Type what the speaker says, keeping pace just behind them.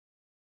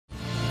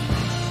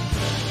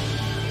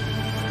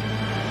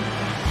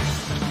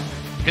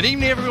Good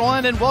evening,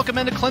 everyone, and welcome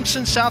into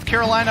Clemson, South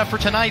Carolina for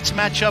tonight's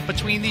matchup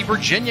between the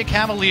Virginia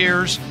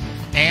Cavaliers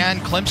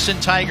and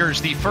Clemson Tigers,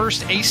 the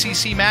first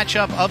ACC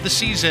matchup of the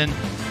season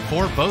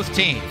for both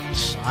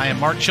teams. I am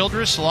Mark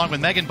Childress along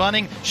with Megan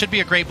Bunning. Should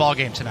be a great ball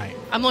game tonight.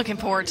 I'm looking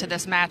forward to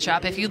this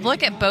matchup. If you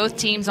look at both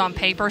teams on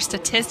paper,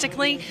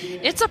 statistically,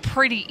 it's a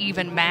pretty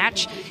even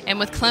match. And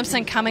with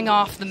Clemson coming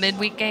off the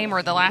midweek game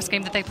or the last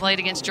game that they played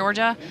against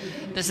Georgia,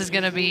 this is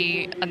going to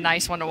be a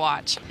nice one to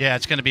watch. Yeah,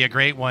 it's going to be a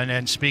great one.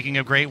 And speaking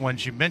of great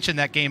ones, you mentioned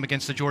that game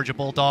against the Georgia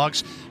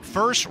Bulldogs.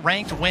 First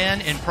ranked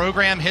win in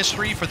program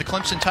history for the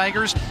Clemson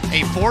Tigers,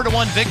 a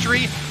 4-1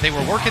 victory. They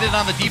were working it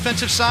on the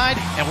defensive side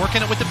and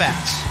working it with the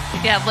bats.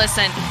 Yeah,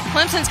 listen,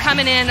 Clemson's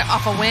coming in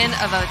off a win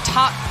of a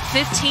top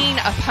 15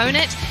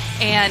 opponent.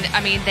 And,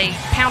 I mean, they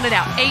pounded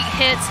out 8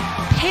 hits.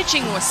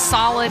 Pitching was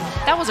solid.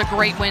 That was a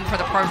great win for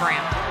the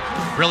program.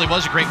 Really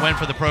was a great win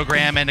for the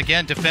program. And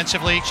again,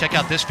 defensively, check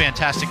out this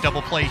fantastic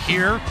double play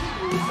here.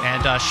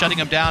 And shutting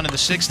them down in the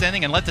 6th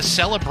inning and let the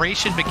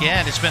celebration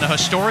begin. It's been a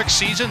historic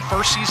season,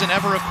 first season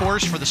ever, of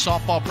course, for the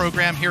softball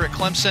program here at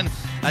Clemson.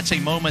 That's a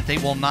moment they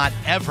will not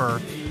ever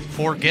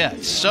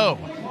forget. So,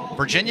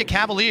 Virginia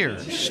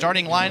Cavaliers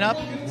starting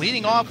lineup,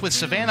 leading off with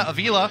Savannah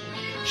Avila.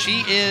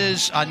 She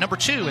is number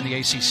 2 in the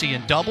ACC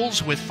in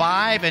doubles with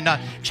 5. And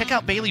check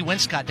out Bailey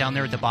Winscott down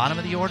there at the bottom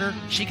of the order.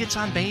 She gets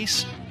on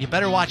base. You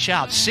better watch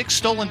out. 6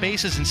 stolen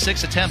bases in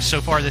 6 attempts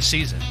so far this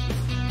season.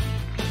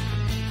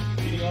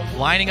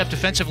 Lining up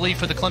defensively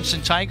for the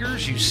Clemson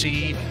Tigers, you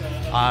see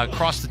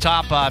across the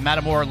top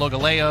Matamor,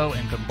 Logaleo,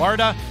 and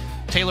Gombarda,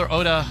 Taylor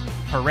Oda,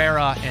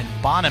 Herrera, and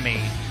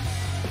Bonamy.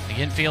 The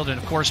infield, and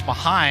of course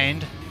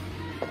behind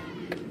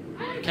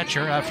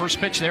catcher. First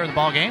pitch there in the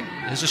ball game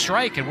is a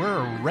strike, and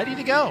we're ready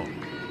to go.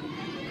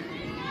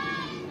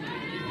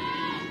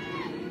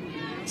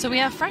 So we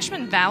have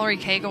freshman Valerie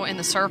Cagle in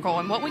the circle,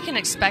 and what we can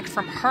expect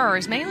from her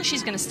is mainly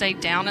she's going to stay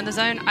down in the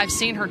zone. I've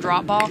seen her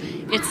drop ball.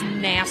 It's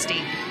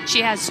nasty.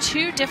 She has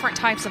 2 different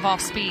types of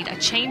off-speed, a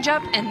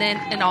changeup and then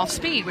an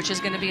off-speed, which is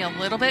going to be a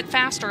little bit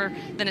faster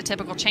than a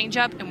typical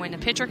changeup. And when a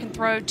pitcher can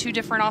throw 2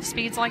 different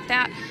off-speeds like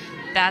that,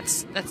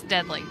 that's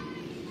deadly.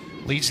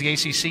 Leads the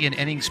ACC in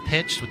innings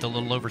pitched with a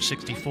little over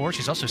 64.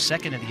 She's also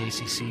second in the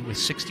ACC with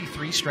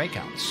 63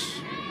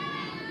 strikeouts.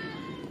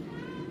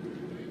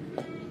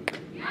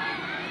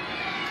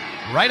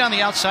 Right on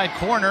the outside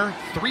corner,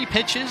 3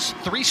 pitches,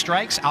 3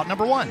 strikes, out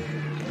number 1.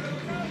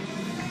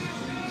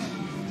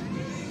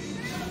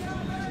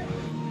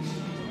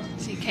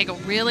 See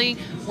Cagle really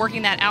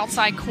working that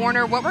outside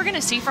corner. What we're going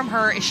to see from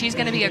her is she's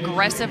going to be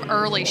aggressive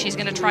early. She's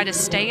going to try to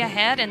stay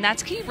ahead, and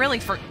that's key really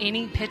for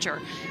any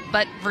pitcher.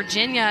 But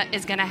Virginia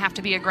is going to have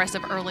to be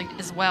aggressive early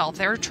as well.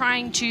 They're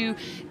trying to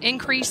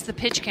increase the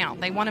pitch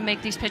count. They want to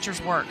make these pitchers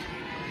work.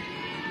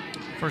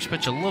 First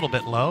pitch a little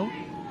bit low.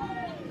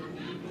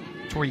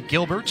 Tori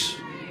Gilbert,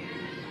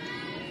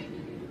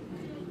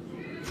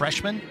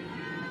 freshman,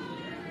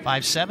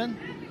 5'7".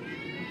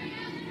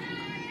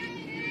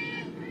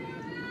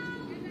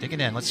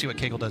 Digging in. Let's see what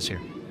Cagle does here.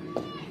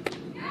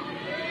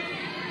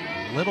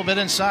 A little bit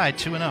inside,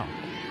 2-0.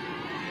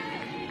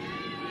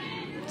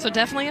 So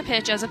definitely a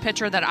pitch as a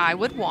pitcher that I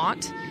would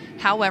want.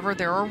 However,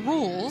 there are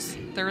rules.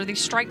 There are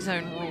these strike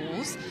zone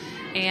rules.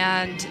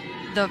 And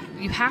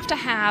you have to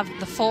have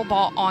the full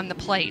ball on the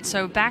plate.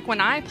 So back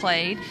when I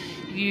played,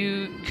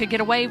 you could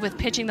get away with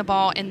pitching the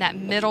ball in that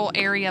middle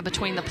area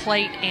between the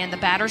plate and the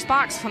batter's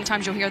box.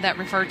 Sometimes you'll hear that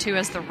referred to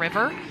as the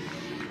river.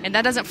 And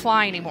that doesn't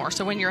fly anymore.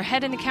 So when you're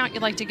ahead in the count, you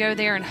like to go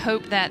there and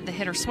hope that the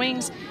hitter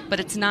swings, but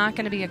it's not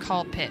going to be a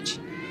called pitch.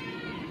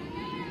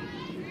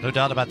 No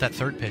doubt about that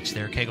third pitch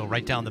there. Cagle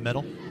right down the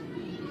middle.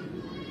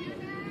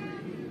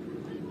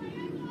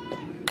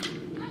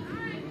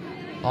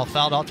 Ball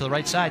fouled off to the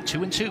right side,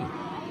 2-2.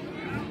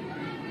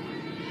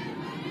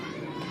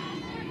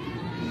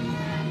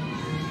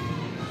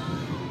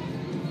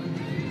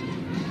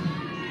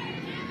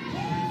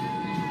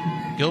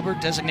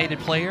 Gilbert, designated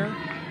player.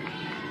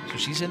 So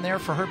she's in there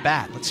for her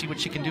bat. Let's see what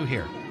she can do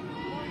here.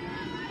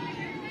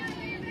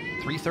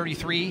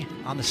 333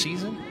 on the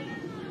season.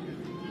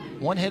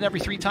 1 hit every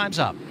 3 times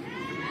up.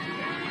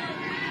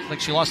 Looks like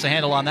she lost the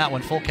handle on that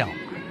one, full count.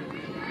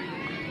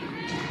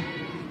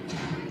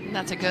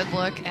 That's a good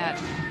look at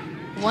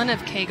one of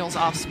Cagle's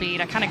off-speed.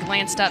 I kind of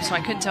glanced up, so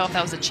I couldn't tell if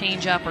that was a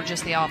change-up or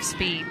just the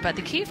off-speed. But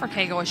the key for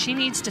Cagle is she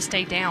needs to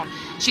stay down.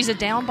 She's a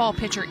down ball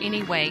pitcher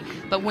anyway,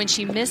 but when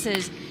she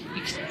misses,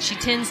 she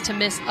tends to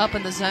miss up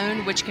in the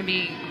zone, which can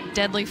be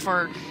deadly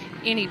for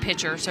any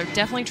pitcher. So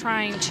definitely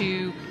trying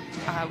to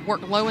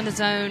work low in the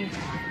zone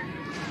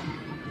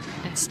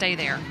and stay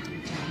there.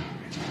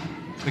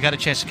 We got a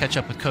chance to catch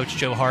up with Coach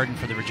Joe Harden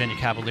for the Virginia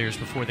Cavaliers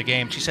before the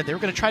game. She said they were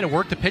going to try to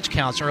work the pitch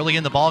counts early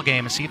in the ball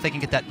game and see if they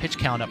can get that pitch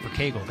count up for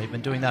Cagle. They've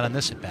been doing that on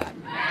this at-bat.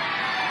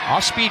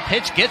 Off-speed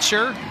pitch gets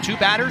her. 2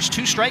 batters,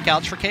 2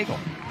 strikeouts for Cagle.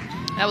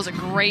 That was a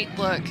great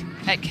look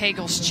at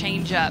Cagle's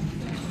changeup.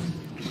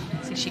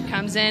 See, she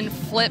comes in,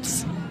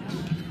 flips,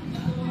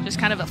 just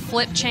kind of a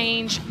flip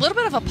change. A little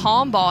bit of a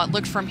palm ball, it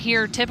looked from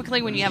here.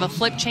 Typically when you have a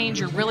flip change,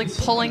 you're really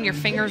pulling your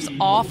fingers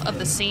off of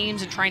the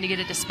seams and trying to get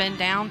it to spin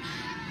down.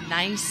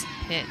 Nice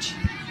pitch.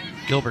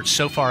 Gilbert's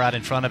so far out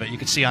in front of it. You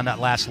could see on that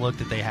last look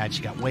that they had,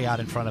 she got way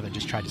out in front of it,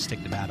 just tried to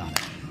stick the bat on it.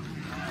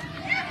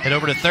 Hit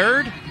over to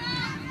third.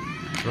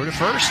 Throw to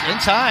first in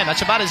time.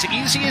 That's about as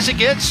easy as it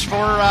gets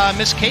for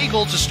Miss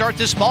Cagle to start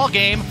this ball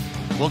game.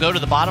 We'll go to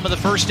the bottom of the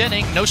first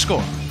inning. No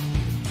score.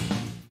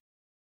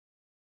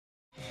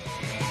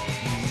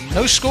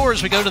 No score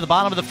as we go to the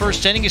bottom of the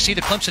first inning. You see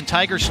the Clemson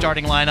Tigers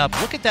starting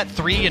lineup. Look at that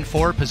 3 and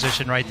 4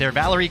 position right there.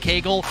 Valerie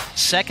Cagle,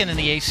 second in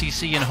the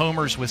ACC in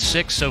homers with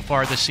 6 so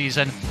far this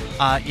season.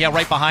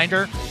 Right behind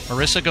her,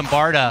 Marissa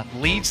Gombarda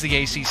leads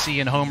the ACC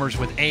in homers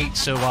with 8.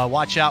 So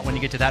watch out when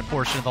you get to that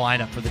portion of the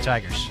lineup for the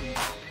Tigers.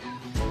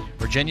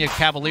 Virginia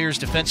Cavaliers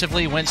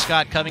defensively,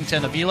 Winscott,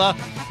 Covington, Avila.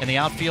 In the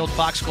outfield,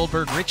 Fox,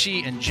 Goldberg,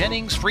 Ritchie, and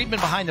Jennings. Friedman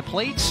behind the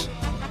plates.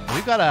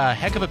 We've got a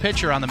heck of a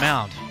pitcher on the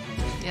mound.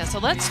 Yeah, so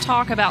let's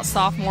talk about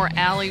sophomore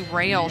Allie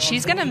Rail.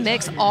 She's going to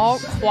mix all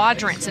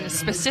quadrants, and it's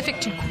specific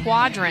to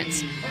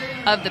quadrants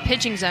of the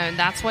pitching zone.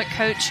 That's what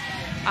Coach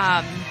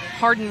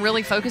Harden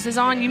really focuses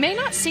on. You may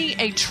not see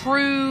a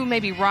true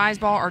maybe rise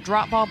ball or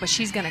drop ball, but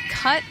she's going to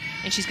cut,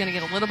 and she's going to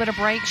get a little bit of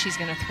break. She's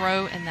going to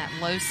throw in that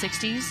low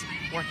 60s,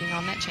 working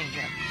on that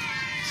changeup.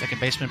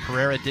 Second baseman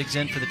Pereira digs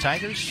in for the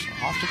Tigers,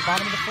 off to the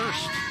bottom of the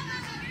first.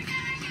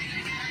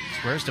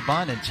 Squares to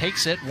bunt and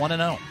takes it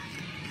 1-0.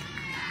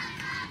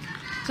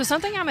 So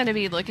something I'm going to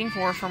be looking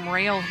for from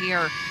Rail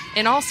here,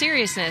 in all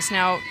seriousness.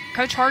 Now,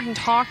 Coach Harden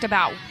talked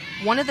about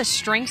one of the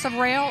strengths of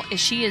Rail is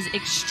she is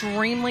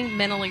extremely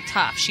mentally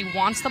tough. She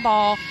wants the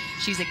ball.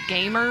 She's a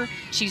gamer.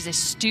 She's a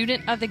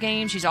student of the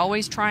game. She's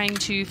always trying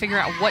to figure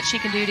out what she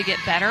can do to get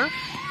better.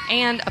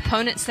 And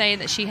opponents say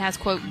that she has,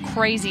 quote,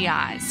 crazy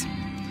eyes.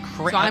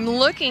 So I'm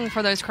looking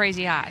for those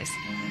crazy eyes.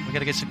 We got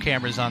to get some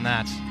cameras on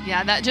that.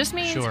 Yeah, that just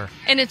means. Sure.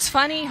 And it's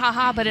funny,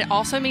 haha, but it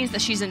also means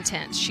that she's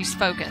intense. She's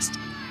focused.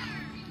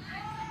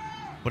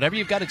 Whatever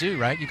you've got to do,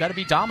 right? You've got to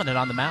be dominant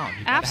on the mound.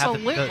 You've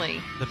Absolutely. Got to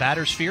have the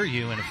batters fear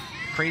you, and if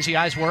crazy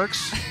eyes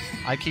works,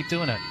 I keep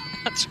doing it.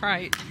 That's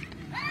right.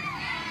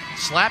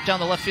 Slap down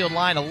the left field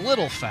line, a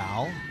little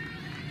foul.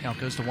 Count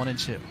goes to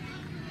 1-2.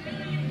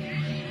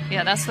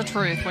 Yeah, that's the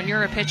truth. When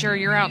you're a pitcher,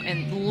 you're out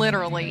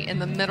literally in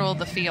the middle of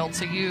the field.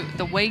 So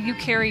the way you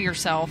carry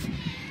yourself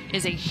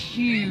is a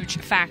huge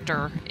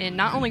factor in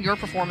not only your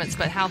performance,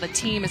 but how the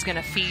team is going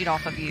to feed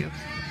off of you.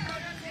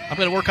 I'm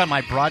going to work on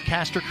my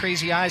broadcaster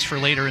crazy eyes for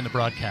later in the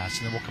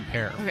broadcast, and then we'll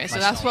compare. Okay, so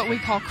that's what we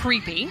call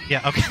creepy.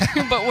 Yeah,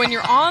 okay. But when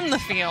you're on the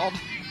field,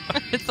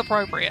 it's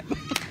appropriate.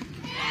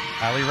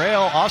 Allie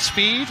Rail off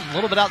speed, a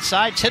little bit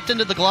outside, tipped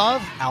into the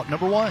glove, out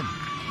number 1.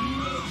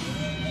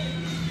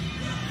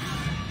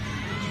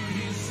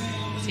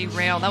 See,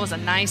 Rail, that was a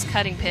nice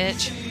cutting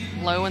pitch,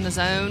 low in the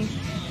zone.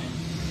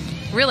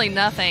 Really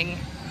nothing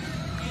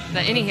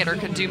that any hitter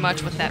could do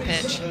much with that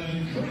pitch.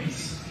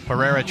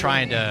 Pereira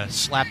trying to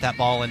slap that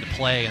ball into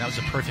play, and that was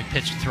a perfect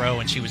pitch to throw,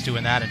 and she was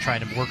doing that and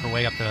trying to work her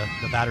way up the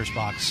batter's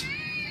box.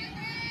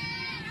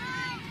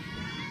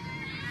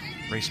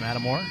 Grace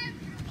Matamore,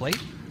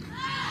 plate.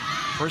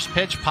 First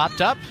pitch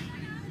popped up.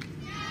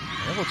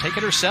 And will take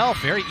it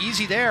herself. Very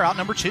easy there, out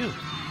number 2.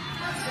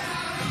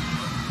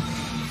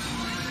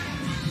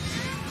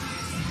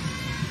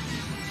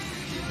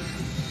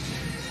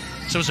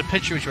 So as a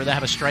pitcher, would you rather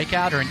have a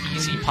strikeout or an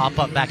easy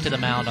pop-up back to the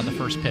mound on the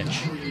first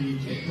pitch?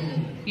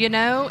 You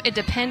know, it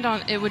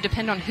would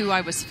depend on who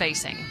I was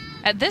facing.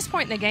 At this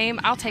point in the game,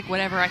 I'll take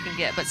whatever I can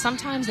get, but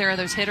sometimes there are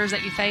those hitters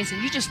that you face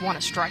and you just want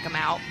to strike them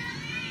out.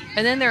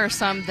 And then there are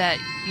some that,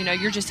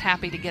 you're just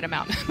happy to get them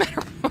out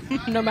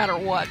no matter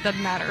what.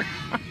 Doesn't matter.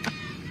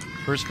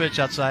 First pitch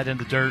outside in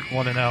the dirt,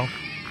 1-0.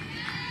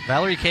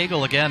 Valerie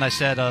Cagle, again, I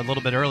said a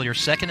little bit earlier,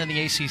 second in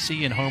the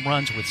ACC in home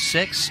runs with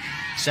 6,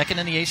 second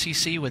in the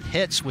ACC with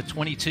hits with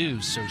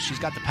 22. So she's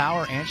got the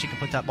power and she can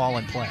put that ball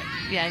in play.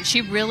 Yeah, and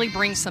she really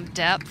brings some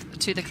depth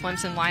to the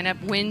Clemson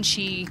lineup when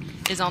she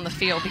is on the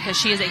field because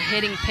she is a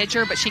hitting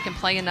pitcher, but she can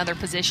play another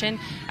position.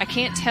 I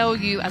can't tell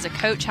you as a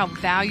coach how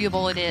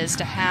valuable it is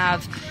to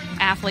have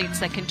athletes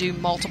that can do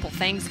multiple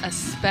things,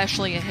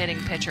 especially a hitting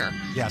pitcher.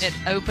 Yes. It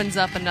opens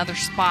up another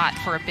spot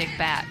for a big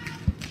bat.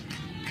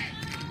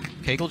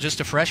 Cagle, just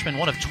a freshman,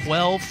 one of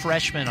 12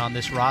 freshmen on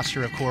this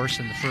roster, of course,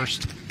 in the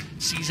first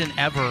season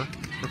ever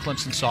for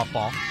Clemson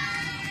softball.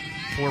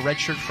 4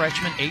 redshirt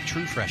freshmen, 8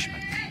 true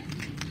freshmen.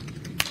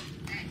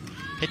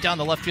 Hit down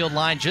the left field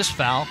line, just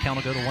foul. Count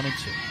will go to 1-2.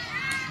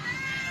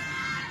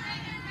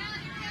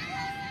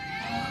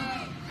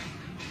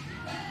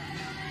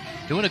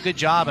 Doing a good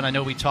job, and I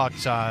know we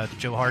talked to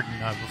Joe Harden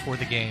before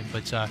the game,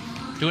 but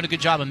doing a good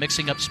job of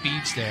mixing up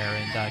speeds there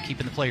and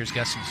keeping the players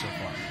guessing so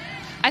far.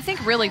 I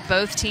think really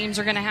both teams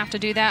are going to have to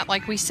do that.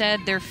 Like we said,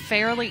 they're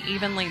fairly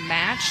evenly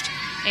matched.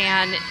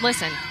 And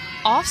listen,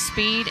 off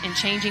speed and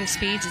changing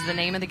speeds is the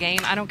name of the game.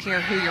 I don't care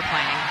who you're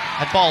playing.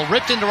 That ball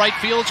ripped into right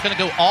field. It's going to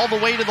go all the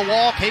way to the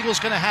wall. Cagle's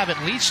going to have at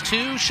least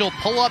 2. She'll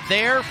pull up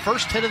there.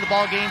 First hit of the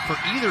ball game for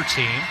either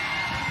team.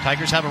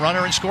 Tigers have a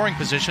runner in scoring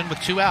position with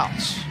 2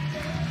 outs.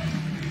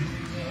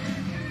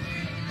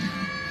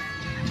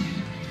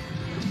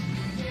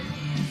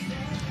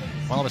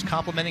 Well, I was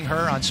complimenting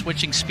her on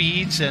switching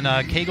speeds, and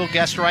Cagle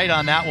guessed right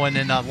on that one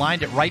and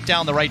lined it right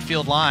down the right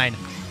field line.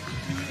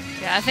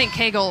 Yeah, I think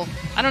Cagle,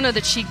 I don't know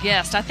that she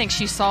guessed. I think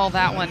she saw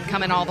that one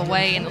coming all the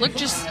way, and it looked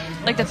just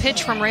like the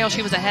pitch from Rail.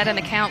 She was ahead in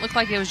the count. Looked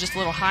like it was just a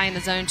little high in the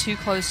zone, too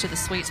close to the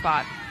sweet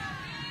spot.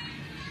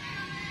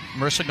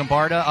 Marissa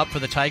Gombarda up for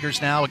the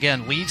Tigers now.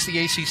 Again, leads the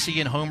ACC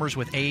in homers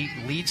with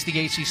 8, leads the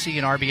ACC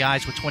in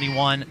RBIs with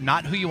 21.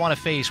 Not who you want to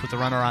face with the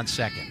runner on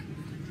second.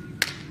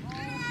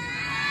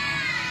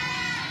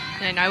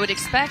 And I would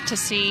expect to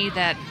see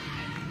that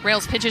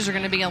Rail's pitches are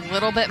going to be a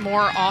little bit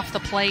more off the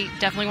plate.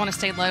 Definitely want to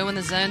stay low in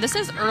the zone. This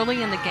is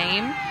early in the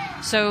game,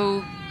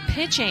 so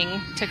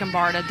pitching to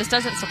Gombarda, this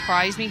doesn't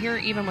surprise me here,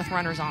 even with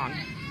runners on.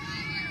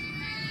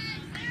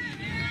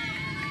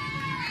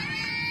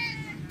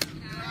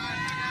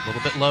 A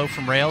little bit low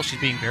from Rail. She's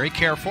being very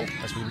careful,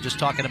 as we were just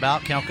talking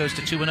about. Count goes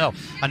to 2-0.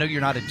 I know you're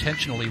not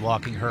intentionally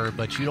walking her,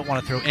 but you don't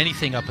want to throw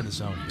anything up in the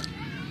zone here.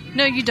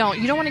 No, you don't.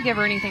 You don't want to give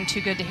her anything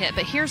too good to hit.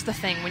 But here's the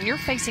thing. When you're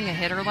facing a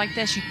hitter like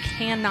this, you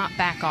cannot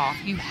back off.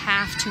 You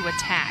have to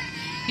attack.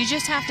 You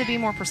just have to be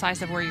more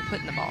precise of where you're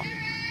putting the ball.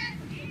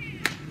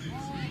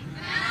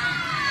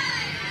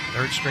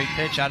 Third straight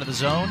pitch out of the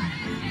zone.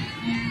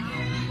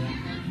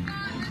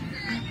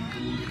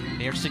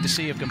 Interesting to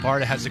see if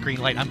Gombarda has the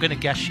green light. I'm going to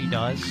guess she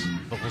does,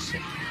 but we'll see.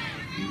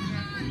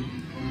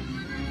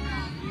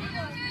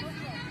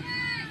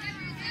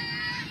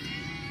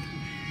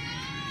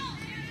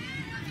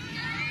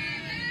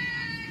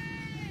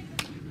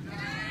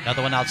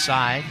 Another one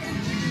outside.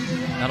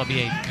 That'll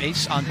be a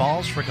base on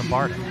balls for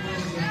Gombarda.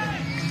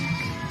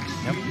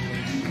 Yep.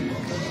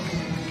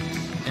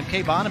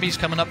 MK Bonaby's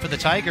coming up for the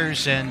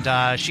Tigers,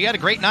 and she had a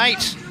great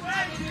night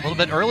a little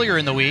bit earlier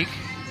in the week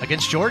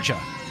against Georgia.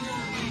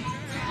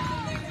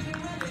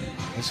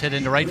 This hit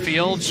into right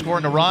field,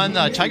 scoring a run.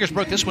 Tigers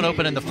broke this one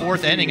open in the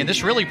 4th inning, and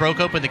this really broke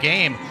open the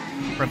game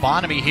for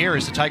Bonaby here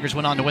as the Tigers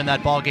went on to win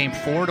that ball game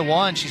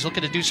 4-1. She's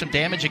looking to do some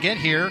damage again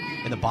here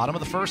in the bottom of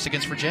the 1st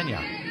against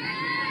Virginia.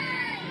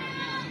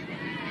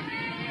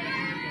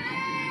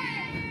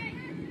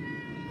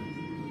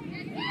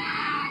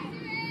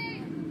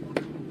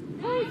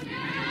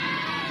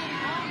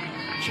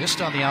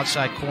 Just on the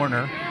outside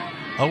corner.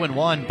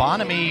 0-1.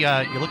 Bonaby,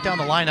 you look down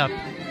the lineup,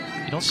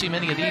 you don't see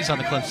many of these on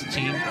the Clemson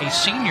team. A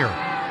senior.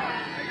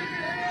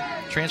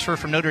 Transfer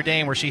from Notre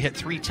Dame, where she hit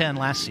 .310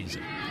 last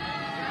season.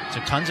 So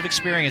tons of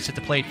experience at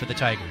the plate for the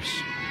Tigers.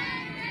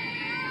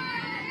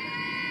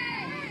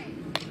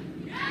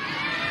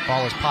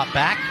 Ball is popped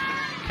back.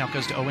 Count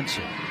goes to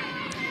 0-2.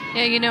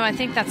 Yeah, you know, I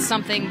think that's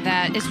something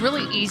that is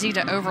really easy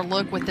to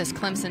overlook with this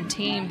Clemson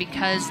team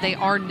because they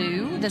are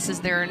new. This is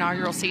their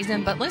inaugural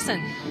season. But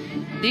listen,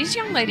 these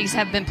young ladies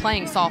have been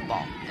playing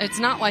softball. It's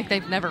not like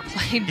they've never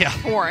played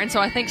before. And so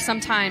I think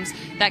sometimes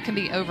that can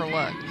be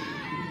overlooked.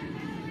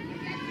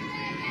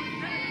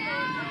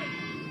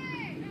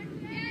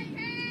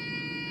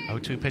 Oh,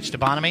 2 pitch to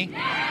Bonaby.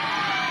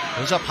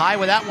 Goes up high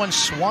with that one,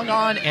 swung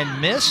on and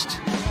missed.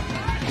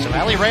 So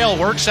Allie Rail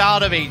works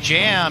out of a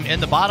jam in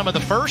the bottom of the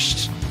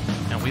 1st.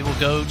 And we will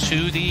go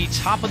to the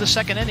top of the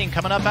 2nd inning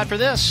coming up after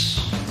this.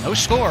 No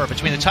score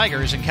between the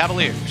Tigers and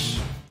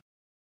Cavaliers.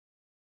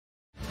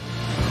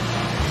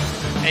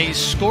 A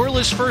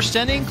scoreless 1st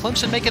inning.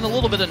 Clemson making a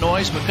little bit of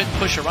noise, but couldn't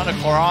push a run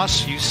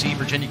across. You see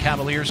Virginia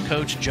Cavaliers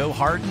coach Joe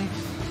Harden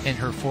in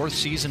her 4th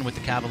season with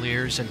the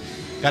Cavaliers. And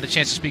got a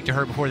chance to speak to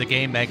her before the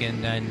game,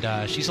 Megan,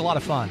 and she's a lot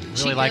of fun.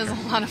 Really like her.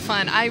 She is a lot of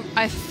fun.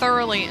 I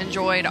thoroughly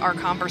enjoyed our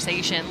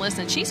conversation.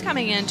 Listen, she's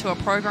coming into a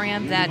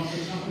program that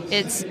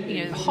it's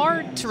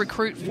hard to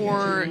recruit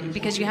for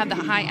because you have the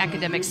high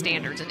academic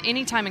standards. And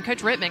anytime, and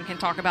Coach Rittman can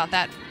talk about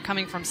that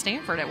coming from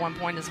Stanford at one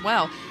point as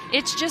well,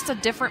 it's just a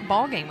different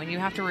ballgame when you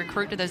have to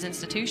recruit to those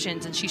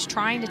institutions. And she's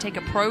trying to take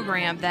a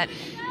program that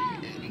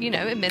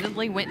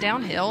admittedly went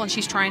downhill, and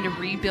she's trying to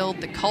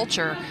rebuild the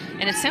culture.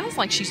 And it sounds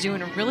like she's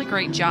doing a really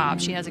great job.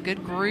 She has a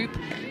good group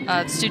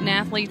of student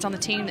athletes on the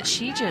team that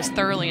she just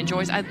thoroughly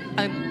enjoys. I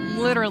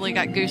literally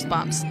got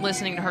goosebumps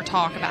listening to her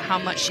talk about how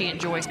much she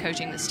enjoys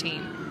coaching this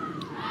team.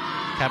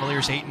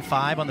 Cavaliers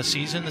 8-5 on the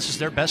season. This is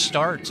their best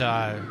start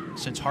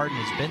since Harden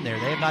has been there.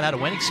 They have not had a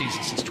winning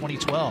season since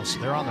 2012, so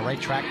they're on the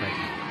right track right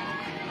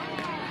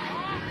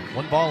now.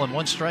 1 ball and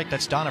 1 strike.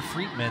 That's Donna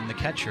Friedman, the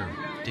catcher,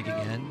 digging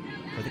in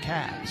for the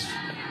Cavs.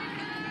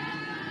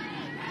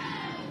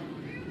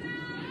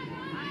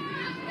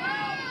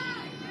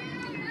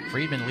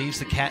 Friedman leads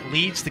the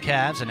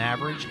Cavs in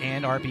average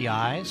and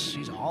RBIs.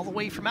 She's all the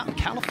way from out in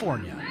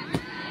California.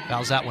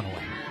 Fouls that one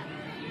away.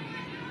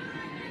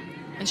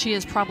 And she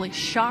is probably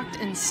shocked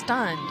and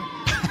stunned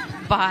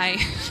by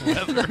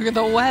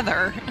the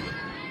weather.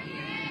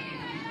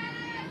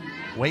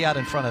 Way out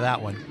in front of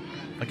that one.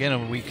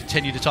 Again, we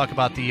continue to talk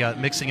about the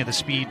mixing of the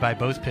speed by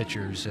both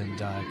pitchers, and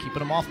keeping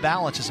them off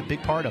balance is a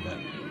big part of it.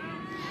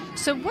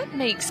 So what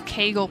makes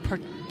Cagle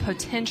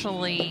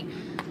potentially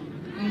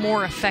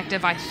more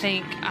effective, I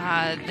think,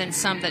 than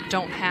some that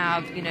don't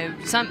have,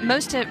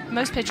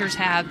 most pitchers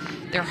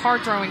have their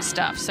hard throwing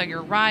stuff. So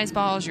your rise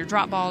balls, your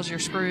drop balls, your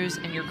screws,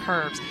 and your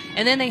curves.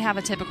 And then they have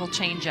a typical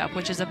changeup,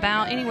 which is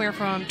about anywhere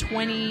from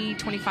 20,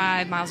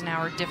 25 miles an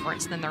hour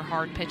difference than their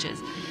hard pitches.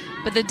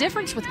 But the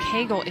difference with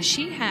Cagle is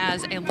she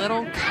has a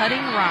little cutting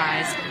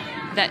rise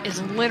that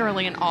is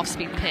literally an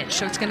off-speed pitch.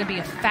 So it's going to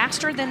be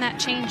faster than that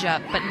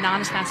changeup, but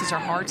not as fast as her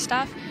hard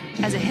stuff.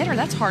 As a hitter,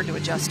 that's hard to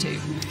adjust to.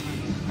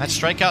 That's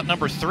strikeout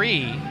number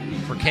 3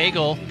 for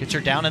Cagle. Gets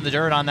her down in the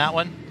dirt on that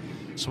one.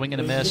 Swing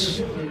and a miss.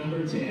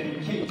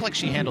 Looked like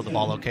she handled the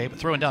ball okay, but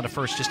throwing down to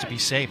first just to be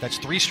safe. That's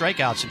 3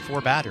 strikeouts and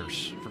 4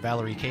 batters for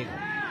Valerie Cagle.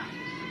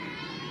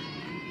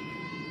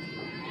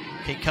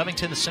 Kate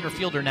Covington, the center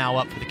fielder, now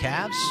up for the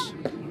Cavs.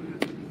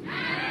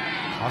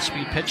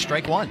 Off-speed pitch,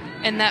 strike 1.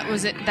 And that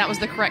was it. That was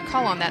the correct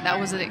call on that. That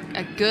was a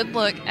good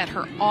look at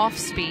her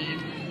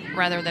off-speed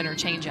rather than her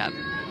changeup.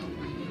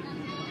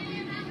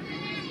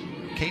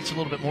 Kate's a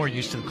little bit more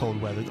used to the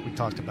cold weather that we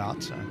talked about,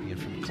 being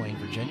from McLean,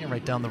 Virginia,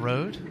 right down the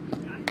road.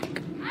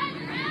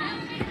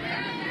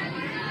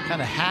 Kind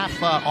of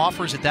half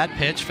offers at that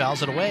pitch,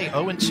 fouls it away,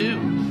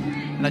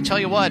 0-2. And I tell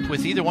you what,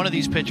 with either one of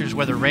these pitchers,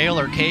 whether Rail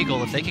or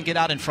Cagle, if they can get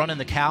out in front in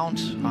the count,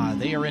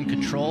 they are in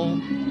control.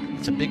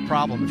 It's a big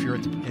problem if you're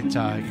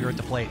at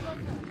the plate.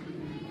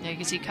 Yeah, you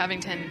can see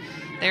Covington,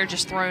 they're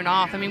just thrown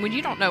off. I mean, when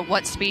you don't know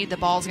what speed the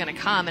ball's going to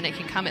come, and it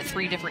can come at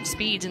 3 different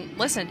speeds. And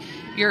listen,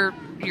 your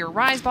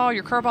rise ball,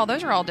 your curveball,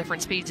 those are all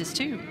different speeds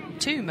too,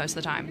 most of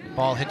the time.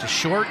 Ball hit to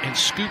short and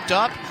scooped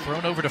up,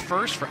 thrown over to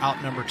first for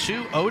out number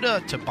 2.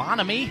 Oda to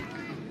Bonamy.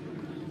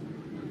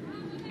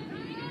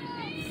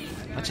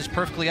 That's as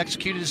perfectly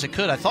executed as it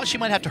could. I thought she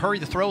might have to hurry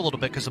the throw a little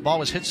bit because the ball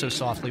was hit so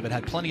softly, but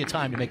had plenty of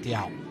time to make the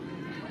out.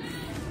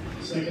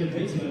 Second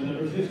baseman,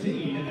 number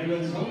 15,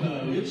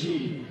 Arizona,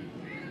 Richie.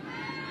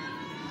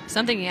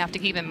 Something you have to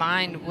keep in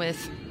mind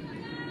with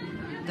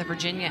the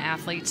Virginia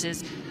athletes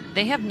is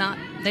they've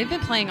been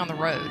playing on the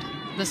road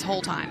this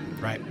whole time.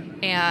 Right.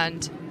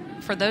 And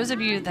for those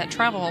of you that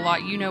travel a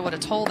lot, you know what a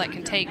toll that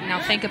can take.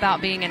 Now think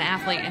about being an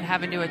athlete and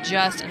having to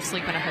adjust and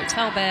sleep in a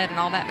hotel bed and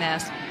all that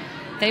mess.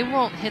 They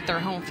won't hit their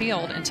home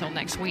field until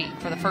next week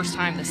for the first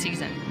time this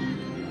season.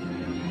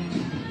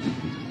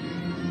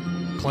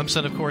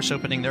 Clemson, of course,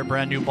 opening their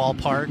brand new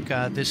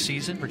ballpark this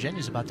season.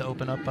 Virginia's about to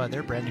open up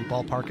their brand new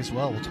ballpark as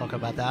well. We'll talk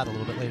about that a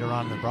little bit later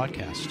on in the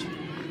broadcast.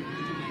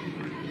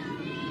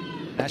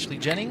 Ashley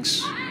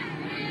Jennings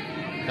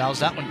fouls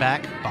that one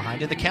back.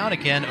 Behind in the count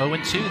again,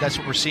 0-2. That's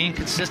what we're seeing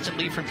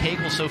consistently from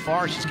Cagle so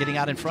far. She's getting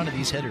out in front of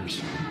these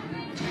hitters.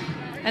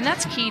 And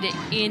that's key to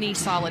any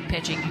solid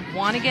pitching. You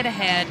want to get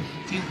ahead.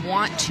 You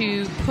want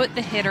to put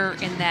the hitter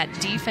in that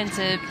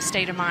defensive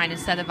state of mind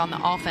instead of on the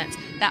offense.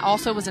 That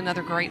also was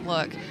another great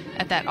look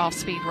at that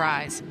off-speed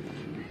rise.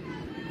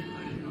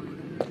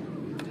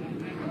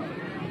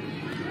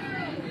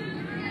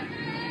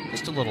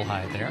 Just a little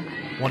high there.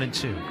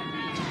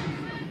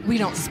 1-2. We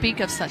don't speak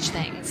of such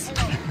things.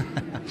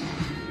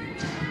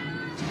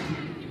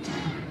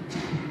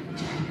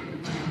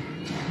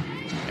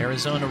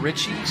 Arizona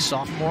Richie,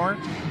 sophomore.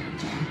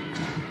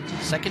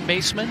 Second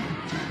baseman.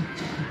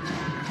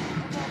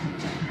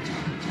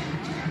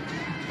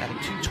 Batting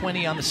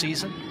 .220 on the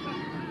season.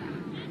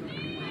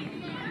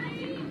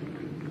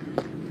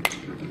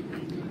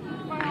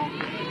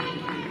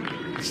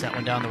 Gets that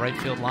one down the right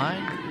field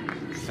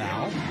line.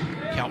 Foul.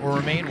 Count will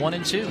remain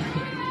 1-2.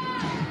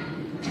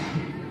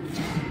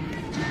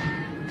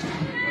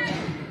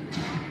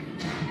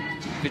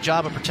 Good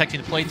job of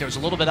protecting the plate. There was a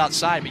little bit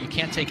outside, but you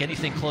can't take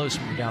anything close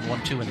when you're down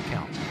 1-2 in the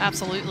count.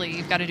 Absolutely.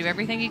 You've got to do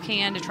everything you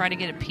can to try to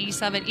get a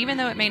piece of it, even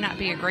though it may not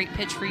be a great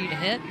pitch for you to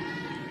hit.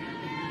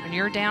 When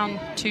you're down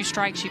 2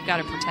 strikes, you've got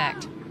to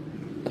protect.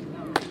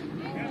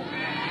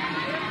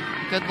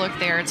 Good look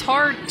there. It's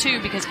hard,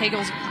 too, because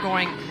Cagle's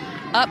going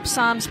up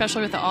some,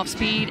 especially with the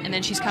off-speed, and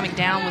then she's coming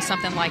down with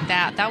something like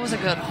that. That was a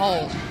good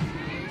hold.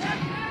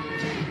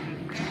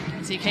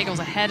 See, Cagle's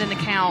ahead in the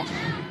count.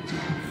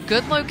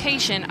 Good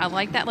location. I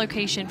like that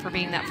location for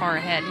being that far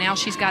ahead. Now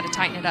she's got to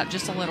tighten it up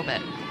just a little bit.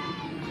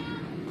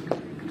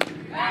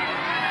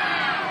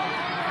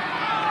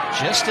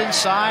 Just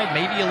inside,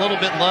 maybe a little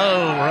bit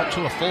low. We're up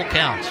to a full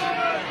count.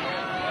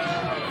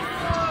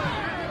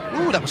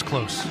 Ooh, that was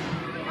close.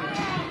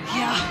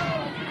 Yeah.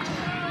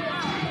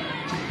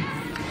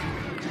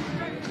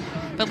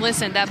 But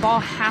listen, that ball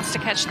has to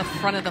catch the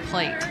front of the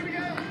plate.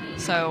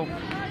 So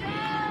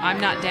I'm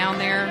not down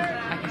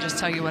there. I can just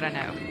tell you what I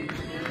know.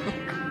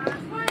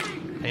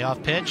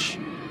 Payoff pitch.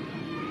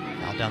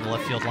 Foul down the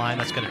left field line.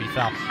 That's going to be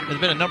foul. There's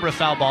been a number of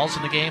foul balls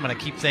in the game, and I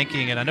keep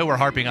thinking, and I know we're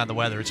harping on the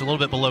weather. It's a little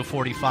bit below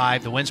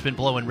 45. The wind's been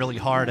blowing really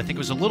hard. I think it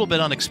was a little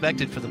bit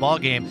unexpected for the ball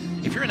game.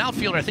 If you're an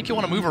outfielder, I think you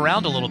want to move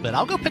around a little bit.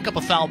 I'll go pick up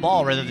a foul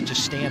ball rather than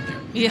just stand there.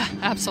 Yeah,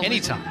 absolutely.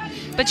 Anytime.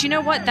 But you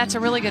know what? That's a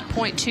really good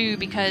point, too,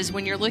 because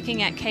when you're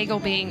looking at Cagle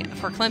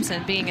for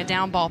Clemson, being a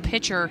down ball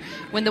pitcher,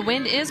 when the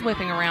wind is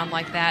whipping around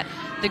like that,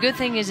 the good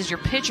thing is your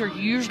pitcher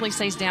usually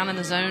stays down in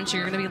the zone, so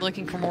you're going to be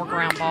looking for more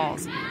ground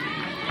balls.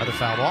 Another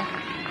foul ball.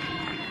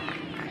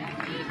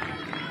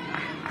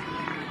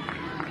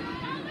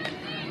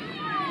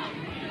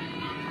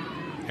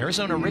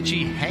 Arizona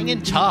Richie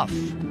hanging tough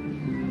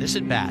this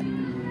at bat.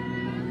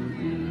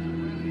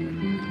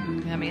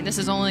 I mean, this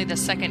is only the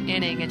second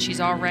inning, and she's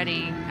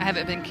already, I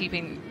haven't been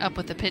keeping up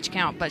with the pitch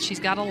count, but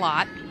she's got a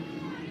lot.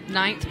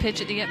 9th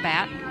pitch at the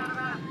at-bat.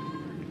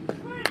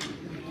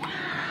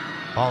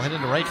 Ball hit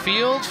into right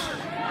field.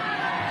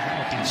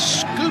 That will be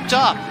scooped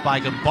up by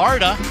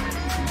Gambarda.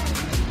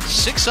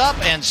 6 up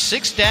and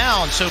 6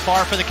 down so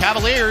far for the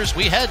Cavaliers.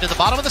 We head to the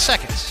bottom of the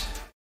second.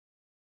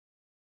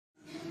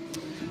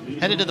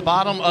 Headed to the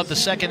bottom of the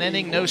second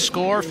inning, no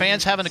score.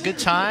 Fans having a good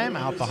time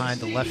out behind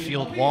the left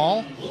field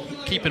wall.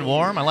 Keeping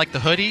warm. I like the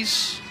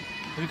hoodies.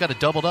 We've got a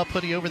doubled up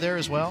hoodie over there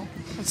as well.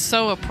 It's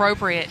so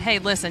appropriate. Hey,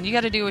 listen, you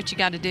got to do what you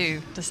got to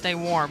do to stay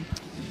warm.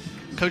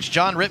 Coach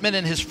John Rittman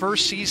in his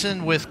first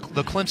season with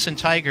the Clemson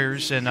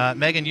Tigers. And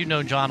Megan, you've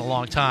known John a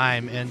long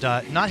time. And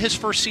not his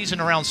first season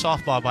around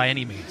softball by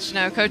any means.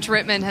 No, Coach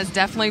Rittman has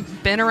definitely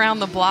been around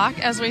the block,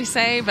 as we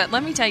say. But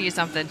let me tell you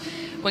something.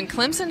 When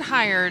Clemson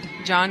hired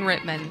John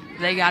Rittman,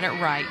 they got it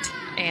right.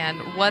 And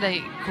what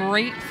a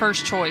great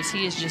first choice.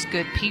 He is just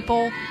good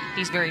people.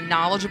 He's very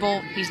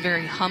knowledgeable. He's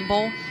very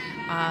humble.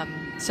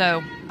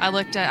 So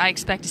I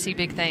expect to see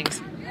big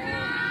things.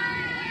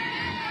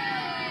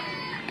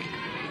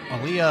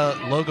 Aaliyah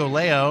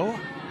Logoleo,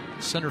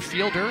 center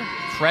fielder,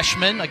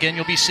 freshman. Again,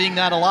 you'll be seeing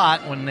that a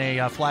lot when they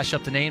flash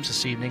up the names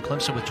this evening.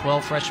 Clemson with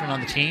 12 freshmen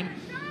on the team.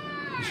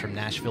 He's from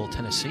Nashville,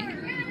 Tennessee.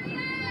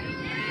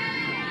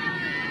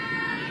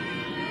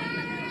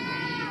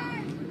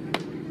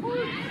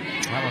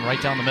 That one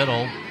right down the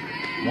middle,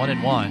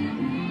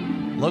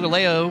 1-1.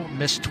 Logoleo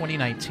missed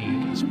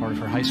 2019 as part of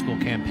her high school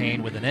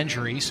campaign with an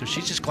injury, so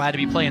she's just glad to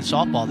be playing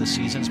softball this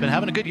season. Has been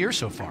having a good year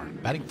so far,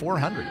 batting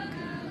 .400.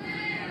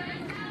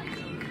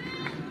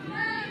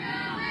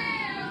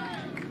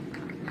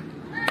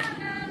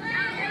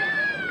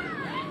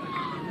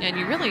 And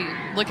you really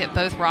look at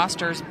both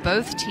rosters,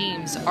 both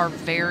teams are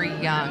very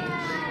young.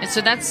 And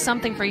so that's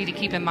something for you to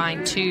keep in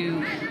mind,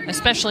 too,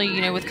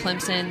 especially, with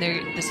Clemson.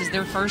 This is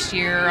their first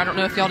year. I don't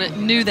know if y'all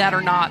knew that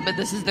or not, but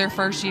this is their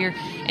first year.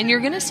 And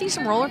you're going to see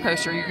some roller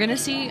coaster. You're going to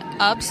see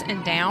ups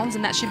and downs,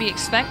 and that should be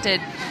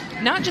expected,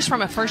 not just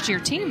from a first-year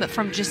team, but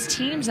from just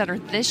teams that are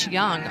this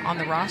young on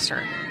the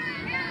roster.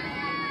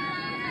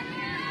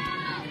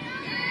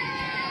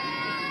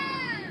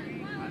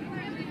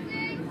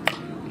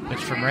 Pitch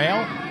from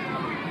Rail.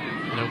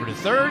 And over to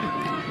third.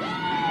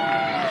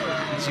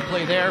 Easy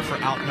play there for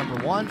out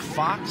number 1.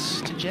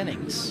 Fox to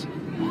Jennings.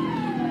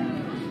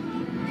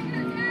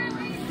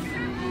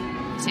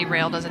 See,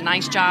 Rail does a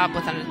nice job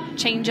with a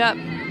changeup.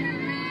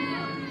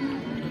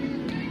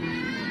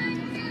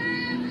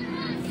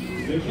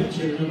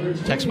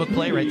 Textbook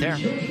play right there.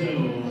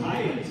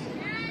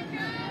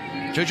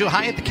 JoJo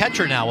Hyatt, the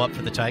catcher, now up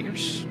for the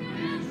Tigers.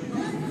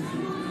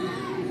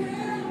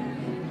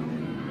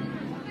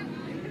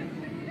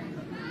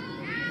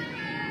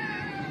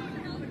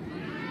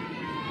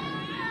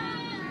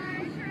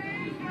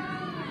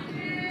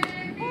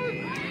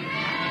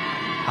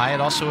 Hyatt,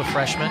 also a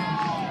freshman.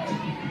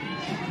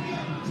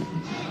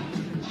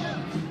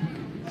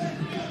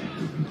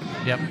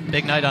 Yep,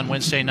 big night on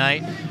Wednesday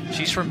night.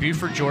 She's from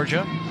Buford,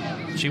 Georgia.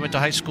 She went to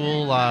high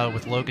school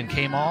with Logan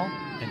Kamal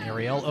and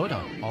Ariel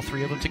Oda, all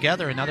 3 of them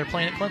together, and now they're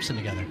playing at Clemson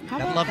together. How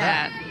about love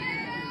that?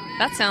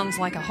 That sounds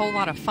like a whole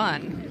lot of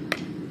fun.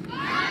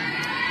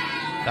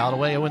 Fouled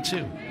away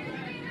 0-2.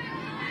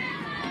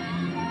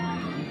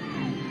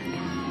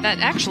 That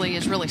actually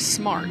is really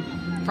smart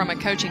from a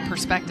coaching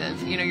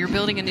perspective. You're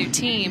building a new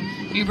team.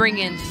 You bring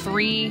in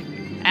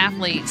 3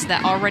 athletes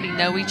that already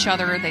know each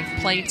other. They've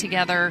played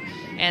together,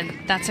 and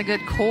that's a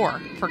good core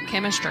for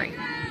chemistry.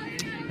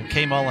 And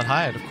Kamal and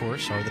Hyatt, of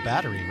course, are the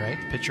battery, right?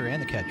 The pitcher and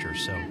the catcher,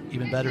 so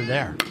even better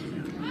there.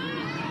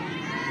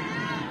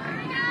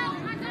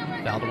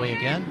 Fouled away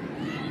again.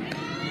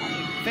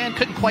 Fan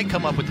couldn't quite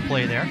come up with the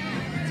play there.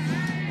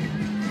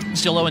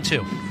 Still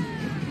 0-2.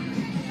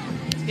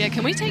 Yeah,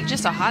 can we take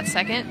just a hot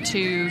second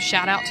to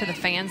shout out to the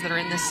fans that are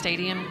in this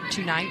stadium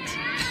tonight?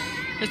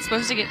 It's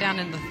supposed to get down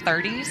in the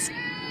 30s,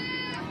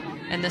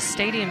 and the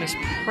stadium is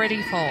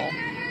pretty full.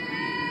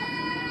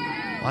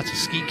 Lots of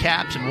ski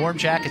caps and warm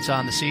jackets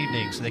on this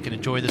evening so they can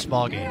enjoy this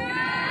ball game.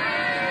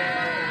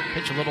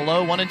 Pitch a little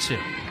low, 1-2.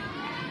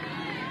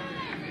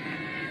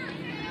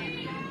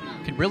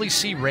 Can really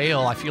see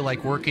Rail, I feel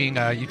like, working,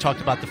 you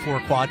talked about the 4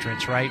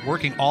 quadrants, right?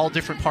 Working all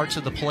different parts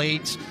of the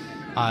plate,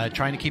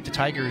 trying to keep the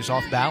Tigers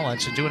off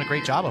balance and doing a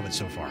great job of it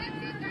so far.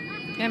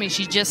 Yeah, I mean,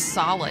 she's just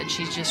solid.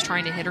 She's just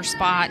trying to hit her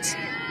spots,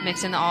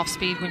 mixing the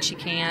off-speed when she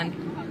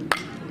can.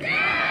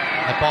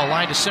 That ball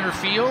line to center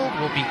field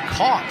will be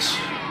caught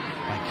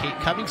by Kate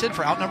Covington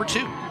for out number 2.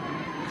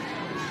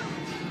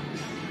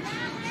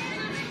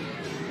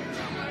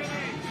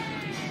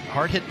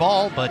 Hard hit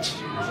ball, but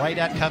right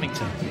at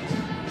Covington.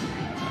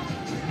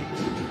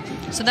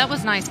 So that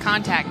was nice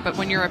contact, but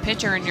when you're a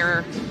pitcher and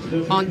you're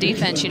on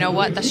defense, you know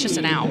what? That's just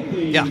an out.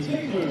 Yeah.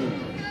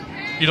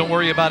 You don't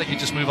worry about it. You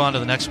just move on to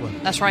the next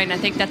one. That's right, and I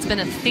think that's been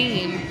a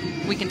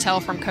theme we can tell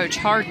from Coach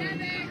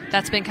Harden.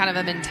 That's been kind of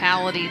a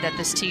mentality that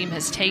this team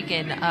has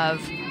taken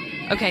of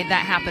okay,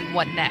 that happened,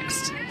 what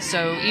next?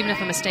 So even if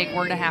a mistake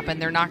were to happen,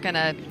 they're not going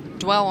to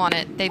dwell on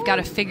it. They've got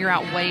to figure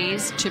out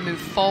ways to move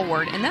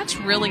forward. And that's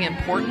really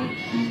important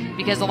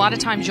because a lot of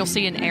times you'll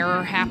see an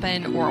error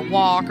happen or a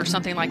walk or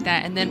something like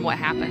that, and then what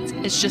happens?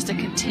 It's just a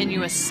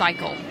continuous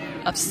cycle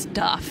of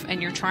stuff,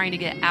 and you're trying to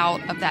get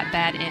out of that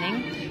bad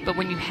inning. But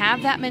when you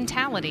have that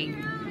mentality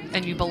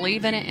and you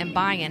believe in it and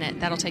buy in it,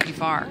 that'll take you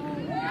far.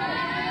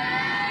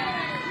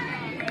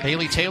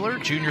 Bailey Taylor,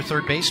 junior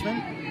third baseman,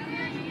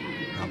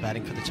 now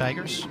batting for the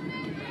Tigers.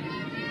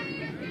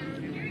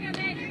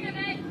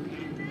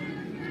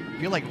 I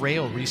feel like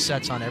Rayo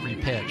resets on every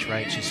pitch,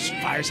 right? She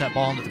fires that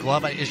ball into the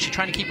glove. Is she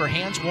trying to keep her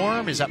hands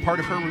warm? Is that part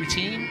of her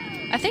routine?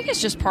 I think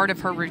it's just part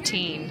of her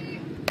routine.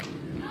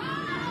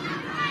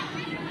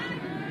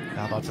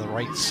 Now out to the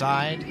right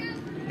side.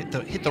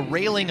 Hit the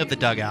railing of the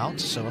dugout,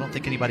 so I don't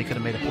think anybody could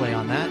have made a play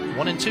on that.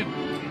 1-2.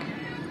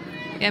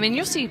 Yeah, I mean,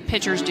 you'll see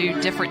pitchers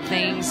do different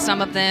things.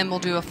 Some of them will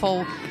do a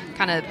full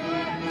kind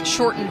of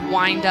shortened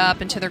wind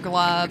up into their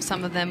glove.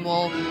 Some of them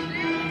will,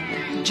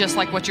 just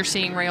like what you're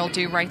seeing Rail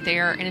do right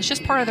there, and it's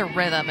just part of their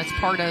rhythm. It's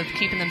part of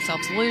keeping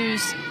themselves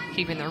loose,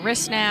 keeping their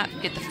wrist snap,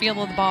 get the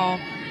feel of the ball.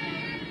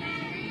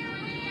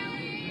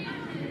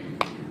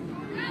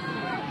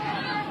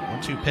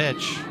 1-2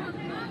 pitch.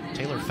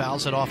 Taylor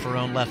fouls it off her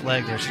own left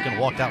leg there. She's going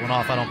to walk that one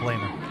off. I don't blame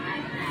her.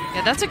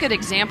 Yeah, that's a good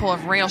example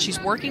of Rail. She's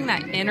working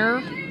that inner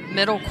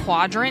middle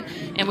quadrant,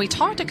 and we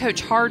talked to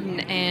Coach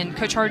Harden, and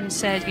Coach Harden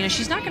said, you know,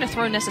 she's not going to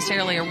throw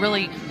necessarily a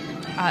really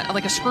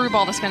like a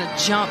screwball that's going to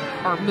jump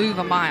or move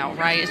a mile,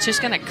 right? It's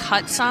just going to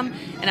cut some,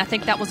 and I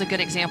think that was a good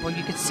example.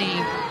 You could see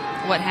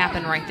what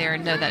happened right there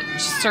and know that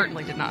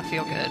certainly did not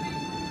feel good.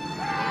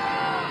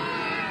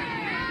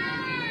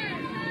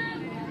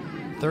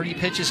 30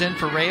 pitches in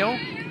for Rayo.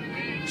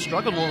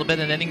 Struggled a little bit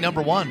in inning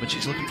number 1, but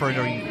she's looking for a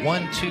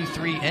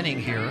 1-2-3 inning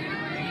here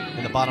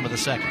in the bottom of the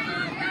second.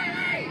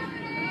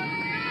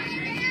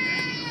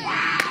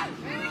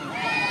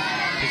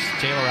 Pitch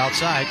to Taylor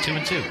outside,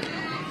 2-2.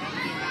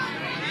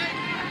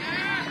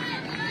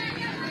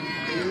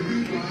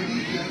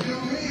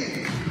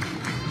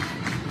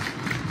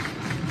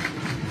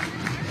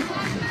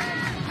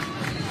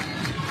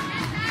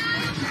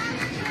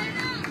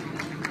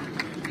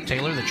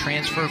 Taylor, the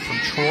transfer from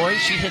Troy.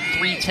 She hit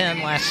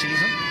 .310 last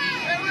season.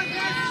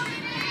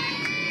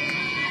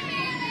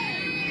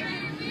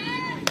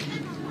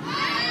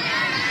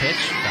 Pitch,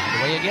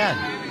 fouled away again.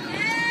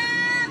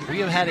 We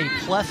have had a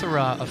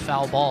plethora of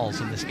foul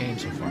balls in this game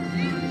so far.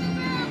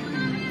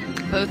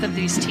 Both of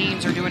these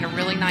teams are doing a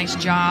really nice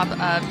job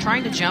of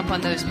trying to jump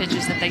on those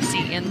pitches that they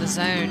see in the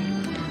zone.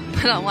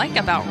 What I like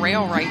about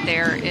Rail right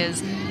there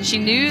is she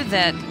knew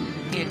that,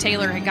 you know,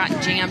 Taylor had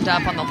gotten jammed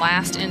up on the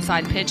last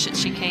inside pitch that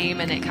she came,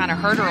 and it kind of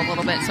hurt her a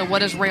little bit. So what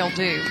does Rail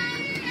do?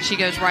 She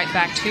goes right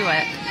back to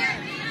it.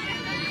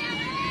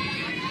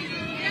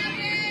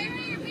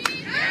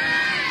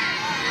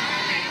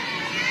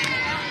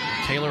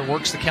 Taylor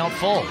works the count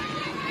full.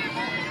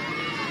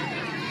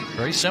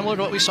 Very similar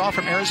to what we saw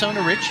from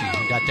Arizona Ritchie,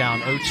 who got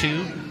down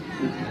 0-2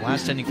 the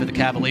last inning for the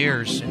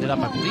Cavaliers. Ended up,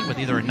 I believe, with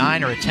either a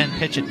 9 or a 10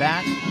 pitch at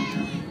bat.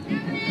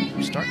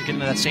 We're starting to get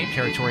into that same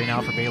territory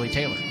now for Bailey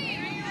Taylor.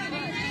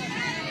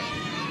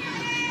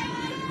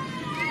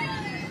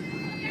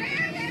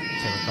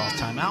 Taylor calls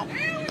timeout.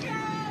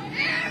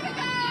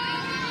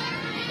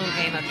 Little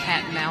game of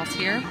cat and mouse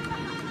here.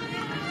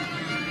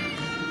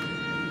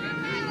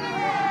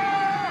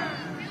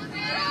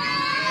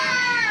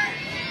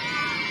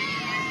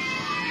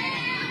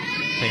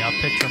 Payoff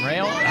pitch from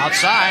Rail,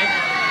 outside.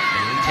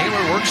 Bailey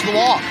Taylor works the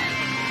walk.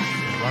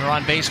 Runner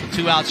on base with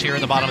 2 outs here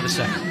in the bottom of the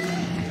second.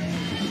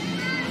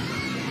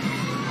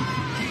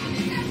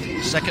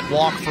 Second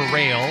walk for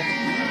Rail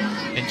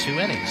in 2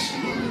 innings.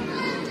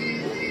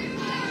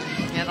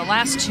 Yeah, the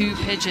last 2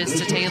 pitches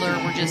to Taylor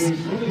were just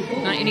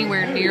not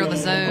anywhere near the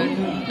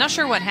zone. Not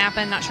sure what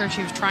happened. Not sure if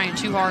she was trying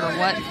too hard or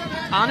what.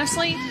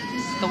 Honestly,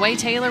 the way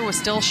Taylor was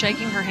still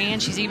shaking her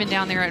hand, she's even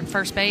down there at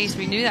first base.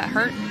 We knew that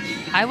hurt.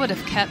 I would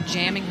have kept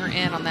jamming her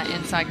in on that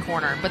inside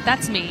corner. But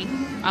that's me.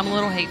 I'm a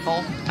little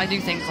hateful. I do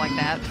things like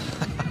that.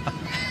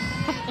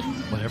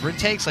 Whatever it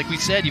takes. Like we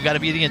said, you've got to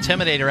be the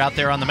intimidator out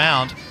there on the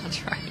mound.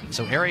 That's right.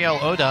 So Ariel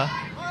Oda,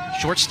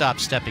 shortstop,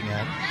 stepping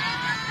in.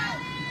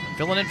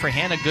 Filling in for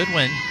Hannah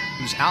Goodwin,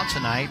 who's out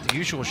tonight, the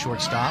usual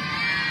shortstop.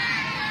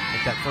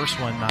 Take that first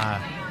one,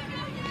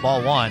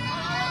 ball 1.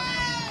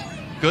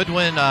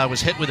 Goodwin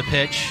was hit with a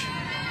pitch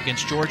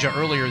against Georgia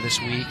earlier this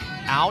week.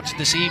 Out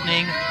this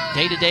evening,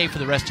 day-to-day for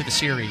the rest of the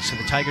series. So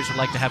the Tigers would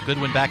like to have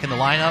Goodwin back in the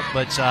lineup,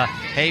 but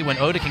hey, when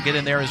Oda can get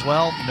in there as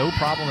well, no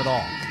problem at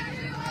all.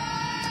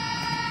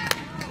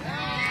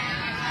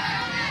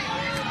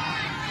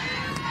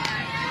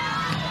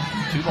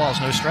 Two balls,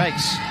 no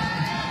strikes.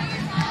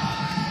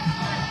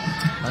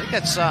 I think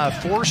that's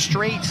 4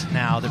 straight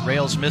now that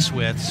Rail's missed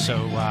with, so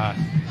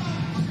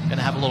going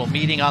to have a little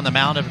meeting on the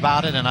mound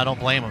about it, and I don't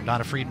blame him.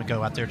 Donna Friedman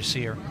go out there to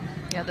see her.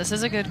 Yeah, this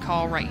is a good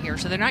call right here.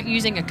 So they're not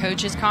using a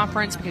coach's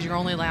conference because you're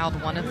only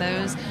allowed one of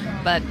those,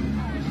 but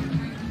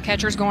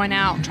catcher's going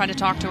out, trying to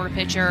talk to her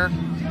pitcher.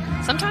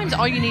 Sometimes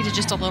all you need is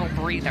just a little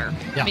breather.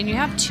 Yeah. I mean, you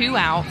have 2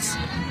 outs.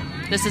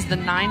 This is the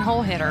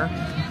 9-hole hitter.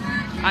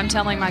 I'm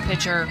telling my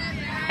pitcher,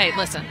 hey,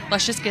 listen,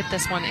 let's just get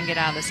this one and get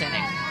out of this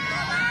inning.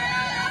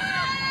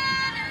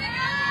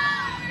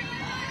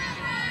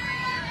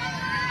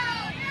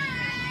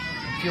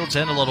 Field's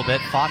in a little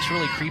bit. Fox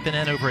really creeping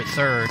in over at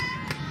third.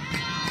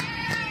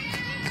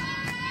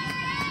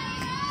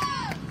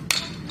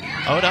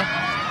 Oda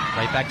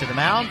right back to the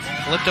mound.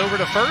 Flipped over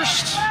to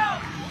first.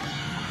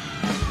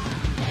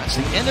 That's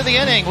the end of the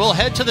inning. We'll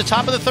head to the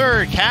top of the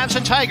third. Cavs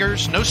and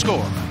Tigers, no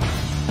score.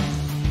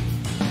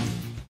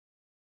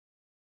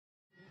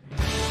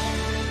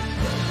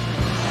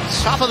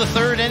 Top of the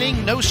third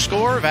inning, no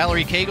score.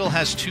 Valerie Cagle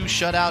has 2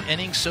 shutout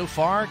innings so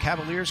far.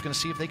 Cavaliers going to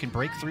see if they can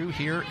break through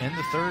here in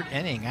the third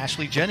inning.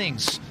 Ashley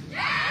Jennings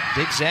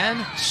digs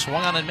in,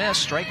 swung on and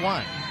missed, strike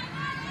 1.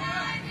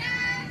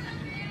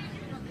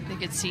 You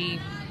could see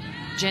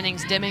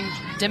Jennings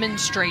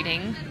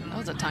demonstrating, that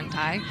was a tongue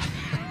tie,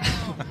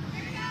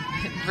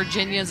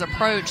 Virginia's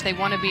approach. They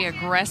want to be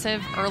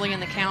aggressive early in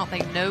the count. They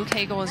know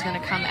Cagle is going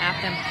to come at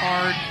them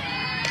hard,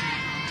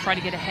 try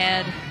to get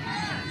ahead.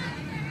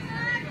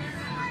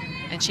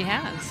 And she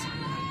has.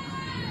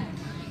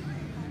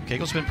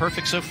 Cagle's been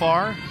perfect so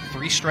far.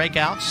 3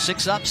 strikeouts,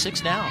 6 up,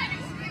 6 down.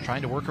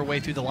 Trying to work her way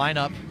through the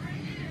lineup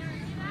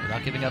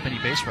without giving up any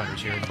base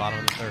runners here in the bottom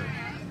of the third.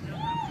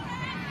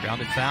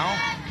 Grounded foul.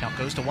 Count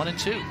goes to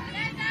 1-2.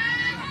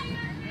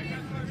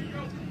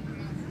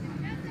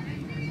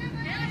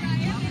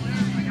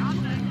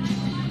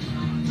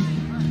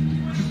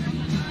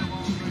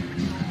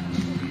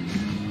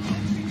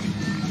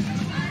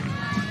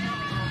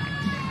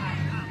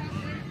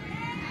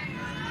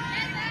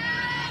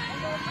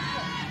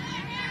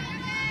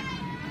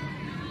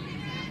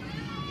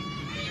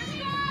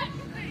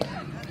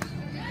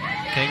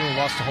 Cagle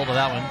lost a hold of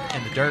that one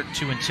in the dirt,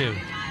 2-2.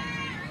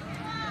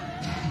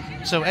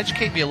 So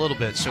educate me a little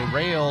bit. So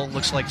Rail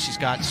looks like she's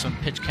got some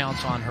pitch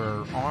counts on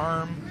her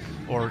arm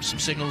or some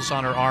signals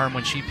on her arm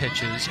when she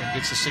pitches and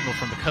gets a signal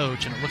from the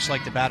coach, and it looks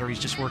like the battery's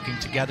just working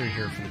together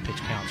here for the pitch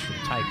counts for the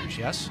Tigers,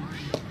 yes?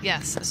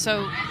 Yes.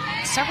 So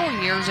several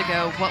years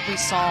ago, what we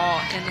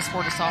saw in the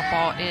sport of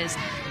softball is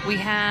we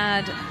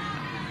had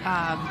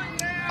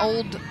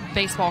old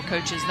baseball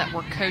coaches that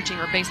were coaching,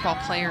 or baseball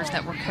players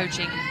that were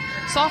coaching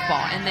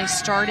softball, and they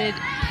started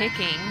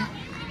picking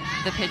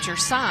the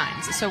pitcher's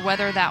signs. So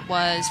whether that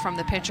was from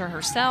the pitcher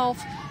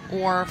herself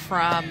or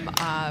from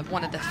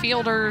one of the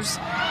fielders.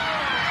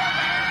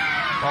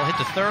 Ball hit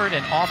to third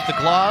and off the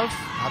glove,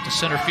 out to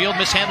center field,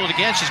 mishandled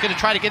again. She's going to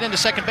try to get into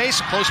second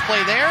base. A close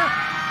play there,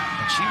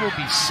 and she will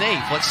be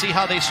safe. Let's see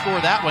how they score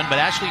that one, but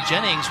Ashley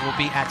Jennings will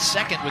be at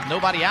second with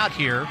nobody out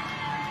here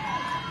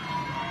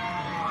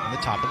in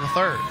the top of the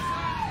third.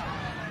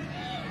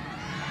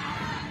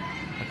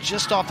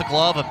 Just off the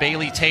glove of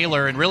Bailey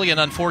Taylor, and really an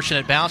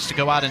unfortunate bounce to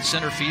go out in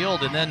center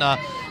field. And then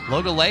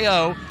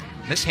Logaleo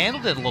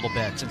mishandled it a little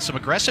bit, and some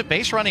aggressive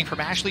base running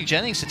from Ashley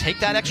Jennings to take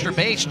that extra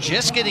base,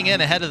 just getting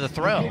in ahead of the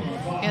throw.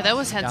 Yeah, that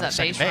was heads-up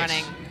base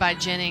running by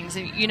Jennings.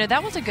 And, you know,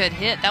 that was a good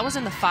hit. That was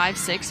in the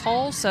 5-6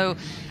 hole. So,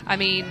 I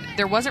mean,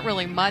 there wasn't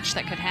really much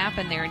that could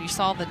happen there. And you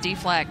saw the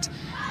deflect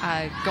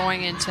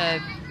going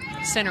into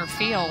center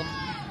field.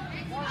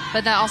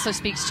 But that also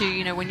speaks to,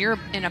 you know, when you're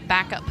in a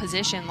backup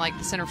position like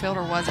the center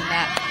fielder was in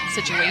that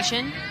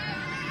situation,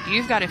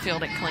 you've got to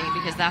field it clean,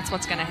 because that's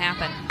what's going to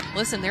happen.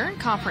 Listen, they're in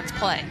conference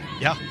play.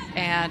 Yeah.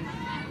 And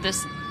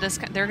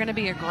they're going to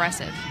be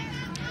aggressive.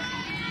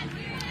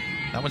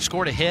 That one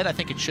scored a hit. I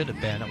think it should have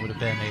been. It would have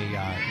been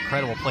a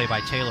incredible play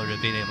by Taylor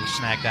to be able to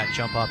snag that,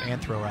 jump up, and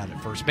throw out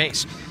at first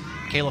base.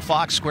 Kayla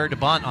Fox squared to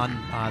bunt on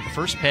the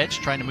first pitch,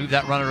 trying to move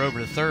that runner over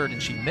to third,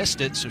 and she missed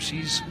it, so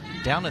she's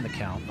down in the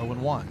count,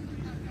 0-1.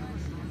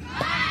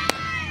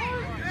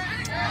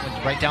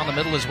 Right down the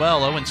middle as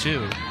well,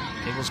 0-2.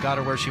 Cagle's got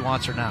her where she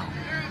wants her now.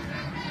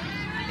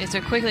 Yeah, so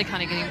quickly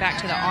kind of getting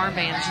back to the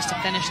armbands just to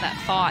finish that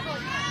thought.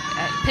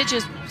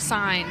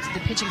 The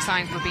pitching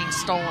signs were being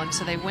stolen,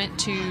 so they went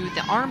to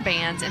the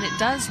armbands, and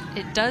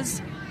it does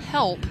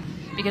help,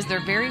 because they're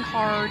very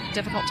hard,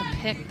 difficult to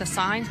pick the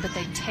signs, but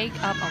they take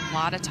up a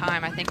lot of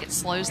time. I think it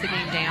slows the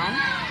game down.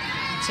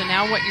 So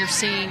now what you're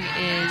seeing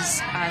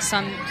is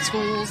some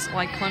schools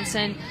like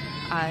Clemson,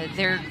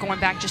 they're going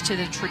back just to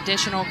the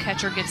traditional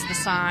catcher gets the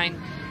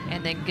sign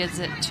and then gives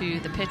it to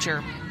the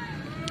pitcher.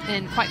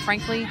 And quite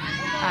frankly,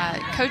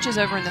 coaches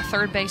over in the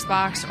third base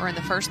box or in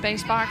the first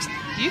base box,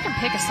 you can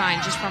pick a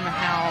sign just from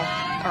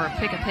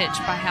pick a pitch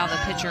by how the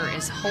pitcher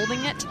is holding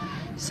it.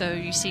 So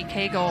you see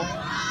Cagle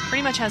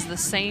pretty much has the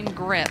same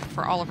grip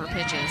for all of her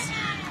pitches.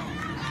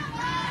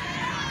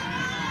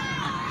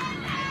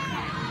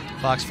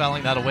 Fox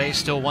fouling that away,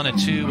 still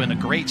 1-2, and a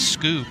great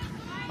scoop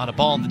on a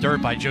ball in the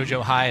dirt by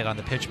JoJo Hyatt on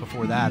the pitch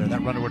before that, or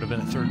that runner would have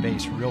been at third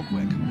base real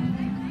quick.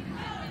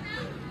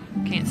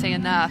 Can't say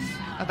enough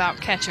about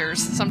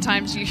catchers.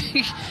 Sometimes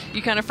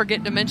you kind of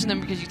forget to mention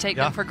them because you take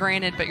them for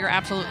granted, but you're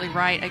absolutely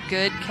right. A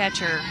good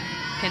catcher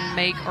can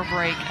make or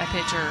break a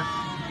pitcher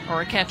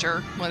or a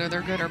catcher, whether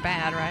they're good or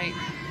bad, right?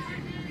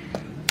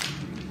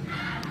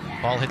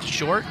 Ball hits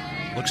short,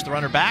 looks the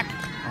runner back,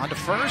 on to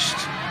first.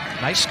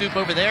 Nice scoop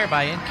over there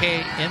by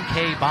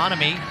MK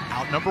Bonamy,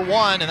 out number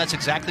 1, and that's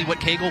exactly what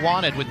Cagle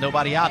wanted with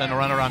nobody out and a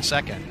runner on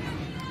second.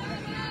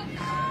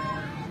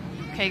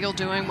 Cagle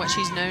doing what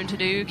she's known to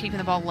do, keeping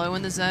the ball low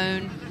in the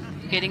zone,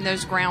 getting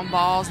those ground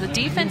balls. The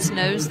defense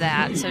knows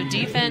that, so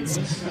defense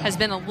has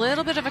been a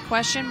little bit of a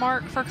question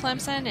mark for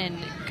Clemson, and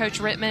Coach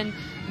Rittman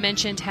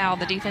mentioned how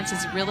the defense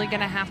is really going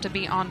to have to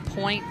be on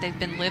point. They've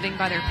been living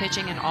by their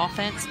pitching and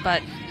offense,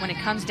 but when it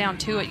comes down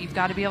to it, you've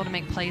got to be able to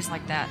make plays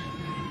like that.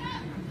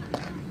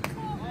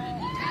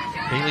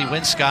 Bailey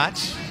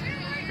Winscott,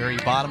 very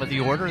bottom of the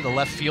order, the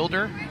left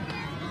fielder.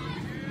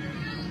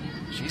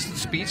 She's the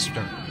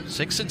speedster.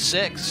 6 and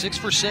 6, 6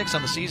 for 6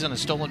 on the season in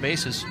stolen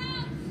bases.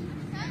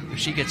 If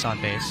she gets on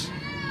base.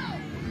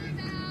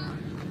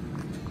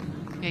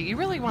 Yeah, you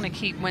really want to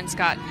keep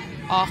Winscott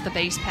off the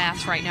base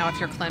paths right now if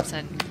you're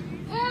Clemson.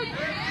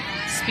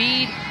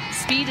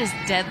 Speed is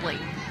deadly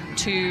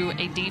to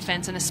a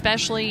defense, and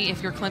especially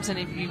if you're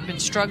Clemson, if you've been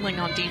struggling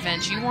on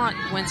defense, you want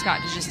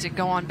Winscott to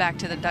go on back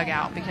to the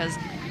dugout because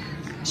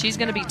she's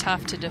going to be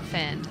tough to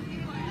defend.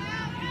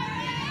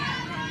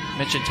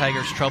 Mentioned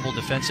Tigers' trouble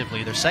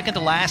defensively. They're second to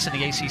last in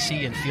the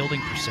ACC in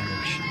fielding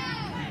percentage.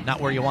 Not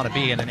where you want to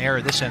be, and an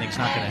error this inning is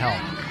not going to help.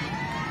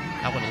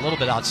 That went a little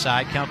bit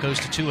outside. Count goes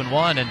to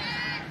 2-1, and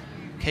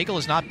Cagle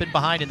has not been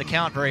behind in the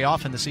count very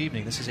often this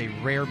evening. This is a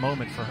rare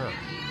moment for her.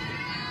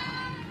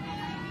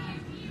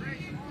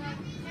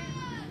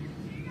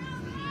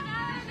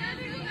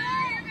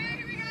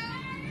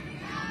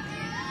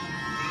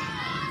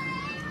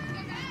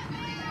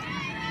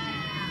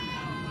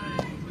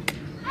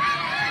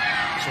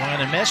 Swing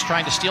and miss,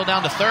 trying to steal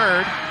down to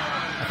third.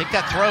 I think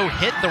that throw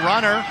hit the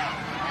runner.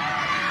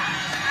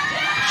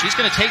 She's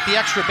going to take the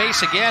extra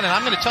base again, and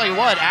I'm going to tell you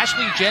what,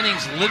 Ashley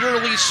Jennings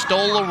literally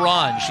stole a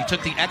run. She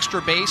took the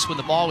extra base when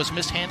the ball was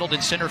mishandled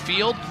in center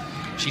field.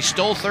 She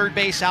stole third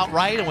base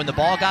outright, and when the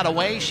ball got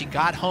away, she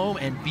got home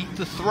and beat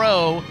the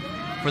throw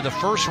for the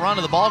first run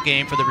of the ball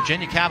game for the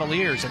Virginia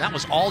Cavaliers, and that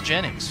was all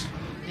Jennings.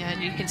 Yeah,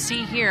 and you can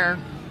see here,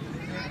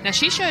 now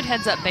she showed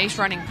heads-up base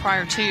running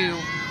prior to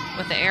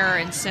with the error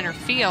in center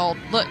field.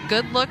 Look,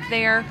 good look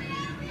there.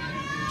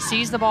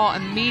 Sees the ball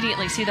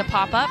immediately. See the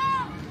pop-up?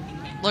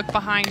 Look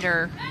behind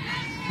her.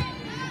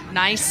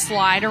 Nice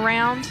slide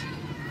around.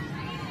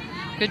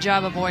 Good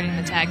job avoiding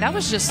the tag. That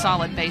was just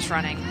solid base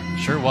running.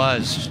 Sure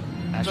was.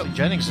 Ashley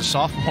Jennings, a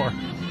sophomore.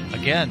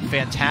 Again,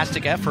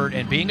 fantastic effort,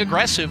 and being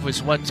aggressive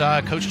was what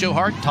Coach Joe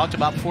Harden talked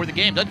about before the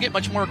game. Doesn't get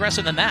much more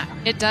aggressive than that.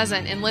 It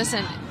doesn't. And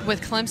listen,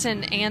 with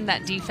Clemson and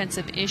that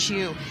defensive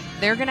issue,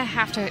 they're going to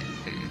have to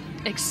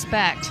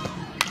expect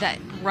that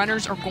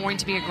runners are going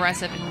to be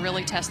aggressive and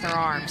really test their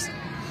arms.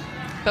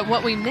 But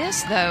what we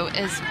missed, though,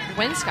 is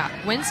Winscott.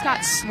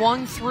 Winscott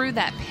swung through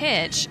that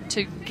pitch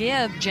to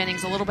give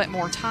Jennings a little bit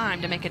more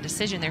time to make a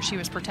decision there. She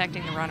was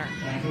protecting the runner.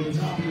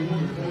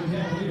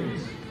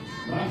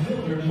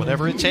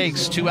 Whatever it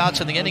takes. 2 outs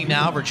in the inning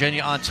now.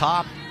 Virginia on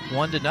top,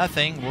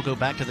 1-0. We'll go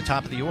back to the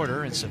top of the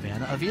order, and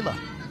Savannah Avila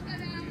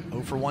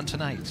 0 for 1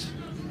 tonight.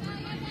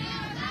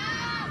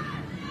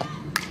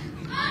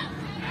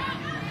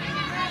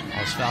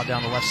 Ball's fouled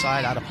down the left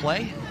side, out of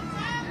play.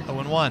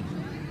 0-1.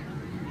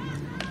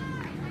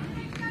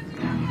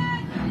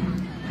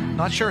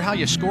 Not sure how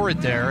you score it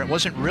there. It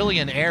wasn't really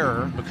an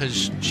error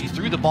because she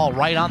threw the ball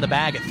right on the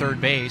bag at third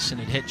base,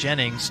 and it hit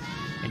Jennings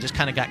and just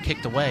kind of got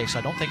kicked away. So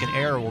I don't think an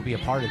error will be a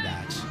part of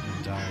that.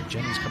 And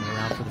Jennings coming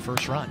around for the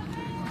first run.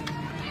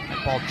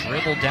 That ball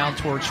dribbled down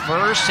towards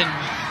first, and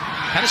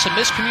kind of some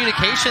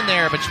miscommunication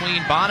there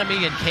between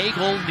Bonamy and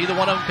Cagle. Neither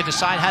one of them could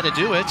decide how to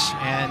do it,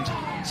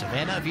 and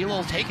Savannah Avila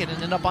will take it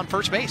and end up on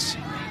first base.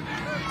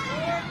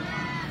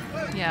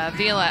 Yeah,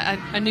 Avila,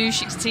 I knew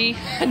she'd see,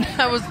 and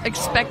I was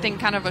expecting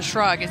kind of a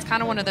shrug. It's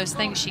kind of one of those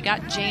things. She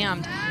got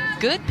jammed.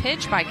 Good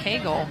pitch by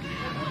Cagle,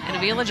 and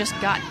Avila just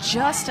got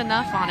just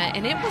enough on it,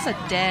 and it was a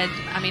dead,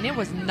 I mean, it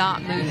was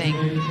not moving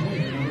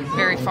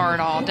very far at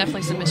all.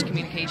 Definitely some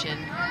miscommunication.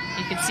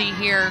 You can see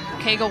here,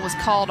 Cagle was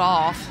called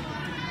off.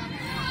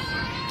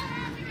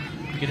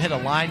 You can hit a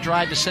line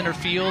drive to center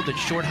field that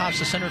short hops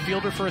the center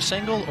fielder for a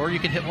single, or you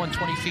can hit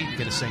 120 feet and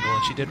get a single,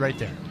 and she did right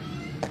there.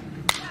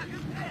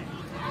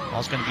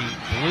 Ball's going to be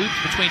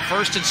looped between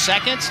first and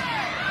second.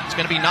 It's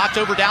going to be knocked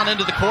over down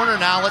into the corner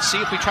now. Let's see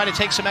if we try to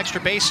take some extra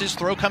bases.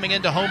 Throw coming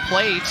into home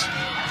plate.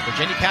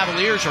 Virginia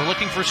Cavaliers are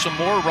looking for some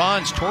more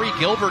runs. Tori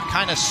Gilbert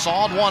kind of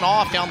sawed one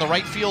off down the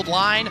right field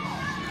line.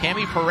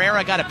 Cami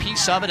Pereira got a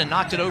piece of it and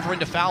knocked it over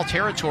into foul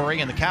territory,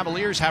 and the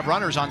Cavaliers have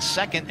runners on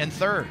second and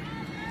third.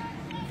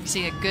 You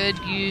see a good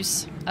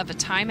use of a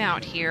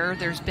timeout here.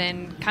 There's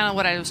been kind of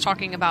what I was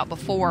talking about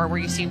before, where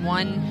you see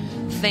one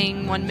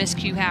thing, one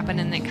miscue happen,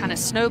 and it kind of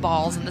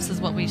snowballs, and this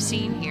is what we've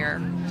seen here.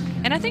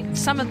 And I think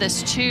some of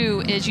this,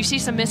 too, is you see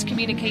some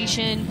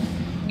miscommunication.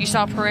 You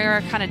saw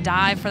Pereira kind of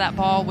dive for that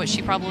ball, which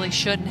she probably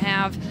shouldn't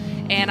have.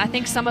 And I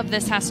think some of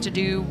this has to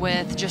do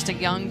with just a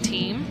young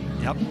team.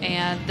 Yep.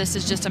 And this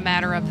is just a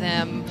matter of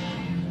them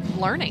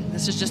learning.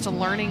 This is just a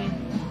learning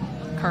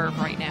curve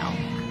right now.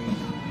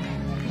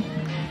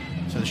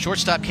 So the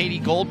shortstop, Katie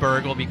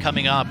Goldberg, will be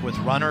coming up with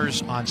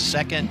runners on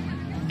second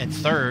and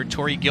third.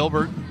 Tori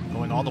Gilbert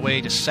going all the way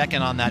to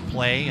second on that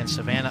play, and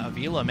Savannah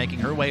Avila making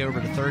her way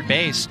over to third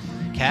base.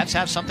 Cats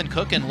have something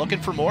cooking,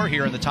 looking for more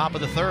here in the top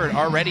of the third,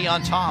 already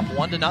on top,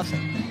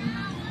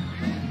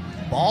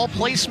 1-0. Ball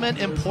placement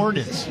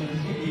important.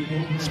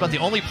 It's about the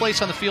only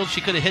place on the field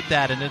she could have hit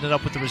that and ended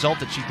up with the result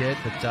that she did,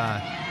 but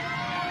that's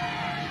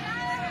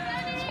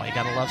why you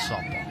gotta love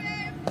softball.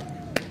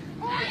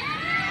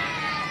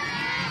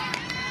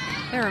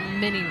 There are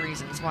many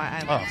reasons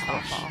why I love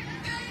softball.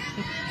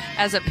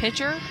 As a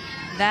pitcher,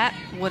 that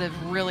would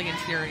have really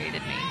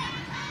infuriated me.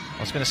 I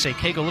was going to say,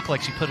 Cagle looked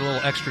like she put a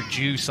little extra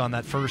juice on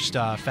that first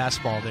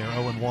fastball there,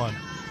 0-1.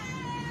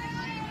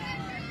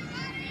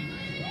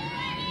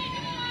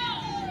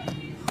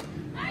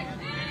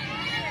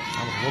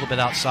 A little bit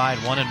outside,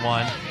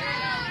 1-1.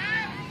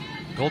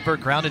 Goldberg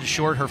grounded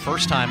short her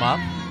first time up.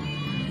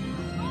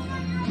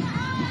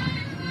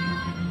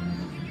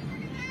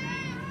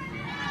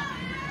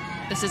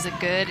 This is a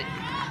good,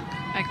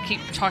 I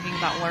keep talking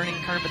about learning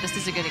curve, but this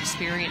is a good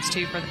experience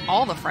too for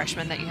all the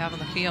freshmen that you have on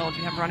the field.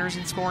 You have runners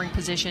in scoring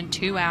position,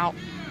 2 out.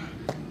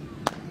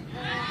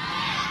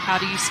 How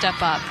do you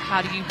step up?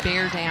 How do you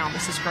bear down?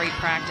 This is great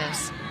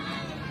practice.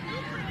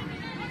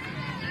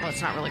 Well,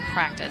 it's not really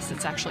practice.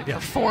 It's actually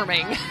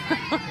performing,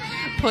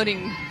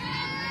 putting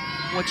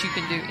what you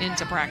can do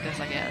into practice,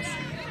 I guess.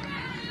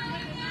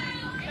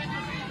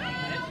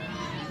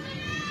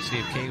 See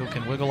if Cagle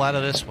can wiggle out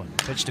of this one.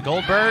 Pitch to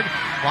Goldberg,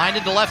 lined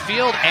into left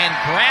field, and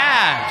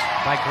grabbed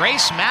by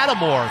Grace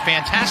Mattamore.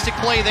 Fantastic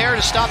play there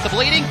to stop the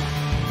bleeding.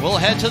 We'll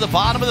head to the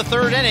bottom of the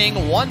third inning,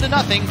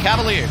 1-0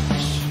 Cavaliers.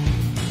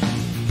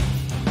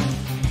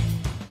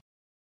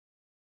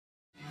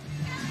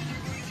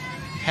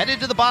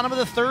 Headed to the bottom of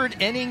the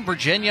third inning,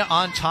 Virginia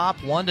on top,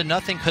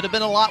 1-0. Could have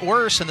been a lot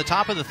worse in the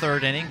top of the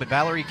third inning, but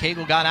Valerie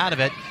Cagle got out of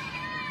it,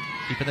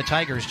 keeping the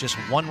Tigers just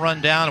 1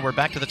 run down. And we're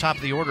back to the top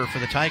of the order for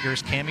the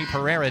Tigers. Cami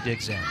Pereira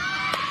digs in.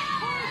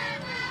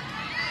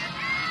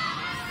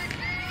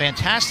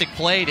 Fantastic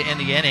play to end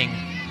the inning.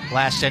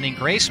 Last inning,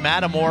 Grace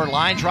Mattamore,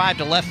 line drive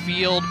to left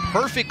field,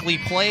 perfectly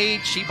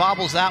played. She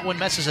bobbles that one,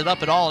 messes it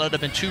up at all. It would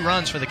have been 2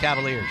 runs for the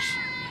Cavaliers.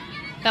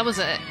 That was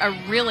a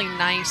really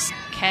nice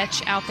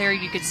catch out there.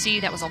 You could see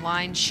that was a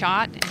line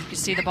shot, and you could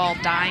see the ball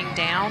dying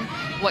down.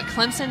 What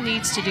Clemson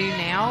needs to do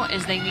now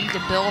is they need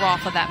to build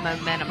off of that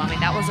momentum. I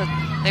mean,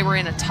 they were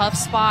in a tough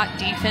spot.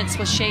 Defense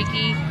was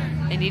shaky.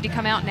 They need to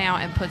come out now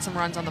and put some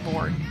runs on the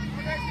board.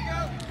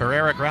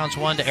 Pereira grounds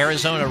one to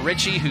Arizona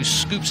Ritchie, who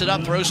scoops it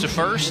up, throws to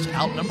first,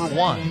 out number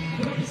 1.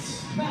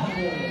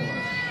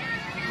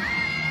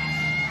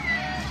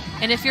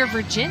 And if you're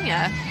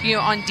Virginia,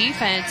 on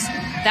defense,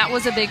 that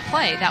was a big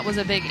play. That was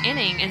a big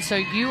inning. And so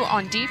you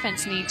on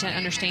defense need to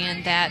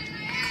understand that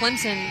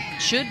Clemson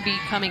should be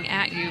coming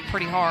at you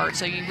pretty hard.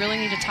 So you really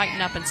need to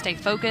tighten up and stay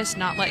focused,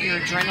 not let your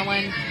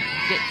adrenaline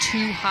get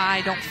too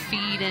high. Don't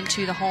feed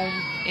into the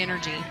home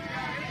energy.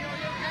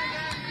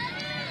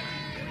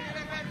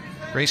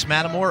 Grace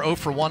Mattamore, 0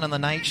 for 1 on the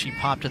night. She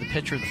popped to the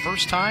pitcher the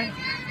first time.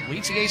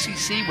 Leads the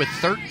ACC with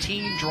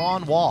 13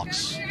 drawn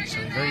walks.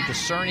 So a very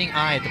discerning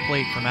eye at the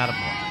plate for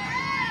Mattamore.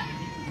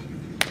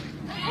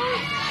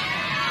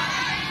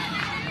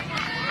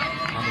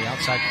 On the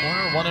outside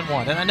corner,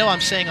 1-1. And I know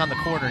I'm saying on the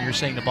corner, you're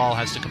saying the ball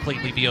has to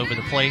completely be over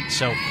the plate.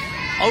 So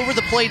over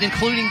the plate,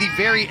 including the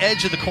very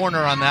edge of the corner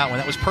on that one.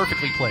 That was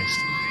perfectly placed.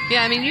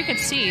 Yeah, I mean, you can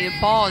see the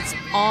ball is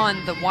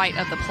on the white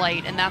of the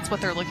plate, and that's what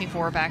they're looking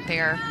for back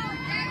there.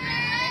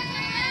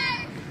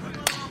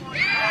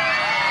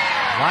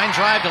 Line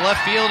drive to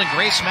left field, and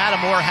Grace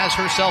Mattamore has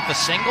herself a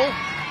single.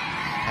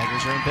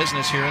 Tigers are in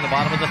business here in the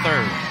bottom of the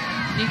third.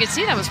 You can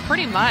see that was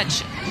pretty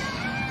much,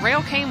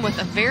 Rail came with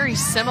a very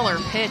similar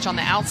pitch on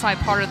the outside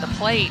part of the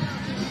plate.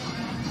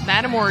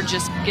 Mattamore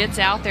just gets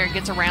out there,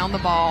 gets around the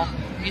ball,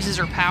 uses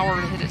her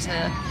power to hit it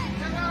to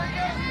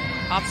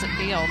opposite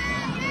field.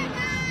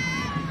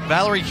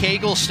 Valerie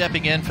Cagle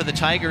stepping in for the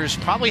Tigers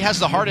probably has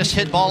the hardest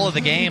hit ball of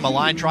the game, a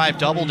line drive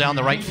double down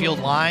the right field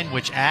line,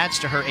 which adds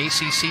to her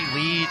ACC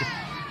lead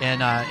in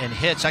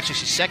hits. Actually,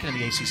 she's second in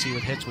the ACC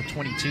with hits with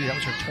 22. That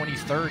was her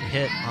 23rd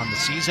hit on the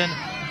season.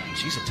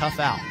 She's a tough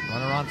out.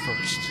 Runner on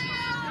first.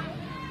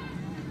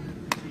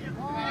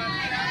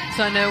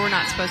 So I know we're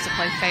not supposed to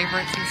play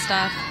favorites and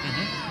stuff,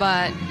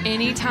 but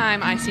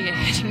anytime I see a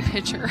hitting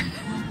pitcher,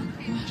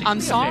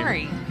 I'm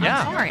sorry.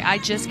 Yeah. I'm sorry. I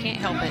just can't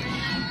help it.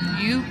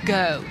 You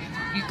go.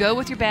 You go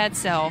with your bad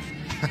self,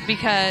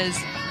 because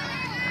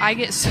I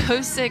get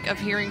so sick of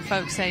hearing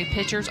folks say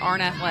pitchers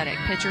aren't athletic,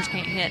 pitchers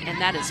can't hit, and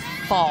that is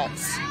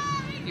false.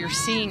 You're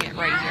seeing it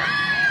right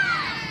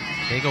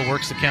here. Cagle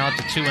works the count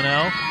to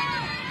 2-0.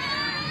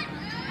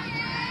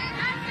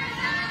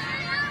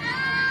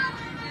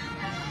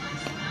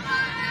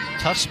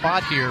 Tough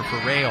spot here for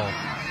Rail.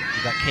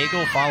 You got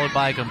Cagle followed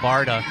by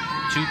Gombarda.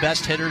 2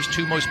 best hitters,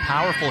 2 most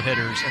powerful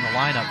hitters in the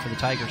lineup for the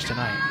Tigers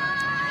tonight.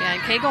 Yeah,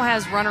 and Cagle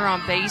has runner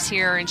on base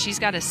here, and she's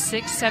got a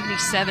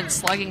 .677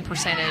 slugging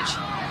percentage.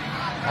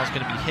 Ball's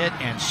going to be hit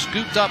and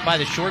scooped up by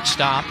the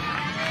shortstop.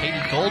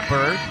 Katie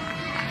Goldberg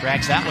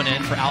drags that one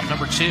in for out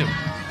number 2.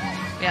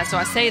 Yeah, so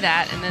I say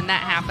that, and then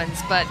that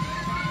happens. But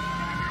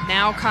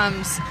now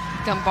comes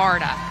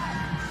Gumbarda.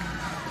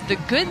 The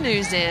good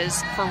news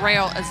is for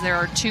Rail is there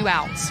are 2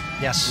 outs.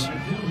 Yes.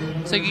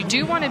 So you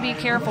do want to be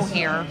careful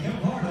here.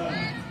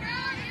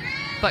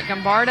 But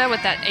Gumbarda,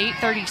 with that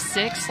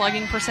 .836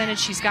 slugging percentage,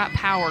 she's got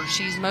power.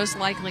 She's most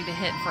likely to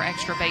hit for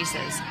extra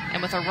bases.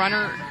 And with a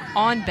runner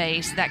on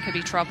base, that could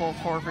be trouble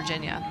for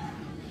Virginia.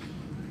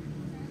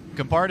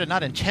 Gumbarda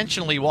not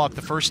intentionally walked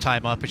the first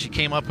time up, but she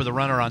came up with a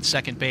runner on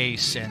second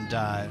base, and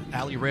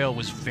Allie Rail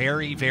was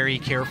very, very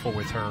careful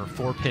with her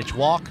 4-pitch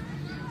walk.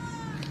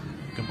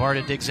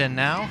 Gumbarda digs in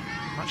now.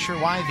 Not sure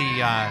why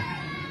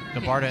the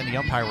Gumbarda and the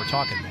umpire were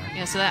talking there.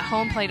 Yeah, so that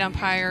home plate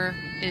umpire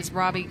is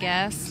Robbie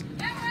Guess.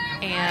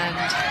 And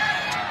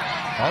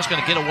ball's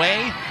going to get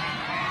away.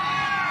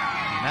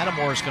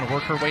 Matamore is going to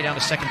work her way down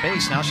to second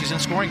base. Now she's in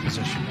scoring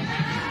position.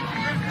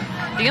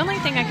 The only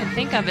thing I can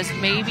think of is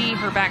maybe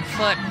her back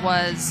foot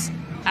was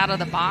out of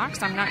the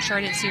box. I'm not sure.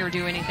 I didn't see her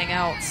do anything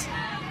else.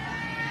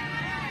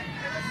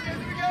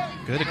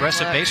 Good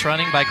aggressive base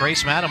running by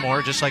Grace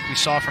Matamore, just like we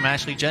saw from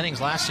Ashley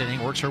Jennings last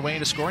inning. Works her way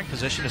into scoring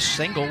position. A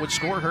single would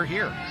score her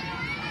here.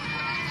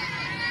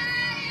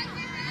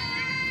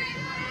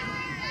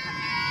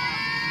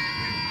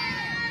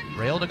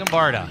 Rail to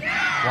Gumbarda.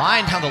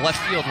 Line down the left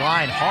field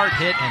line. Hard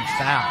hit and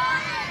foul.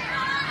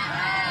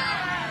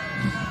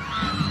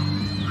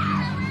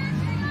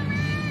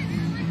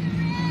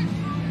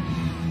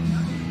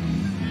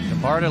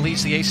 Gumbarda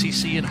leads the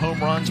ACC in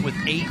home runs with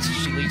 8.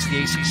 She leads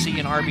the ACC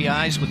in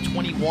RBIs with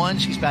 21.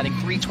 She's batting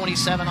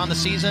 .327 on the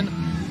season.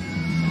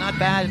 Not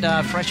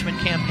bad freshman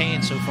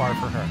campaign so far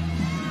for her.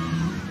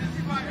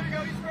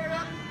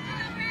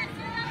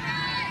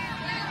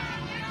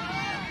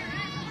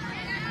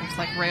 Looks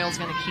like Rail's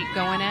going to keep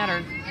going at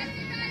her.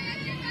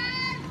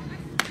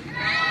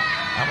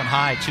 That one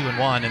high,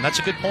 2-1, and that's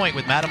a good point.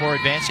 With Matamore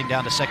advancing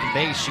down to second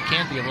base, she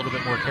can be a little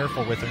bit more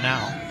careful with her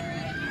now.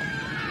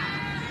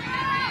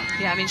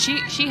 Yeah, I mean,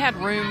 she had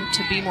room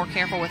to be more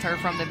careful with her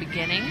from the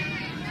beginning,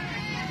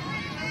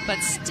 but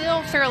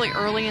still fairly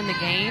early in the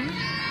game.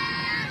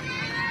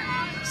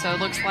 So it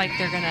looks like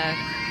they're going to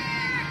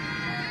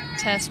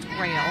test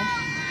Rail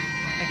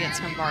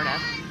against Gumbarda.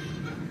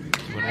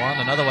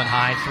 2-1, another one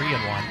high,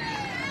 3-1.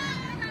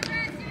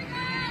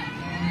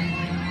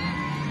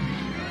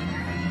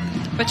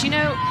 But, you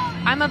know,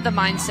 I'm of the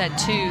mindset,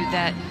 too,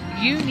 that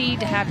you need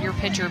to have your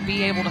pitcher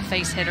be able to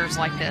face hitters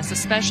like this,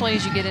 especially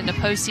as you get into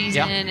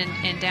postseason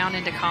and down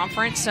into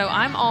conference. So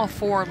I'm all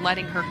for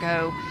letting her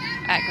go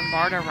at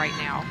Gumbarda right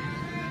now.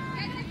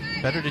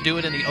 Better to do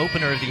it in the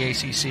opener of the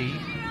ACC,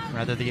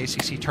 rather the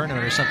ACC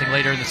tournament or something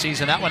later in the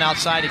season. That one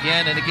outside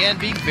again, and again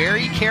being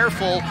very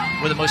careful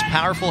with the most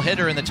powerful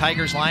hitter in the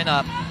Tigers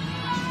lineup.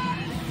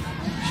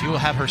 She will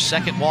have her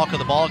second walk of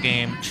the ball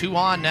game. 2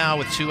 on now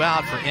with 2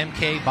 out for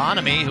M.K.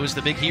 Bonamy, who was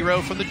the big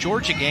hero from the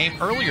Georgia game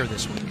earlier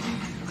this week.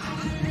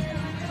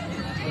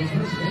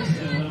 First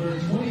baseman, number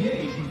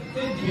 28,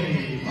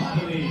 M.K.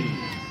 Bonamy.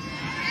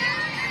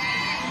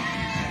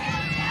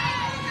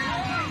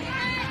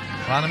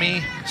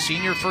 Bonamy,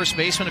 senior first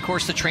baseman, of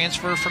course, the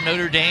transfer from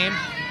Notre Dame.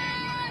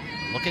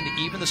 Looking to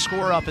even the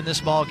score up in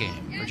this ball game.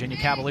 Virginia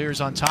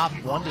Cavaliers on top,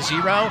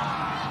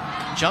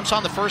 1-0. Jumps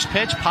on the first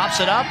pitch, pops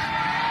it up.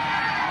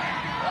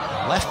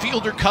 Left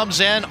fielder comes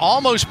in,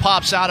 almost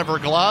pops out of her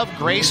glove.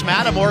 Grace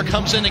Matamore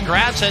comes in and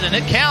grabs it, and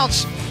it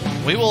counts.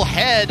 We will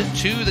head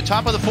to the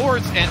top of the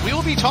 4th, and we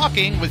will be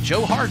talking with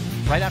Joe Harden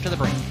right after the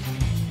break.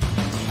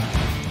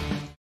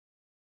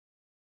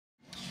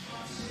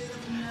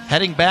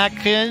 Heading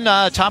back in,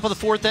 top of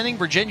the 4th inning,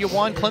 Virginia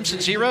 1,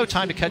 Clemson 0.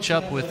 Time to catch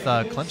up with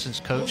Clemson's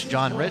coach,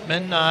 John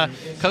Rittman.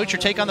 Coach, your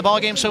take on the ball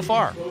game so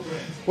far?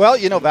 Well,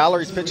 you know,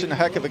 Valerie's pitching a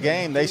heck of a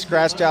game. They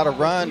scratched out a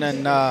run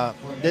and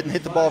didn't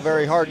hit the ball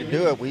very hard to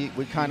do it.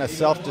 We kind of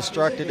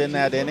self-destructed in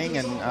that inning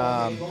and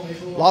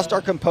lost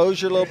our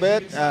composure a little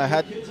bit,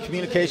 had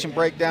communication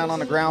breakdown on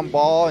the ground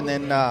ball, and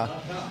then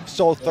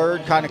stole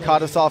third, kind of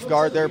caught us off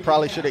guard there.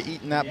 Probably should have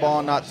eaten that ball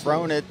and not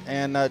thrown it,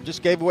 and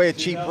just gave away a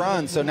cheap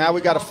run. So now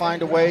we got to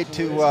find a way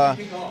to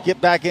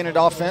get back in it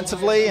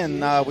offensively,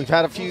 and we've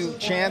had a few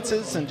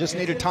chances and just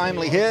need a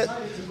timely hit.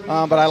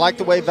 But I like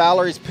the way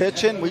Valerie's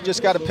pitching. We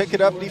just got to pick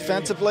it up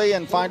defensively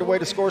and find a way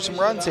to score some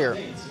runs here.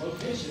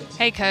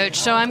 Hey, Coach,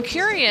 so I'm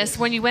curious,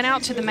 when you went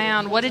out to the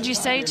mound, what did you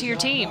say to your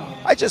team?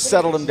 I just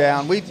settled them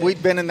down.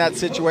 We've been in that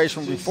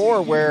situation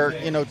before where,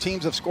 you know,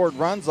 teams have scored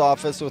runs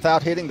off us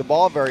without hitting the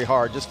ball very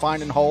hard, just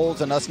finding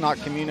holes and us not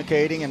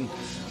communicating and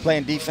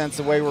playing defense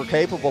the way we're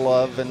capable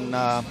of. And,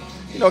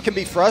 you know, it can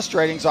be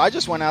frustrating. So I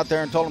just went out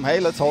there and told them, hey,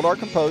 let's hold our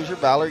composure.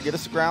 Valerie, get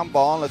us a ground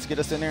ball, and let's get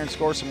us in there and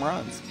score some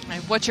runs.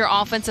 What's your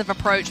offensive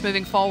approach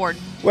moving forward?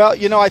 Well,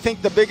 you know, I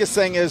think the biggest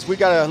thing is we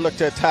got to look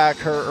to attack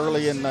her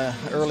early in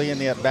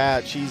the at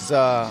bat. She's,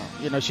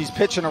 you know, she's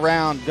pitching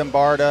around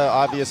Gumbarda,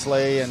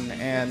 obviously,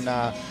 and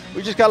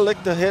we just got to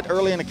look to hit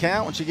early in the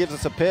count when she gives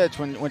us a pitch.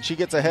 When she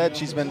gets ahead,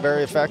 she's been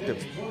very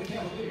effective.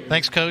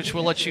 Thanks, Coach.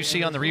 We'll let you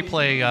see on the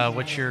replay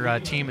what your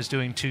team is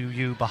doing to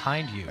you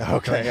behind you.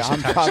 Okay,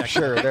 I'm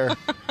sure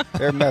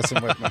they're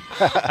messing with me.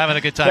 Having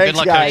a good time. Thanks, good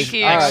luck, guys. Coach. Thank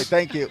you. All right,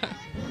 thank you.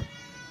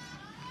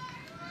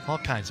 All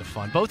kinds of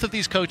fun. Both of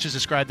these coaches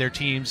describe their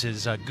teams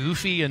as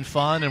goofy and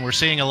fun, and we're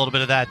seeing a little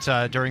bit of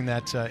that during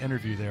that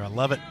interview there. I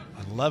love it.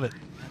 I love it.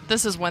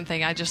 This is one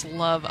thing I just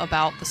love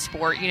about the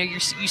sport. You know,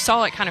 you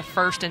saw it kind of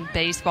first in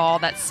baseball,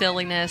 that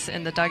silliness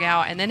in the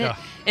dugout, and then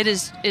it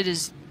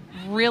is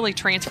really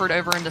transferred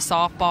over into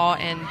softball,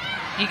 and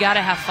you got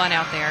to have fun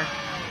out there.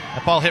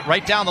 That ball hit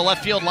right down the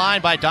left field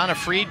line by Donna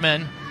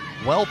Friedman.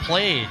 Well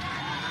played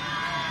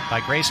by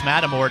Grace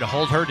Matamore to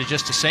hold her to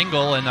just a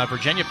single, and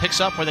Virginia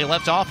picks up where they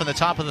left off in the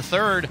top of the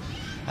third.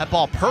 That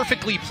ball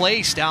perfectly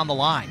placed down the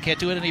line. Can't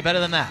do it any better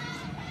than that.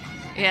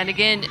 And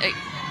again,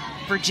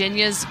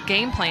 Virginia's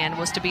game plan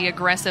was to be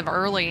aggressive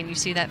early, and you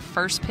see that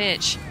first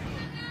pitch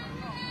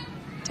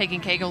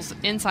taking Cagle's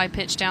inside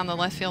pitch down the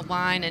left field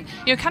line, and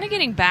kind of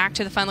getting back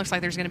to the fun. Looks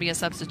like there's going to be a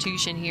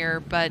substitution here,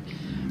 but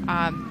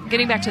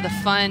getting back to the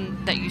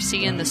fun that you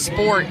see in the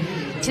sport.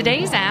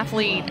 Today's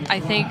athlete, I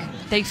think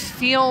they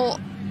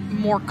feel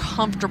more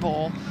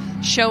comfortable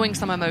showing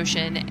some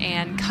emotion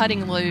and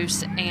cutting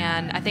loose,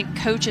 and I think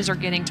coaches are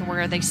getting to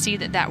where they see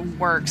that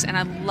works, and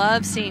I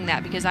love seeing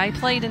that because I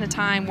played in a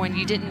time when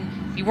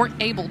you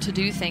weren't able to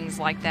do things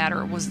like that,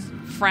 or it was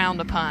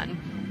frowned upon.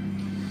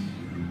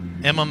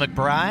 Emma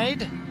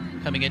McBride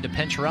coming into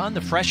pinch run, the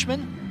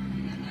freshman.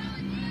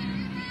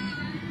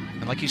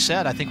 And like you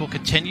said, I think we'll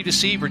continue to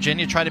see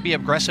Virginia try to be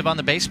aggressive on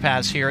the base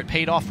paths here. It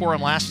paid off for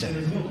them last day.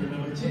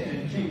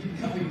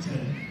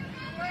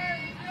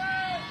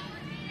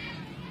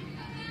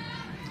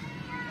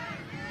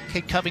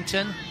 Kate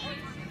Covington,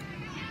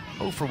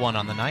 0 for 1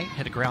 on the night.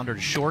 Hit a grounder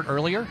to short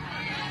earlier.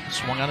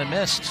 Swung on and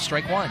missed.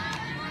 Strike one.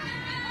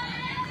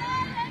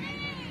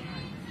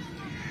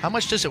 How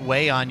much does it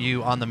weigh on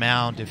you on the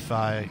mound if,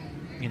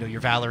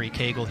 you're Valerie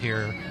Cagle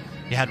here?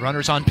 You had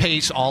runners on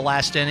base all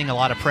last inning, a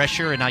lot of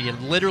pressure, and now you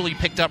literally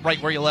picked up right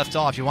where you left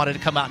off. You wanted to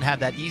come out and have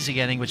that easy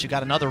inning, but you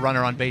got another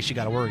runner on base you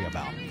got to worry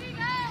about.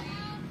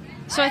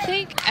 So I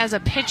think as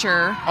a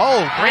pitcher...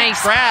 Oh, great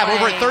grab play.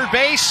 Over at third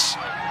base.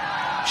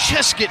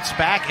 Just gets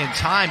back in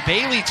time.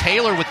 Bailey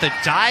Taylor with the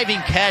diving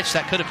catch.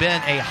 That could have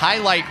been a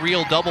highlight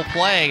reel double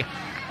play.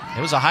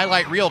 It was a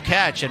highlight reel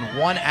catch and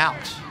 1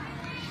 out.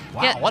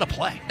 Wow, yeah, what a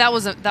play. That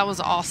was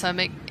awesome,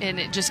 and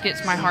it just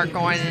gets my heart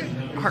going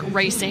and heart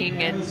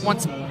racing, and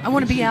I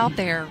want to be out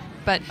there.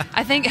 But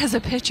I think as a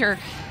pitcher,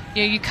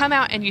 you come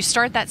out and you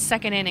start that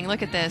second inning.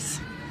 Look at this.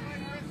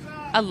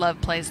 I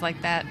love plays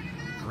like that.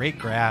 Great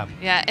grab.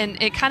 Yeah,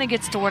 and it kind of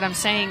gets to what I'm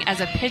saying.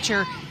 As a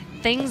pitcher,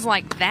 things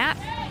like that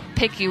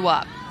pick you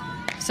up.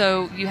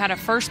 So you had a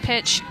first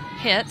pitch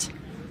hit,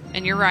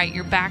 and you're right,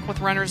 you're back with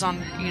runners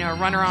on,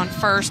 runner on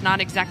first, not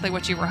exactly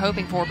what you were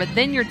hoping for, but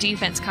then your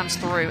defense comes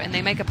through and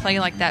they make a play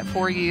like that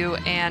for you,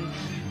 and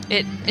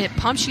it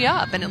pumps you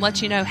up and it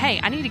lets you know, hey,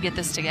 I need to get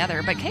this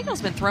together. But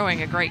Cagle's been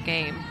throwing a great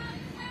game.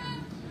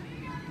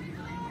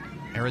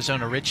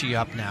 Arizona Ritchie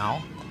up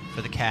now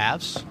for the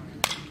Cavs.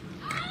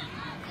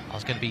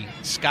 Ball's going to be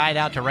skied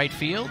out to right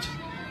field.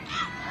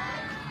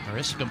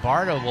 Marissa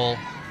Gombardo will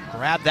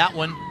grab that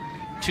one.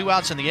 2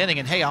 outs in the inning,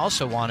 and hey, I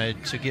also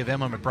wanted to give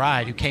Emma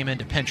McBride, who came in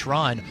to pinch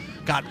run,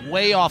 got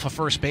way off of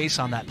first base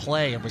on that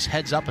play and was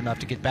heads up enough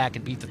to get back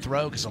and beat the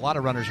throw, because a lot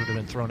of runners would have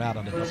been thrown out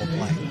on a double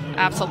play.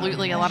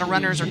 Absolutely. A lot of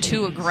runners are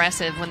too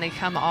aggressive when they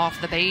come off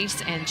the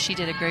base, and she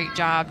did a great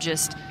job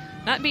just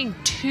not being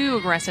too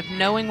aggressive,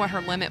 knowing what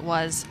her limit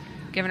was,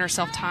 giving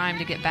herself time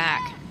to get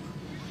back.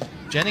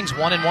 Jennings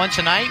 1-1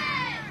 tonight.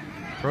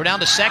 Throw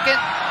down to second.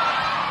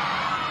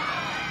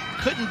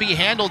 Couldn't be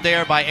handled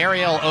there by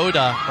Ariel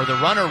Oda, or the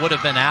runner would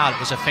have been out.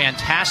 It was a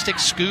fantastic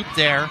scoop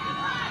there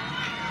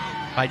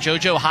by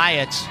JoJo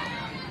Hyatt.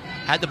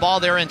 Had the ball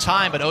there in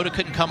time, but Oda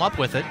couldn't come up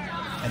with it.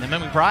 And then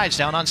McBride's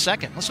down on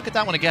second. Let's look at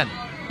that one again.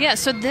 Yeah,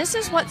 so this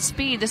is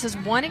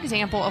one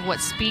example of what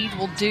speed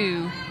will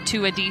do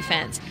to a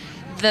defense.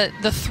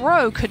 The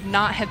throw could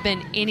not have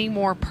been any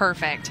more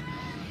perfect,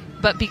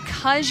 but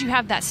because you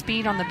have that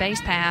speed on the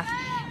base path,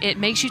 it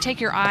makes you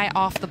take your eye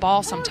off the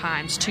ball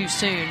sometimes too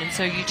soon. And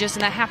so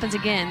and that happens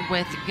again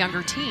with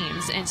younger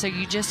teams. And so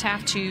you just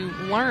have to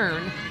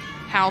learn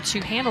how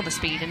to handle the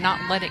speed and not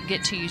let it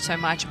get to you so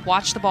much.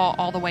 Watch the ball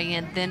all the way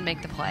in, then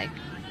make the play.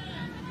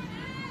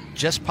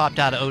 Just popped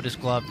out of Oda's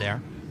glove there.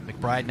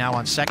 McBride now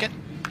on second.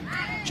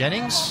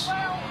 Jennings,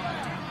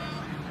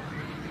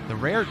 the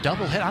rare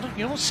double hit.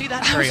 You don't see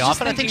that very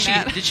often. I think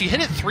did she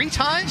hit it 3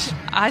 times?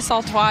 I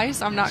saw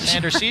twice. I'm not sure.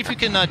 Sander, see if you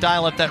can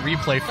dial up that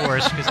replay for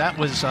us, because that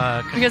was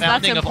because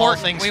that's important. Of all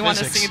things we physics. Want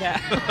to see that.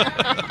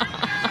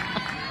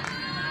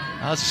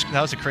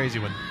 that was a crazy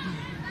one.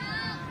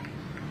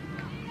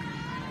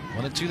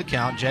 1-2 the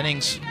count.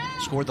 Jennings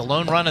scored the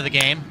lone run of the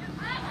game.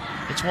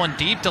 It's one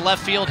deep to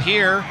left field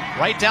here,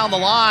 right down the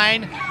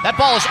line. That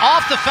ball is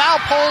off the foul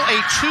pole.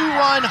 A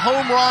 2-run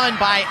home run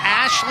by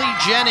Ashley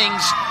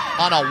Jennings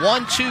on a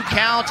 1-2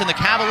 count, and the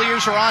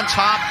Cavaliers are on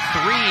top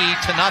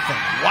 3-0.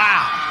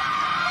 Wow.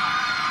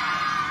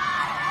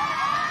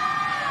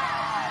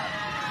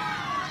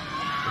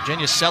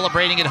 Virginia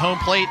celebrating at home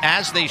plate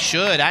as they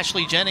should.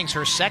 Ashley Jennings,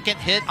 her second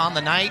hit on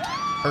the night,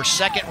 her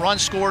second run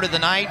scored of the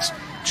night,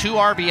 2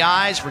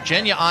 RBIs.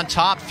 Virginia on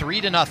top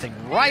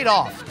 3-0, right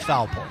off the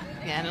foul pole.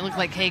 Yeah, and it looked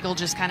like Cagle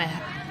just kind of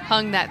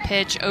hung that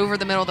pitch over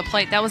the middle of the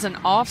plate. That was an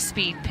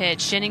off-speed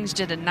pitch. Jennings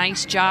did a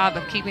nice job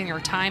of keeping her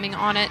timing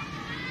on it.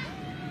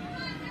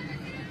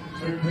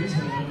 Third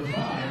baseman, number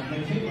 5,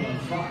 Michaela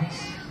Fox.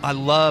 I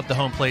love the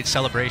home plate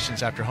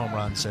celebrations after home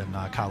runs in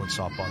college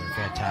softball.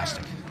 They're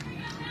fantastic.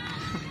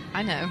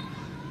 I know.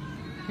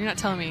 You're not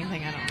telling me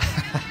anything I don't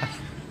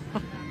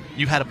know.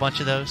 You had a bunch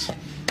of those?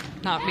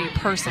 Not me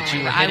personally. That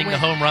you were hitting the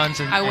home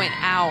runs? I went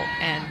out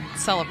and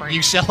celebrated.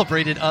 You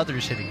celebrated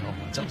others hitting home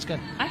runs. That was good.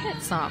 I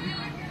hit some.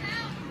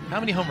 How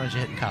many home runs did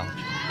you hit in college?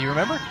 Do you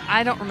remember?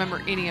 I don't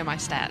remember any of my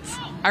stats.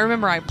 I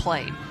remember I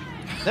played.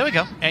 There we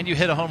go. And you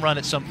hit a home run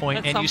at some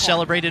point, and you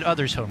celebrated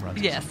others' home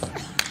runs. Yes.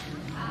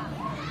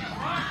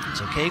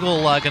 So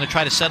Cagle going to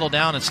try to settle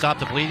down and stop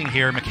the bleeding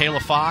here. Michaela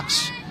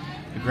Fox,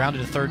 who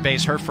grounded to third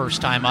base her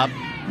first time up.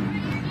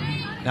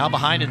 Now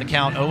behind in the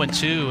count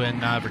 0-2,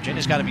 and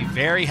Virginia's got to be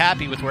very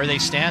happy with where they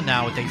stand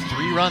now with a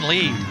 3-run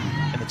lead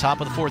in the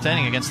top of the fourth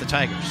inning against the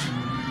Tigers.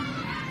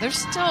 There's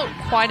still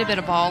quite a bit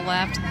of ball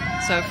left.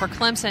 So for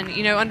Clemson,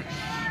 you know,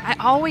 I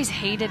always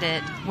hated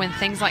it when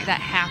things like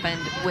that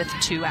happened with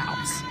 2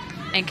 outs.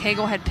 And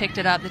Cagle had picked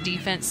it up. The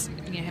defense,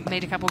 you know,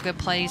 made a couple good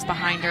plays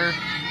behind her,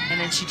 and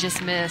then she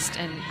just missed.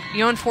 And, you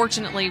know,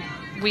 unfortunately,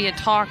 we had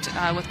talked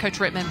with Coach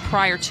Rittman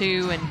prior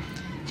to, and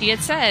he had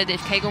said if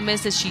Cagle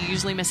misses, she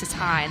usually misses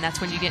high, and that's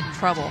when you get in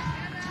trouble.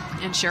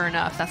 And sure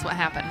enough, that's what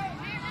happened.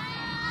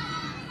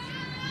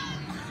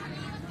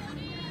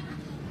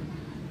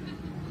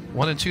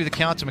 One and two the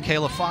count to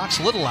Michaela Fox.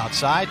 A little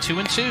outside,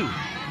 2-2.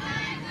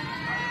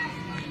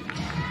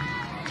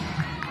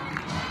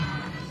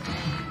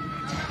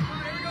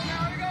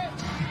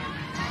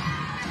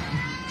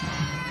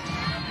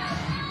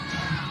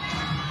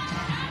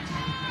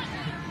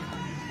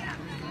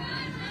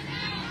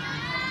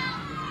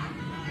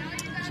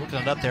 Looking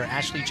it up there,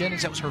 Ashley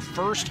Jennings, that was her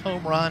first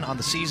home run on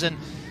the season.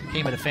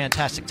 Came at a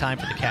fantastic time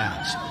for the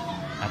Cavs.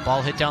 That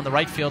ball hit down the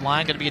right field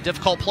line. Going to be a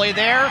difficult play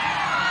there.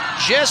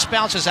 Just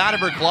bounces out of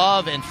her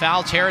glove in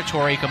foul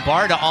territory.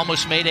 Gambarda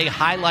almost made a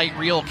highlight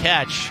reel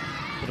catch.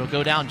 But it'll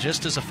go down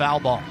just as a foul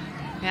ball.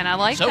 And I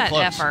like So that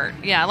close. effort.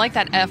 Yeah, I like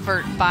that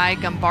effort by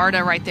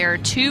Gambarda right there.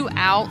 2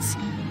 outs,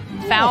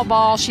 foul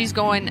ball. She's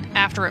going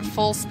after it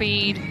full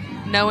speed,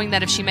 knowing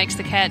that if she makes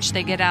the catch,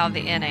 they get out of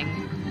the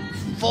inning.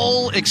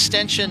 Full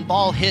extension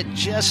ball hit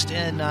just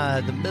in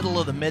the middle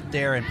of the mid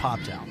there and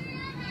popped out.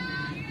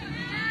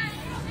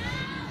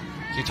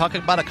 So you're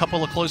talking about a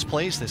couple of close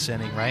plays this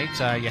inning, right?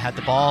 You had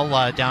the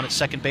ball down at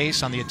second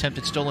base on the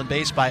attempted stolen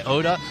base by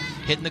Oda,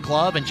 hitting the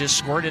glove and just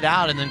squirted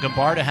out, and then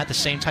Gambarda had the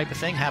same type of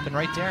thing happen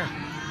right there.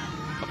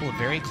 A couple of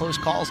very close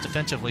calls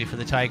defensively for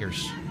the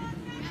Tigers.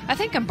 I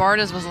think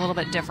Gambarda's was a little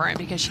bit different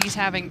because she's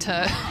having to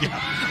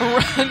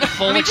run.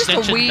 Full extension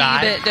just a wee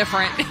dive. bit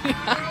different.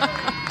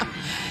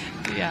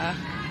 Yeah.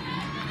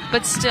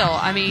 But still,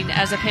 I mean,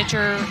 as a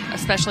pitcher,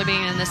 especially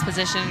being in this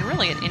position, and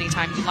really at any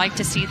time, you'd like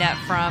to see that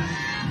from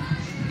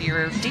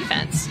your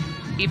defense.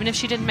 Even if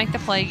she didn't make the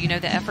play, you know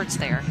the effort's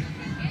there.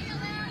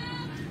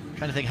 I'm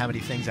trying to think how many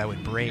things I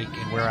would break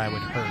and where I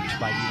would hurt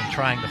by even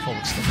trying the full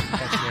extension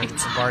catch there that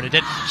Gambarda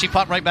did. She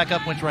popped right back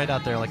up, went right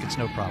out there like it's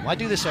no problem. I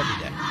do this every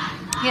day.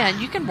 Yeah, and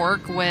you can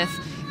work with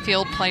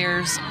field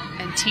players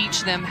and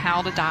teach them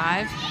how to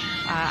dive.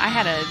 I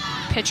had a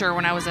pitcher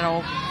when I was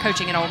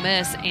coaching at Ole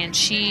Miss, and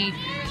she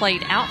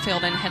played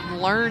outfield and had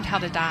learned how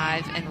to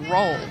dive and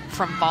roll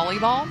from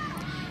volleyball,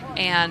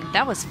 and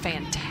that was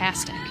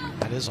fantastic.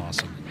 That is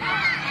awesome.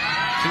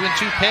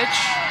 2-2 pitch.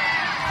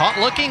 Caught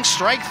looking,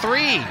 strike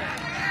 3.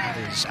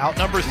 That is out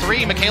number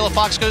 3. Michaela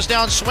Fox goes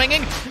down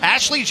swinging.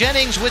 Ashley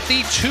Jennings with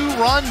the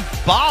 2-run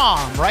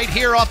bomb right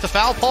here off the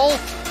foul pole.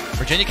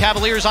 Virginia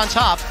Cavaliers on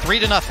top,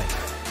 3-0.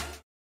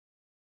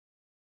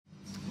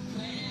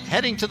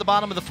 Heading to the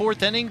bottom of the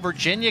fourth inning,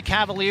 Virginia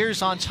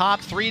Cavaliers on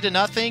top,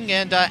 3-0.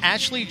 And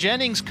Ashley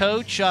Jennings,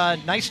 coach,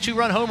 nice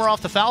 2-run homer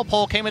off the foul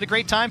pole. Came at a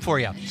great time for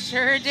you.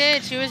 Sure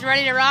did. She was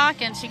ready to rock,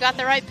 and she got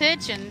the right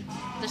pitch and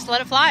just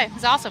let it fly. It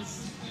was awesome.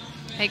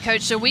 Hey,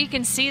 Coach, so we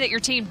can see that your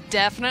team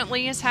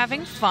definitely is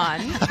having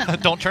fun.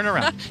 Don't turn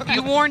around.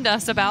 You warned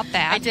us about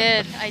that.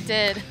 I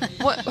did.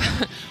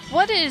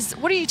 What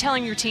are you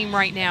telling your team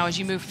right now as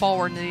you move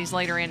forward into these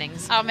later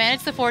innings? Oh, man,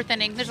 it's the fourth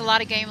inning. There's a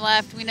lot of game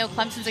left. We know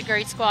Clemson's a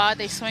great squad.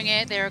 They swing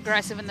it. They're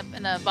aggressive in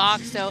the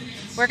box. So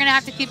we're going to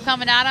have to keep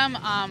coming at them.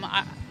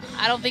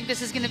 I don't think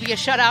this is going to be a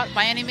shutout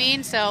by any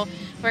means. So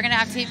we're going to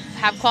have to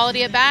have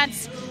quality at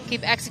bats.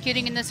 Keep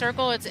executing in the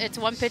circle. It's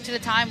one pitch at a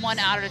time, one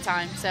out at a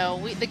time.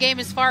 So the game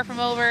is far from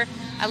over.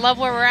 I love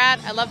where we're at.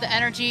 I love the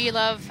energy. I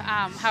love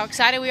how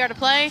excited we are to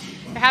play.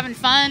 We're having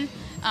fun,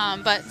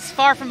 but it's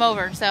far from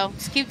over. So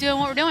just keep doing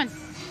what we're doing.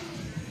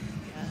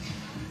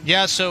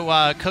 Yeah, so,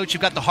 Coach,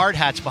 you've got the hard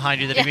hats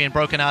behind you that are being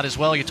broken out as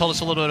well. You told us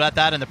a little bit about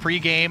that in the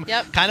pregame.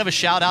 Yep. Kind of a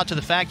shout-out to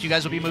the fact you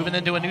guys will be moving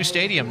into a new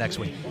stadium next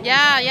week.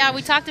 Yeah,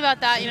 we talked about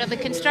that. You know, the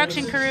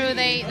construction crew,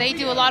 they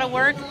do a lot of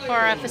work for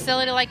a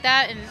facility like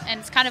that, and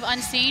it's kind of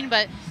unseen,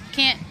 but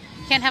can't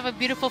can't have a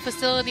beautiful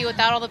facility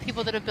without all the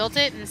people that have built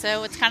it. And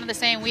so it's kind of the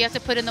same. We have to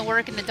put in the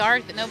work in the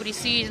dark that nobody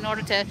sees in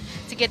order to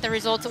get the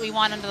results that we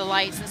want under the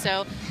lights. And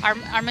so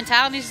our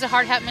mentality is a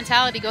hard hat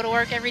mentality. Go to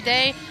work every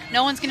day.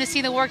 No one's going to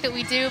see the work that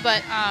we do,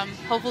 but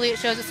hopefully it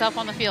shows itself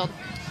on the field.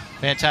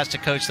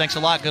 Fantastic, Coach. Thanks a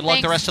lot. Good luck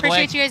the rest of the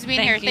way. Appreciate you guys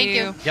being here. Thank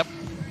you. Yep.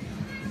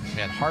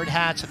 We had hard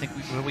hats. I think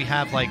we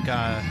have like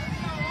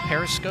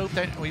Periscope.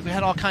 We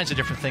had all kinds of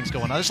different things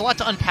going on. There's a lot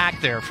to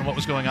unpack there from what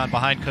was going on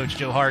behind Coach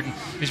Joe Harden.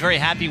 He's very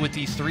happy with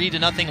the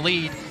 3-0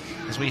 lead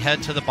as we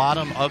head to the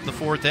bottom of the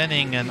 4th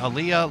inning. And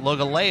Aaliyah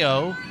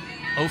Logaleo,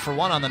 0 for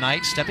 1 on the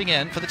night, stepping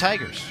in for the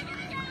Tigers.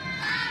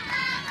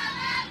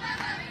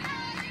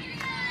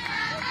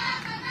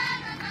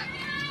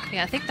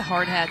 Yeah, I think the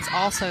hard hats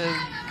also,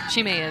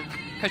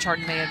 Coach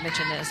Harden may have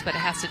mentioned this, but it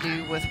has to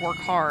do with work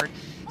hard.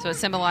 So it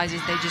symbolizes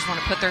they just want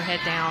to put their head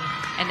down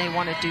and they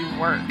want to do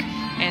work.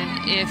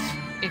 And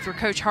if you're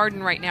Coach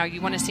Harden right now,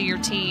 you want to see your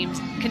teams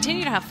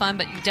continue to have fun,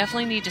 but you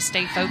definitely need to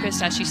stay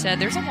focused. As she said,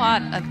 there's a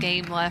lot of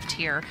game left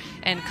here,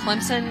 and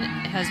Clemson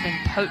has been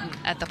potent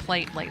at the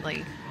plate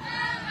lately.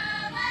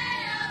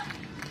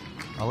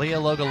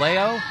 Aaliyah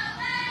Logaleo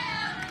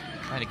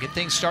trying to get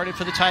things started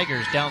for the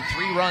Tigers. Down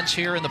 3 runs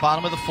here in the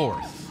bottom of the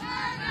 4th.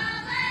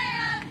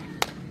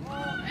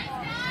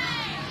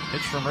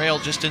 Pitch from Rail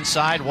just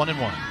inside,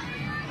 1-1.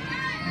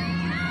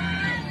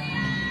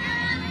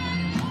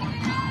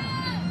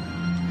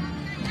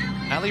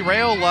 Allie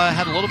Rail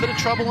had a little bit of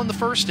trouble in the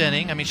 1st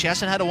inning. I mean, she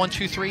hasn't had a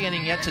 1-2-3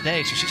 inning yet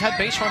today, so she's had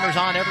base runners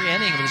on every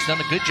inning, but has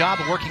done a good job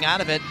of working out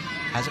of it.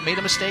 Hasn't made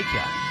a mistake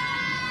yet.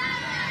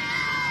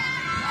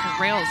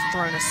 Rail's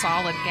thrown a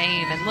solid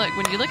game, and look,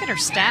 when you look at her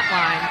stat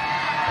line,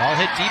 ball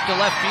hit deep to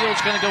left field.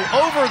 It's going to go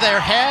over their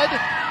head,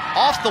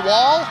 off the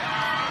wall.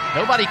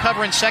 Nobody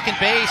covering second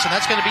base, and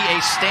that's going to be a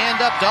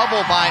stand-up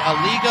double by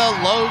Aaliyah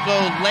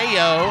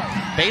Logaleo.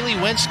 Bailey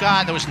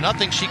Winscott, there was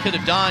nothing she could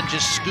have done,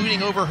 just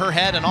scooting over her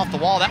head and off the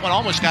wall. That one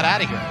almost got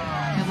out of here.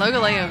 And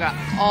Logaleo got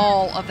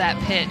all of that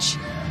pitch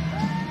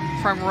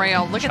from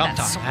Rail. Look at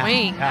that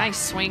swing. Nice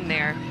swing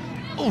there.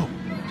 Ooh,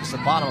 just the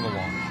bottom of the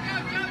wall.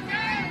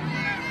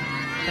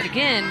 But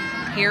again,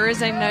 here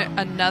is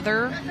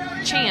another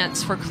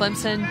chance for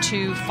Clemson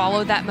to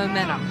follow that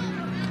momentum.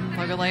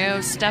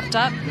 Logaleo stepped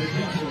up.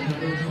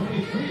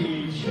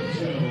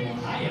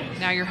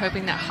 Now you're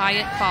hoping that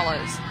Hyatt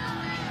follows.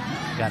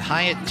 We've got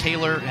Hyatt,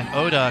 Taylor, and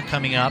Oda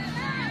coming up.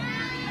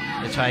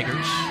 The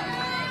Tigers.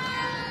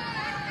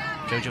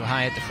 JoJo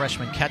Hyatt, the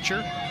freshman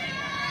catcher,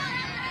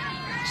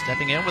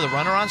 stepping in with a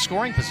runner on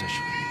scoring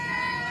position.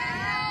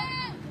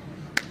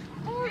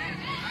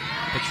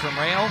 Pitch from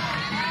Rail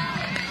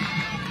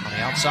on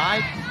the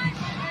outside.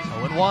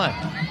 0-1.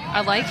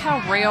 I like how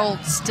Rail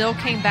still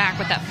came back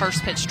with that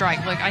first pitch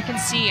strike. Look, I can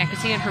see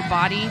in her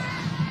body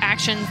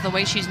actions, the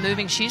way she's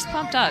moving. She's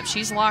pumped up.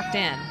 She's locked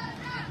in.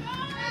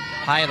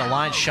 Hyatt, a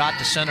line shot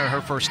to center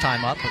her first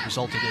time up, but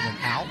resulted in an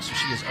out, so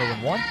she is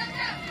 0-1.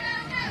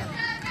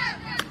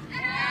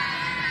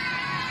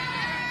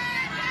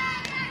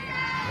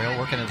 Rail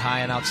working at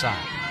Hyatt outside.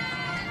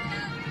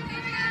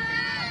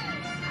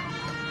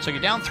 So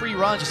you're down 3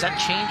 runs. Does that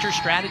change your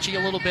strategy a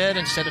little bit?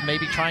 Instead of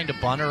maybe trying to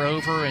bunt her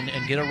over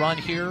and get a run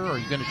here, or are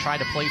you going to try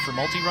to play for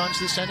multi-runs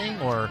this inning,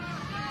 or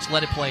just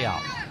let it play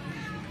out?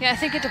 Yeah, I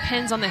think it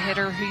depends on the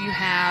hitter who you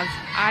have.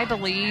 I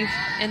believe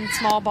in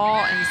small ball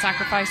and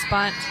sacrifice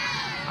bunt,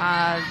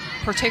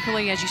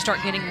 particularly as you start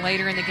getting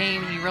later in the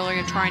game and you really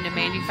are trying to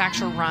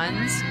manufacture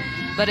runs.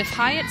 But if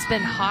Hyatt's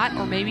been hot,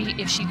 or maybe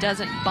if she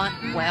doesn't bunt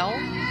well,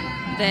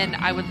 then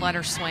I would let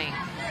her swing.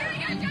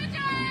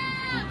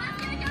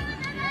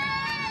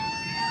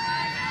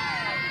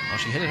 Well,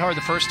 she hit it hard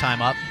the first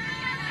time up.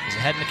 Is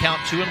ahead in the count,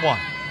 2-1.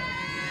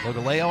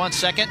 Logaleo on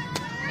second.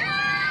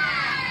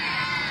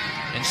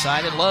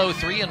 Inside and low,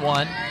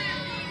 3-1.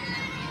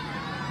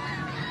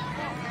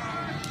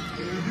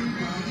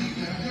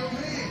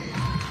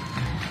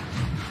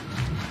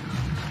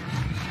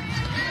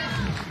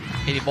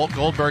 Katie Bolt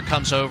Goldberg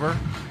comes over.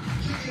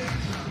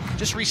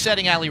 Just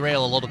resetting Allie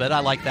Rail a little bit. I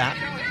like that.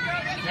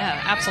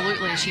 Yeah,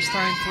 absolutely. She's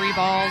thrown 3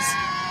 balls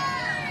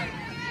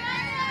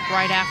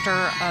right after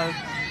a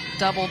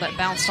double that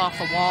bounced off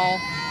the wall.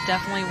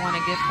 Definitely want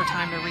to give her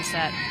time to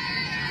reset.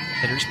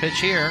 Hitter's pitch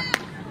here.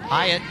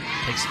 Hyatt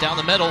takes it down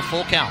the middle,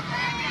 full count.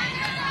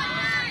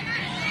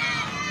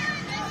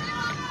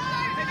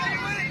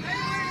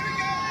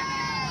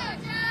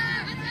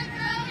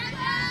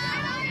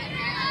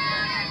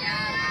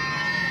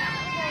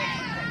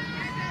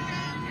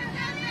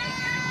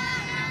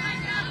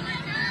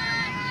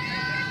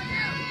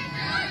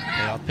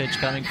 Payoff pitch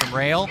coming from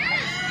Rail.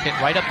 Hit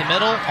right up the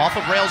middle, off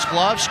of Rail's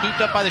glove,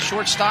 scooped up by the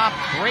shortstop.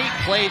 Great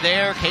play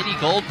there, Katie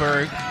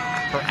Goldberg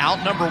for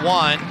out number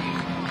 1.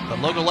 But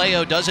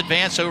Logaleo does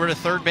advance over to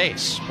third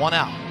base. 1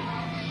 out.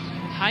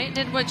 Hyatt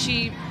did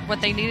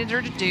what they needed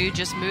her to do,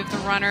 just move the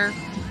runner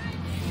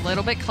a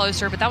little bit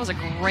closer. But that was a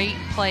great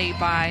play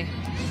by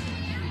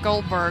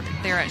Goldberg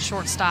there at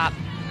shortstop.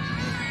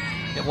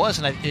 It was,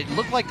 and it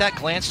looked like that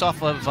glanced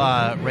off of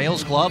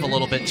Rail's glove a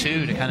little bit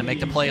too, to kind of make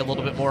the play a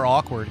little bit more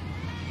awkward.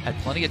 had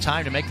plenty of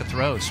time to make the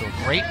throw, so a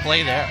great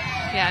play there.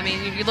 Yeah, I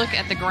mean, if you look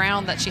at the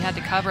ground that she had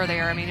to cover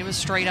there, I mean, it was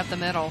straight up the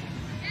middle.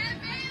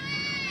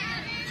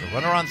 So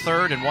runner on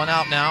third and one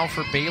out now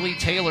for Bailey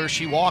Taylor.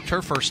 She walked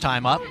her first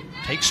time up.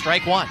 Takes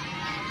strike one.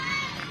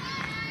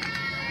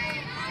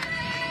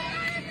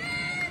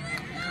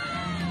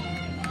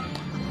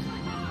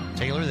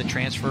 Taylor, the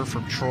transfer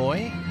from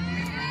Troy.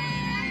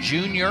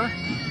 Junior.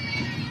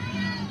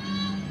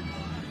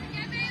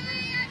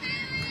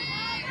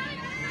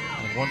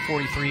 And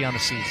 143 on the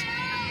season.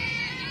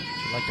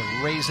 She'd like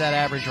to raise that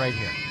average right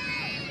here.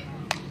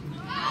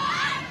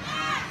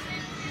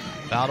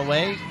 Fouled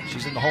away.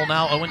 She's in the hole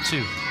now,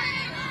 0-2.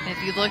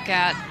 If you look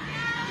at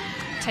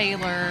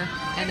Taylor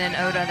and then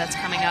Oda that's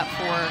coming up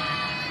for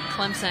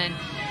Clemson,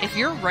 if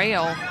you're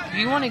Rail,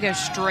 you want to go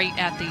straight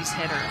at these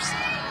hitters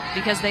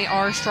because they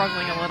are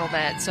struggling a little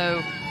bit.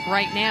 So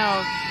right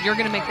now, you're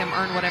going to make them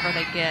earn whatever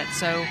they get.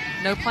 So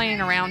no playing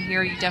around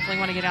here. You definitely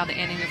want to get out of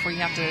the inning before you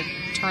have to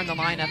turn the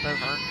lineup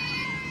over.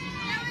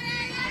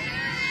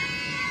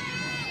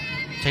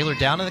 Taylor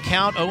down in the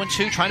count,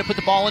 0-2, trying to put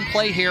the ball in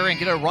play here and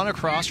get a run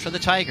across for the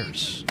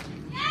Tigers.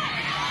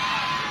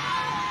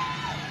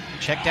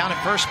 Check down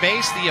at first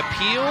base. The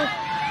appeal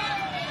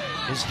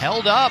is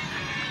held up.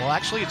 Well,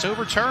 actually, it's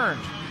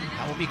overturned.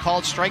 That will be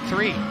called strike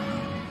three.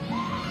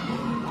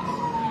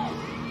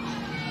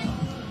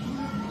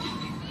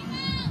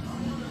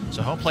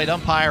 So home plate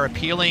umpire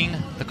appealing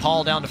the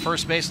call down to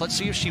first base. Let's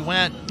see if she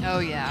went. Oh,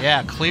 yeah.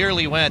 Yeah,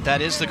 clearly went.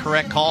 That is the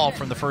correct call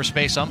from the first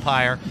base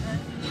umpire.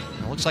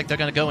 It looks like they're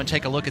going to go and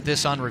take a look at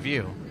this on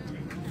review.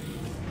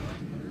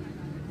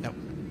 Nope.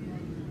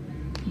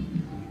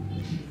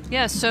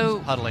 Yeah, so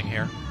Huddling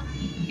here.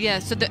 Yeah,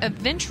 so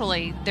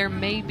eventually there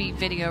may be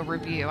video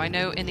review. I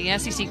know in the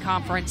SEC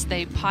conference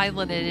they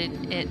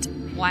piloted it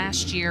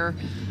last year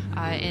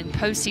in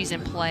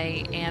postseason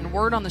play, and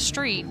word on the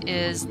street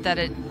is that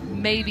it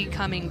may be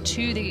coming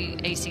to the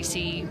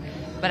ACC,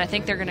 but I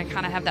think they're going to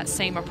kind of have that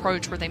same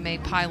approach where they may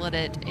pilot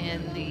it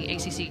in the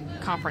ACC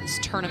conference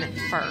tournament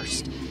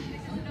first.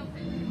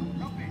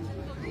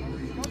 All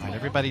right,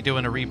 everybody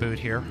doing a reboot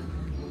here.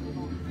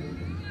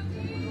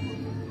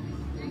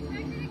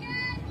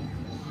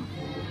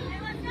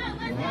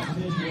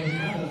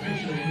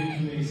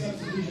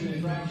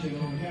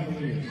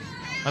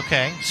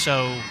 Okay,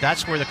 so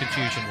that's where the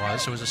confusion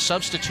was. It was a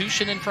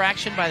substitution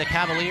infraction by the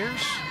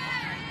Cavaliers,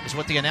 is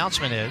what the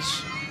announcement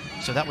is.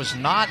 So that was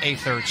not a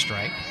third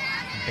strike.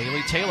 And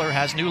Bailey Taylor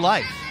has new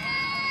life.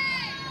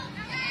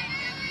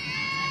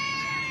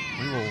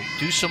 We will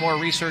do some more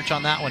research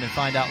on that one and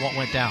find out what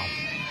went down.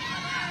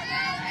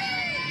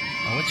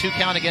 0-2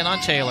 count again on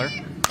Taylor.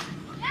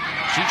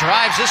 She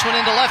drives this one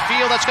into left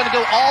field. That's going to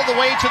go all the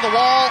way to the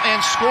wall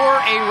and score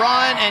a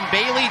run. And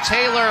Bailey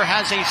Taylor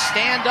has a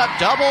stand-up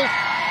double.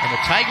 And the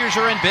Tigers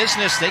are in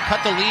business. They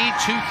cut the lead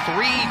to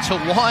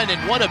 3-1.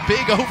 And what a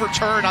big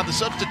overturn on the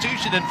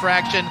substitution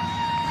infraction.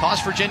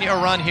 Cost Virginia a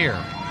run here.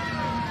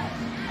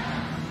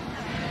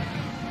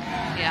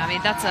 Yeah, I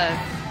mean, that's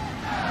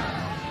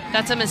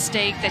a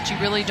mistake that you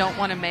really don't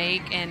want to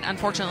make. And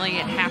unfortunately,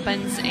 it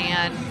happens.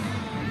 And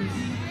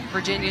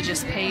Virginia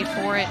just paid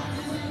for it.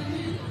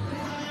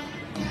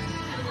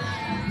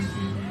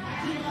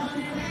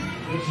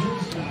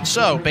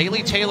 So,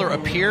 Bailey Taylor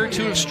appeared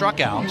to have struck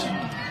out.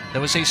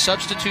 There was a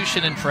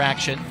substitution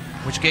infraction,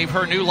 which gave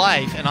her new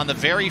life. And on the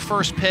very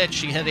first pitch,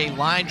 she hit a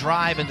line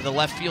drive into the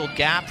left field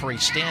gap for a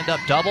stand-up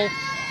double.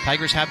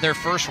 Tigers have their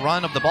first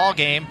run of the ball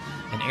game.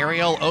 And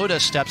Ariel Oda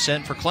steps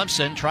in for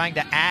Clemson, trying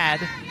to add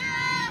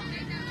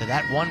to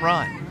that one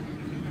run.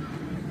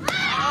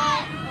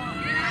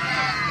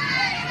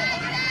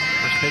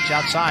 First pitch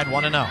outside,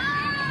 1-0.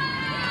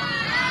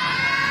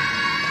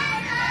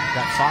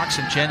 Got Fox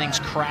and Jennings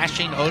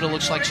crashing. Oda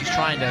looks like she's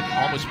trying to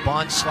almost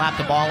bunt, slap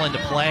the ball into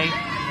play.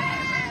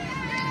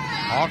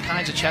 All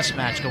kinds of chess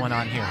match going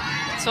on here.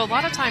 So a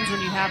lot of times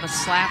when you have a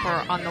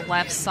slapper on the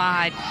left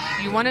side,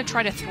 you want to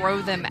try to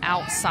throw them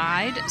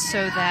outside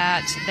so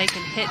that they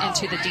can hit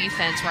into the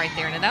defense right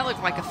there. Now that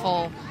looked like a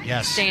full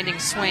standing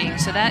swing.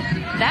 So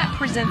that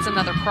presents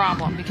another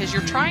problem because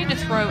you're trying to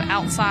throw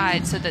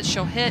outside so that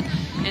she'll hit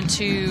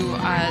into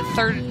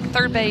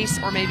third base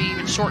or maybe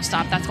even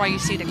shortstop. That's why you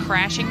see the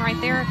crashing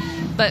right there.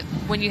 But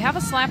when you have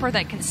a slapper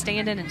that can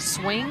stand in and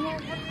swing,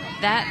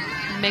 that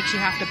makes you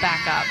have to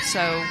back up.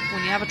 So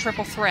when you have a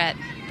triple threat,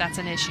 that's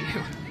an issue.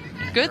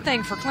 Good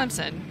thing for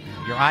Clemson.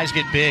 Your eyes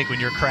get big when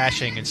you're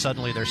crashing and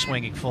suddenly they're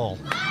swinging full.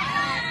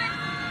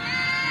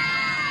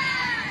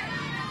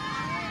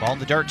 Ball in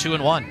the dirt,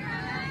 2-1.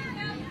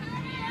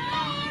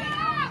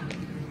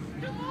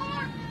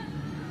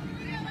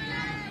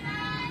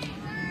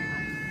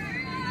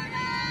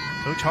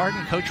 Coach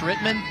Harden, Coach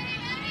Rittman,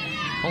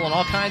 pulling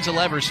all kinds of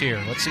levers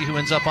here. Let's see who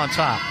ends up on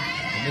top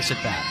in this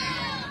at bat.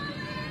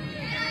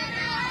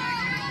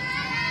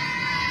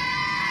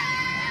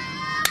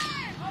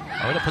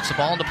 Oda puts the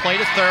ball into play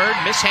to third,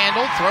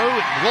 mishandled, throw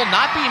will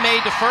not be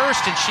made to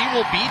first, and she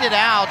will beat it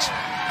out.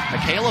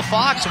 Michaela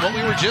Fox, and what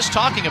we were just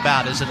talking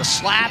about, is it a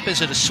slap,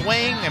 is it a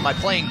swing, am I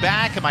playing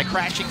back, am I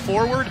crashing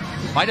forward?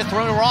 Might have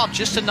thrown her off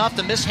just enough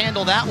to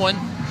mishandle that one.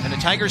 And the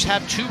Tigers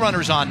have 2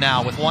 runners on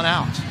now with 1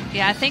 out.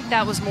 Yeah, I think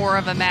that was more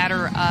of a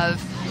matter of,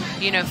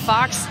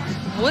 Fox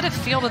would have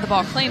fielded the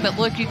ball clean, but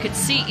look, you could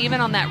see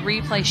even on that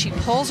replay, she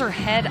pulls her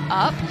head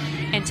up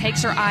and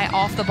takes her eye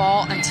off the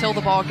ball until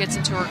the ball gets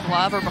into her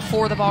glove, or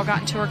before the ball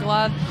got into her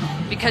glove,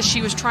 because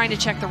she was trying to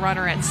check the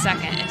runner at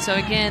second. And so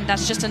again,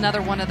 that's just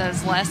another one of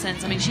those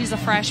lessons. I mean, she's a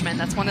freshman.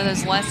 That's one of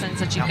those lessons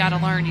that you've got to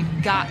learn.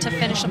 You've got to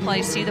finish the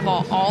play, see the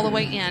ball all the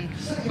way in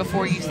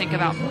before you think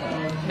about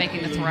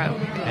making the throw.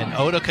 And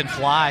Oda can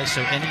fly,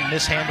 so any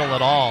mishandle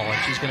at all,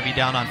 and she's going to be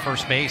down on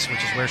first base,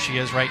 which is where she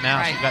is right now.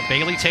 Right. So you've got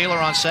Bailey Taylor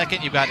on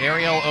second. You've got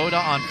Ariel Oda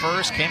on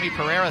first. Cami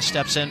Pereira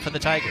steps in for the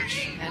Tigers.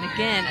 And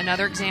again,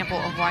 another example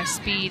of why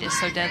speed is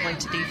so deadly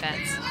to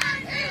defense.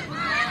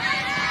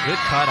 Good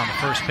cut on the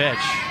first pitch.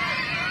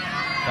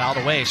 Fouled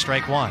away,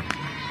 strike 1.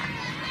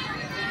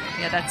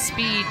 Yeah, that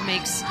speed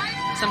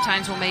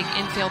sometimes will make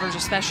infielders,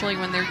 especially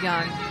when they're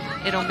young,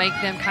 it'll make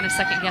them kind of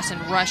second guess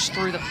and rush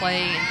through the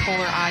play and pull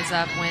their eyes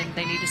up when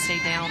they need to stay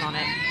down on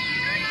it.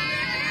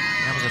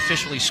 That was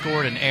officially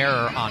scored an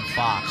error on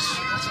Fox.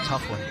 That's a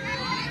tough one.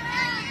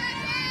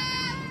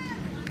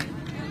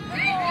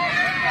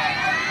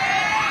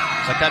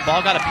 It's like that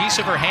ball got a piece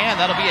of her hand.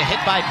 That'll be a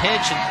hit by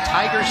pitch, and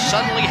Tigers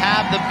suddenly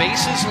have the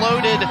bases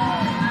loaded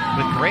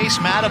with Grace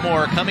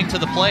Matamore coming to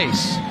the plate.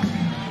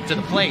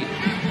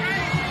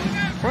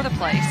 For the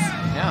place.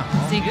 Yeah.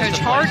 See, Coach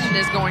Harden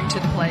is going to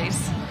the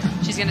place.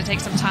 She's going to take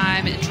some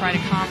time and try to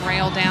calm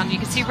Rail down. You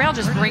can see Rail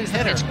just brings the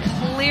pitch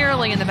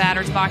clearly in the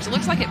batter's box. It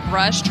looks like it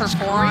brushed her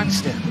forearm.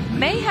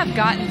 May have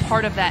gotten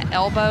part of that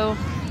elbow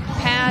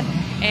pad.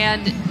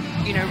 And,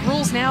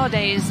 rules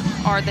nowadays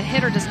are the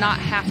hitter does not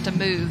have to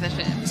move. If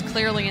it was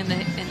clearly in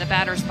the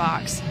batter's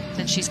box,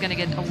 then she's going to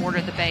get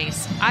awarded the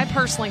base. I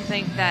personally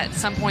think that at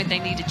some point they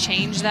need to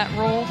change that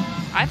rule.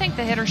 I think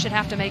the hitter should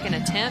have to make an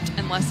attempt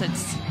unless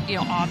it's,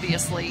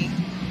 obviously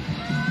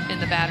in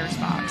the batter's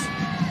box.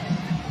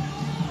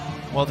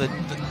 Well,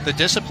 the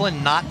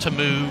discipline not to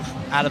move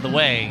out of the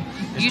way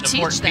is an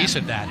important piece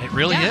of that. It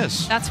really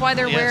is. That's why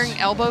they're wearing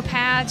elbow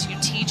pads. You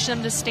teach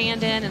them to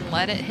stand in and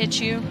let it hit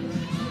you.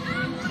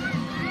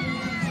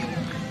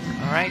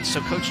 All right,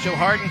 so Coach Joe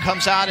Harden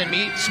comes out and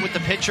meets with the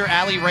pitcher,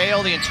 Allie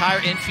Rail. The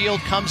entire infield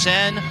comes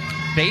in.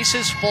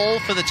 Bases full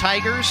for the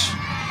Tigers.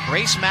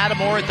 Grace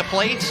Matamore at the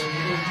plate.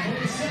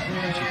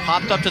 She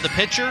popped up to the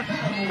pitcher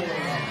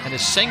and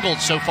has singled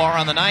so far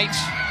on the night.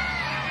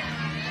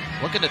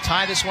 Looking to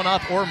tie this one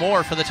up or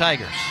more for the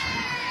Tigers.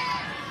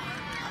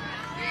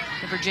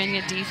 The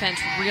Virginia defense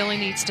really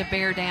needs to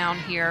bear down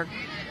here.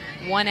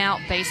 1 out,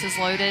 bases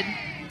loaded.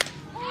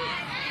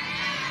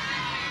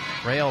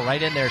 Rail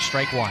right in there,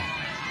 strike 1.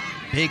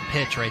 Big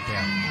pitch right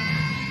there.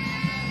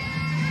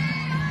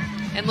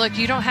 And look,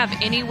 you don't have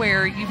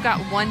anywhere. You've got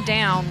 1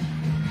 down,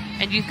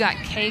 and you've got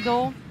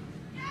Cagle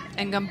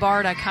and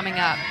Gombarda coming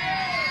up.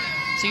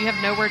 So you have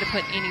nowhere to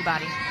put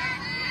anybody.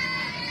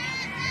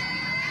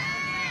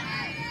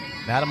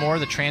 Matamore,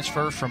 the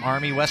transfer from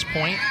Army West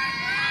Point,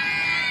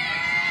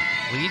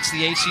 leads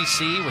the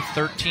ACC with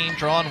 13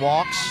 drawn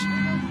walks.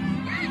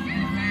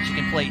 She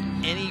can play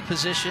any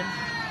position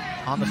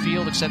on the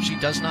field except she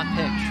does not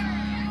pitch.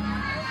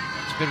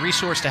 It's a good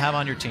resource to have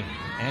on your team.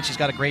 And she's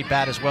got a great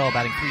bat as well,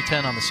 batting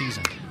 .310 on the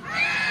season.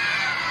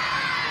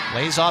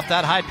 Lays off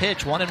that high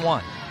pitch,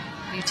 1-1.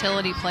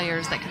 Utility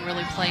players that can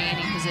really play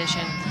any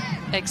position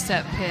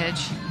except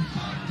pitch.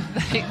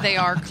 They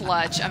are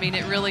clutch. I mean,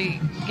 it really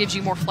gives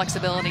you more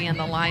flexibility in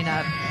the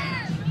lineup.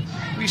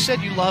 You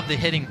said you love the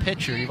hitting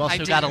pitcher. You've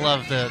also got to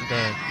love the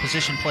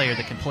position player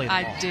that can play the ball.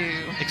 I do.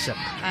 Except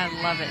I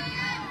love it.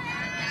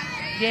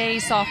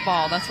 Yay,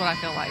 softball. That's what I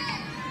feel like.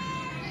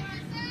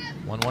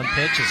 1-1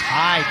 pitch is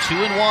high,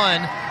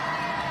 2-1.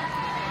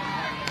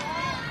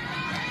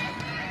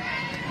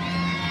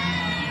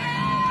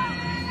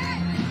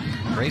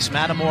 Grace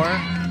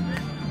Matamore,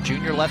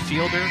 junior left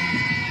fielder,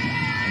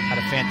 had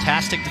a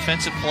fantastic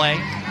defensive play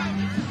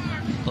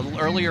a little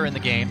earlier in the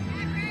game.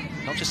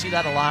 Don't you see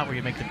that a lot, where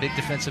you make the big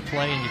defensive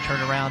play and you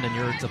turn around and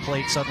you're at the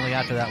plate suddenly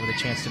after that with a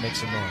chance to make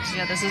some noise?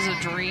 Yeah, this is a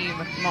dream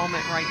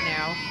moment right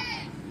now.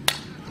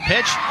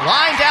 Pitch,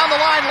 line down the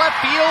line,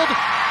 left field.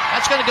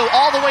 That's going to go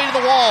all the way to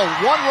the wall.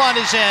 1 run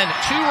is in.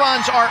 2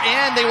 runs are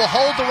in. They will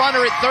hold the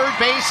runner at third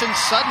base, and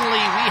suddenly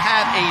we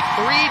have a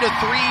 3-3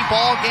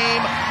 ball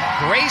game.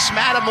 Grace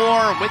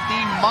Matamore with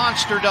the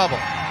monster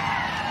double.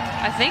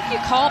 I think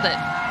you called it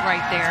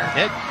right there.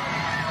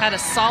 Had a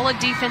solid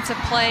defensive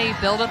play,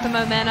 build up the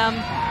momentum,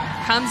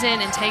 comes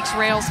in and takes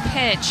Rail's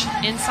pitch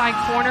inside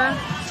corner,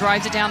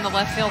 drives it down the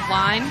left field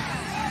line,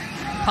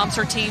 pumps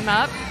her team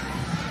up.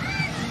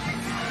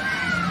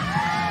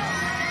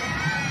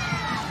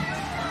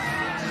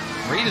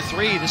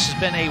 Three. This has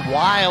been a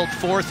wild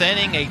 4th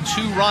inning, a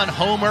 2-run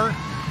homer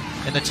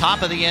in the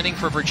top of the inning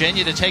for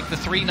Virginia to take the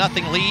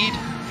 3-0 lead.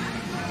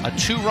 A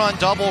 2-run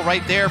double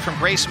right there from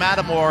Grace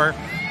Matamore.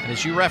 And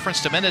as you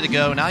referenced a minute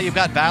ago, now you've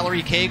got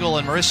Valerie Cagle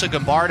and Marissa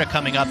Gombarda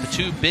coming up, the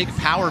 2 big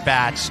power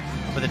bats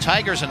for the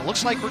Tigers, and it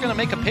looks like we're going to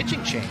make a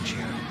pitching change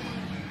here.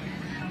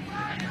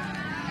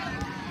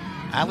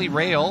 Allie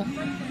Rail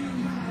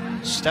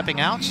stepping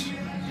out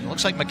It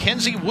looks like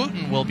Mackenzie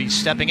Wooten will be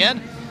stepping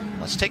in.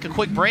 Let's take a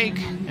quick break,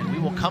 and we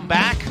will come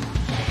back.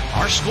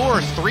 Our score,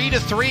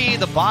 3-3,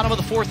 the bottom of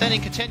the fourth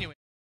inning continuing.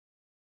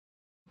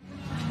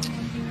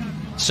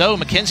 So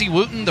Mackenzie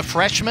Wooten, the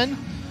freshman,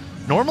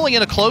 normally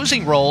in a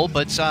closing role,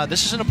 but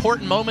this is an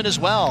important moment as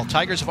well.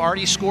 Tigers have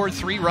already scored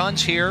 3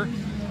 runs here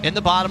in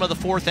the bottom of the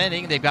fourth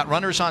inning. They've got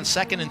runners on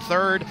second and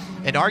third,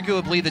 and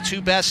arguably the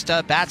 2 best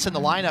bats in the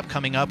lineup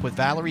coming up with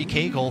Valerie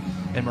Cagle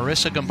and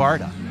Marissa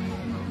Gombarda.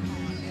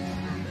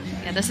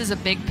 Yeah, this is a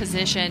big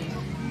position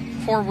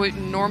for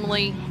Wooten.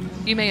 Normally,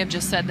 you may have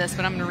just said this,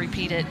 but I'm going to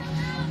repeat it.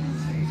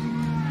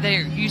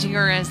 They're using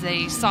her as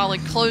a solid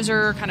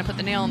closer, kind of put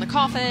the nail in the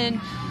coffin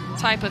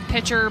type of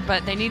pitcher,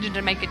 but they needed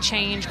to make a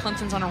change.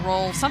 Clemson's on a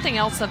roll. Something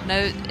else of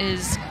note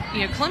is,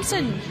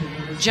 Clemson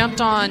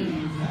jumped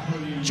on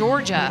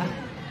Georgia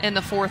in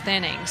the fourth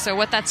inning. So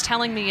what that's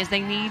telling me is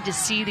they need to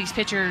see these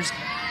pitchers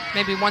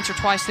maybe once or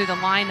twice through the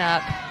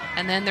lineup,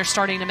 and then they're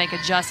starting to make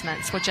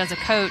adjustments, which as a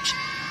coach,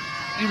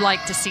 you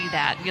like to see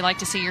that. You like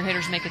to see your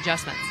hitters make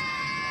adjustments.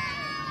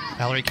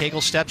 Valerie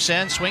Cagle steps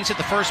in, swings at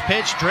the first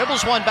pitch,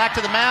 dribbles one back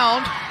to the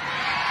mound,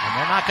 and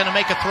they're not going to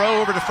make a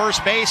throw over to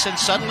first base, and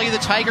suddenly the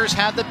Tigers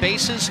have the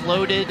bases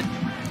loaded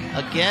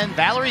again.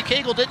 Valerie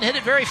Cagle didn't hit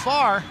it very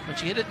far, but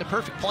she hit it in the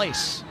perfect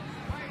place.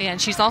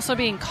 And she's also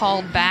being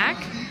called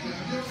back.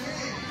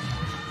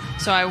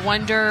 So I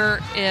wonder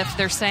if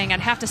they're saying, I'd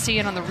have to see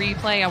it on the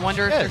replay, I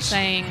wonder if they're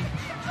saying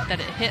that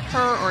it hit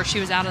her or if she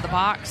was out of the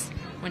box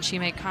when she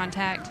made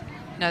contact.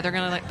 No, they're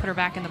going to put her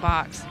back in the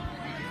box.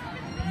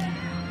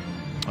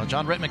 Well,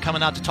 John Rittman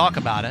coming out to talk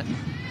about it.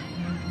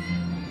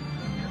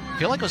 I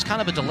feel like it was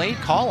kind of a delayed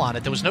call on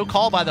it. There was no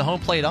call by the home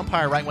plate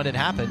umpire right when it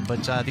happened,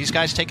 but these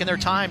guys taking their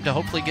time to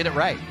hopefully get it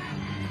right.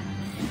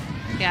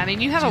 Yeah, I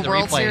mean, you have a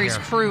World Series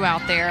crew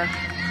out there.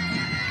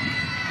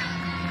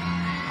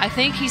 I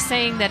think he's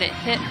saying that it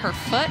hit her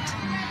foot.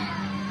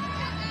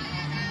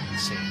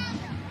 Let's see.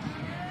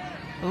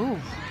 Ooh.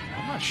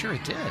 I'm not sure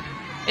it did.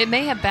 It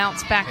may have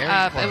bounced back Very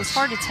up. close. It was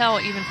hard to tell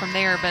even from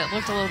there, but it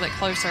looked a little bit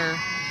closer.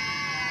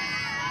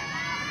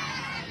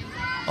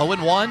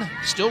 0-1,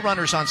 still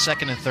runners on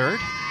second and third.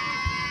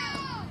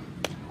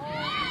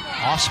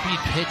 Off-speed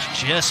pitch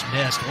just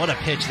missed. What a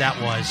pitch that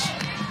was.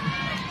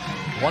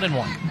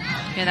 1-1.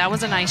 Yeah, that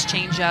was a nice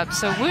changeup.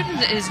 So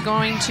Wooten is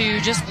going to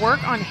just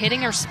work on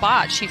hitting her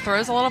spot. She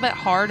throws a little bit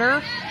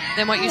harder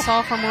than what you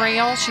saw from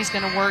Rail. She's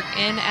going to work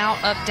in,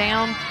 out, up,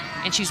 down,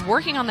 and she's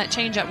working on that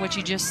changeup, which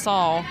you just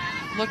saw.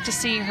 Look to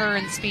see her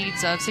in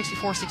speeds of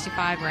 64,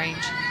 65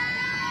 range.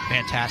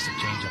 Fantastic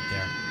changeup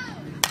there.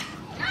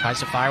 Tries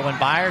to fire one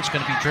by her. It's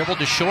going to be dribbled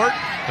to short.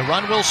 The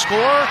run will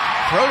score.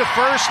 Throw to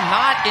first,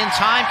 not in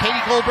time.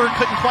 Katie Goldberg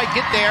couldn't quite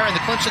get there, and the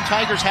Clemson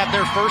Tigers have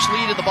their first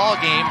lead of the ball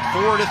game,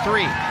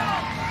 4-3.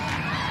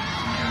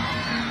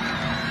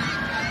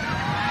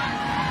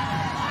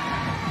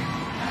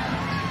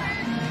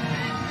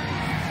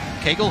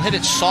 Cagle hit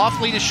it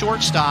softly to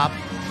shortstop,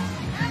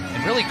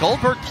 and really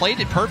Goldberg played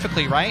it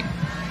perfectly, right?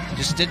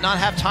 Just did not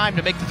have time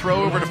to make the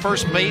throw over to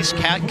first base.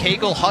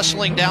 Cagle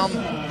hustling down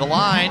the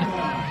line.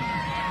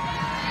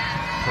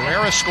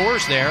 Pereira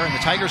scores there, and the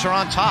Tigers are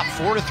on top,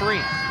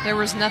 4-3. There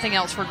was nothing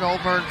else for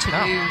Goldberg to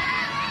do.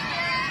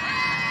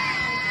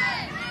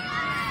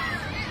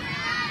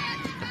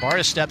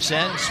 Gombarda steps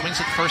in, swings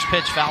at the first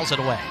pitch, fouls it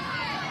away.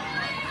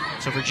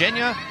 So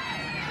Virginia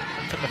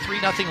took a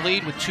 3-0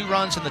 lead with 2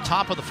 runs in the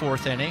top of the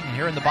fourth inning. And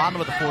here in the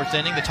bottom of the fourth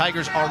inning, the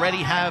Tigers already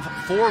have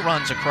 4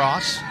 runs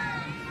across,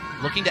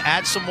 looking to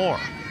add some more.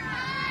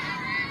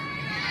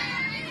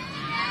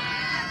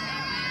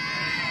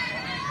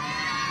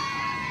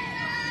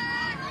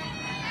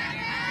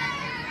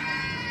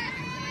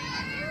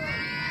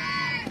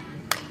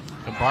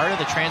 Gombarda,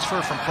 the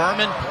transfer from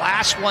Furman,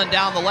 blasts one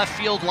down the left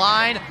field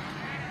line.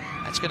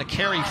 That's going to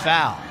carry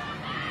foul.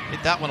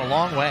 Hit that one a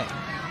long way.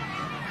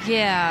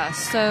 Yeah,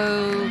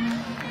 so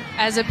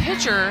as a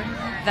pitcher,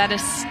 that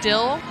is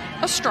still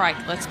a strike.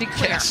 Let's be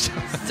clear. Yes.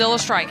 Still a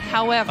strike.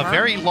 However, A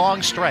very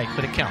long strike,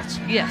 but it counts.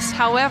 yes,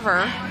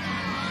 however,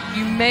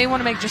 you may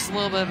want to make just a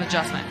little bit of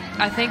adjustment.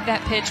 I think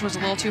that pitch was a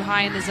little too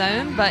high in the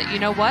zone, but you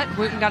know what?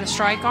 Wooten got a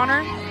strike on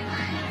her.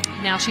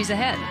 Now she's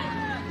ahead.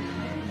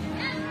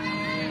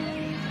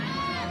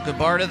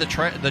 Gombarda, the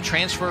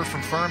transfer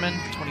from Furman,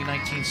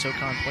 2019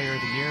 SoCon Player of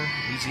the Year.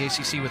 Leads the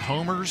ACC with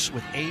homers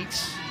with 8.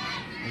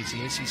 Leads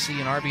the ACC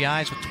in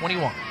RBIs with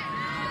 21.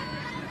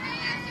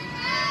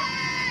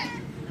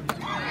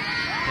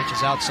 Pitch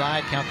is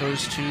outside. Count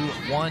goes to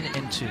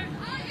 1-2.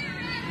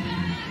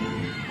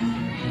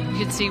 You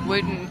can see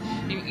Wooten,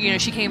 you know,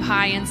 she came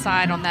high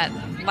inside on that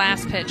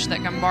last pitch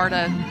that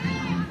Gombarda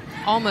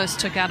almost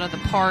took out of the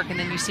park, and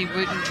then you see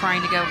Wooten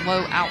trying to go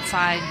low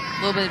outside,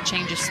 a little bit of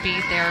change of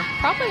speed there.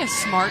 Probably a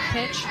smart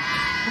pitch,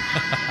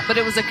 but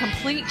it was a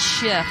complete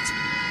shift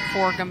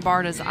for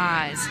Gombarda's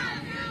eyes.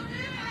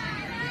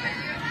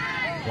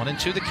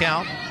 1-2 the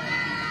count.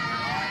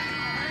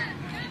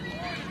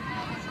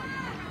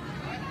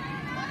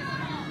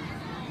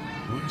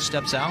 Wooten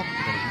steps out.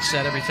 We're going to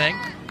reset everything.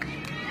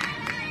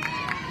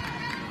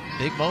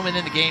 Big moment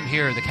in the game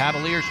here. The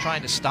Cavaliers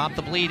trying to stop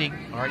the bleeding.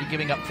 Already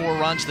giving up 4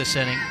 runs this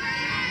inning.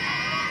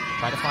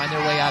 Try to find their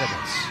way out of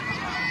this.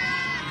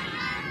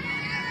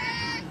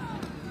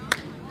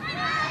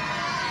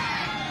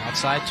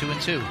 Outside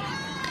 2-2.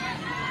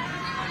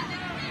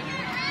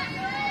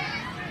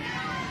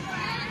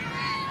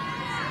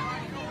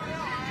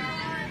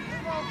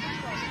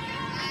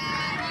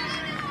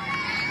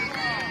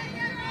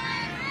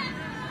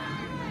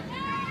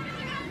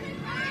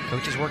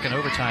 Coach is working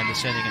overtime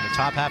this inning in the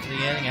top half of the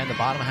inning and the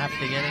bottom half of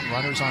the inning.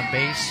 Runners on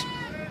base.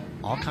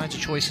 All kinds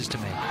of choices to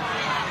make.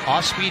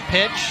 Off-speed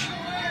pitch.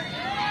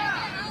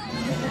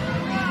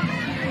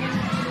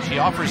 She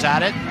offers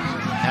at it.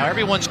 Now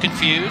everyone's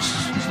confused.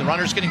 The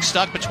runner's getting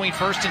stuck between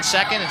first and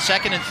second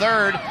and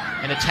third.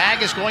 And a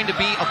tag is going to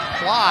be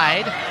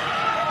applied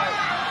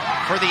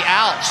for the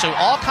out. So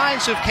all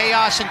kinds of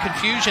chaos and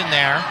confusion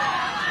there.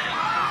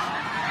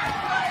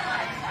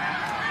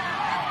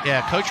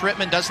 Yeah, Coach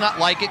Rittman does not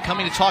like it,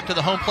 coming to talk to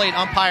the home plate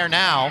umpire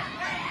now.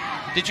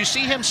 Did you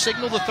see him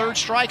signal the 3rd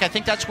strike? I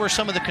think that's where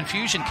some of the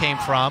confusion came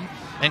from.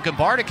 And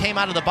Gombarda came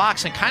out of the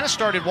box and kind of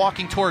started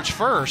walking towards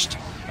first.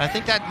 I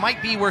think that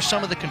might be where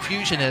some of the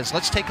confusion is.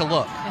 Let's take a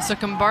look. So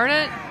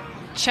Gombarda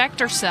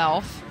checked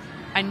herself.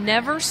 I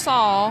never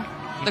saw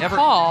the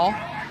call.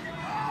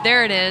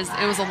 There it is.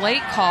 It was a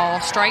late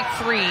call, strike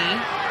 3.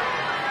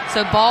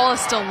 So ball is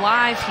still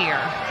live here.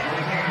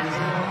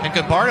 And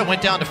Gombarda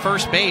went down to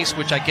first base,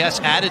 which I guess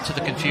added to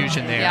the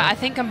confusion there. Yeah, I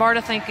think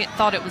Gombarda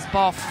thought it was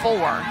ball 4.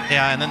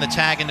 Yeah, and then the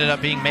tag ended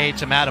up being made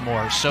to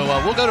Matamore. So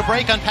we'll go to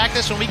break, unpack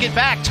this when we get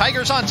back.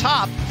 Tigers on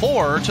top,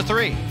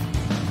 4-3.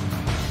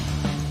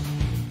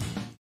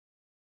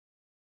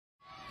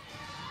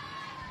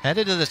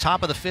 Headed to the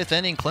top of the 5th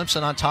inning,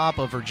 Clemson on top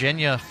of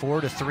Virginia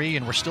 4-3,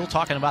 and we're still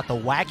talking about the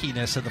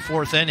wackiness of the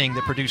 4th inning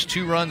that produced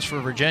 2 runs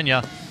for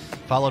Virginia,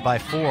 followed by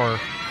 4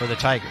 for the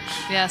Tigers.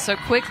 Yeah, so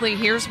quickly,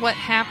 here's what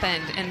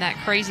happened in that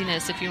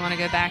craziness if you want to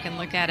go back and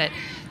look at it.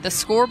 The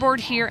scoreboard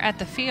here at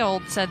the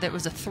field said that it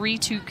was a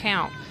 3-2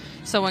 count.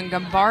 So when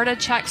Gombarda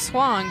check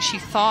swung, she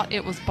thought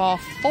it was ball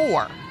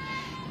 4.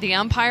 The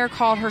umpire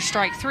called her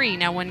strike 3.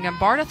 Now, when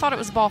Gombarda thought it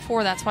was ball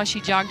 4, that's why she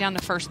jogged down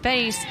to first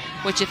base,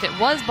 which if it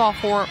was ball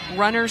 4,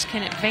 runners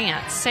can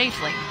advance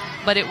safely.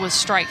 But it was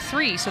strike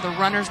 3, so the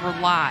runners were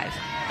live.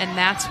 And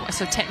that's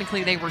so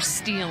technically they were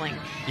stealing.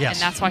 Yes.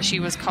 And that's why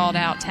she was called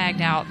out, tagged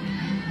out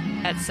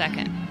at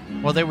second.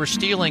 Well, they were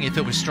stealing if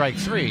it was strike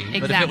 3. Exactly.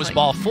 But if it was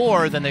ball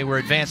 4, then they were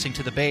advancing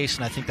to the base,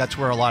 and I think that's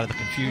where a lot of the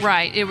confusion.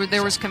 Right.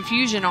 There was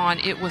confusion on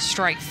it was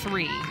strike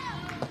 3.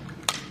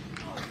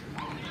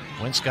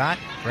 Winscott,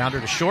 grounder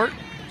to short,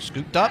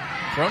 scooped up,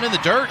 thrown in the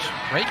dirt.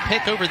 Great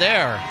pick over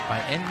there by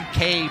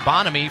N.K.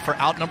 Bonamy for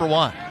out number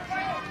 1.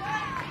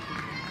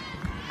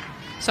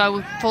 So I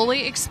would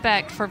fully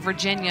expect for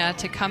Virginia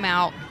to come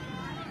out,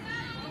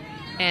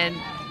 and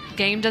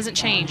game doesn't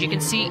change. You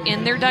can see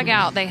in their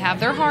dugout they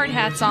have their hard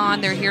hats on.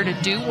 They're here to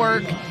do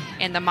work,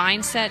 and the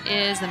mindset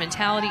is, the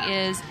mentality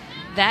is,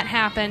 that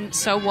happened,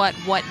 so what?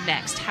 What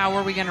next? How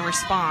are we going to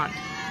respond?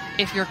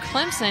 If you're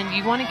Clemson,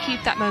 you want to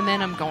keep that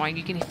momentum going.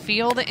 You can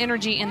feel the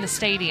energy in the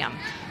stadium.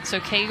 So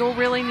Cagle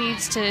really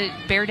needs to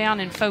bear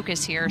down and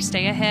focus here.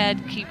 Stay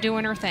ahead, keep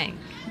doing her thing.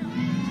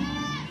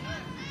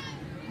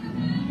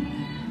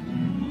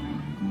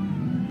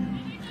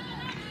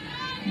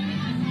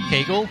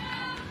 Cagle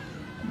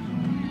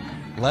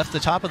left the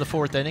top of the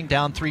 4th inning,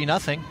 down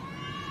 3-0.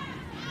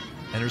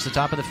 Enters the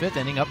top of the 5th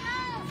inning, up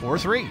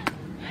 4-3.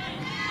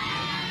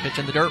 Pitch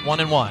in the dirt,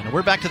 1-1.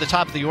 We're back to the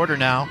top of the order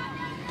now.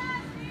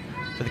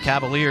 For the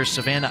Cavaliers,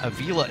 Savannah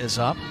Avila is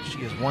up. She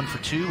is 1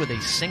 for 2 with a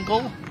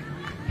single.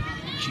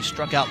 She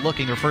struck out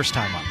looking her first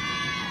time up.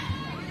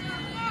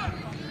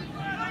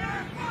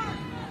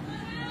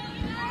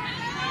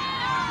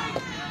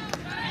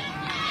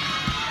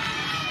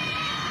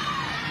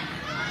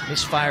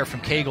 Misfire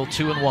from Cagle,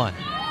 2-1.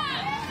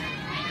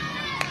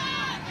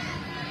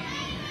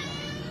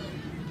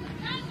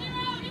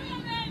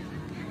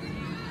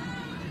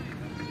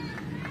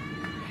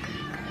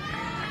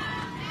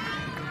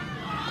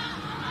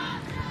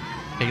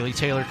 Haley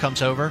Taylor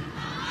comes over.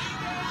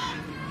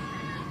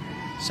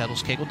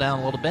 Settles Cagle down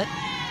a little bit.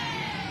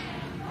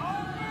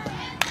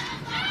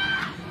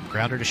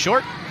 Grounder to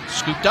short.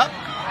 Scooped up.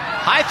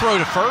 High throw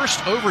to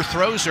first.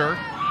 Overthrows her.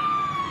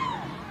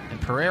 And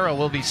Pereira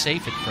will be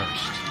safe at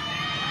first.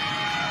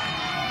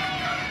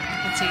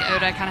 You can see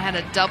Oda kind of had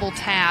a double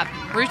tap.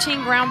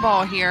 Routine ground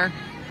ball here.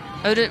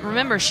 Oda,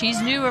 remember,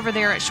 she's new over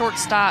there at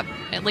shortstop,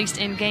 at least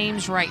in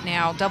games right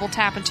now. Double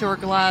tap into her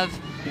glove.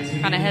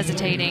 Kind of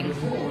hesitating.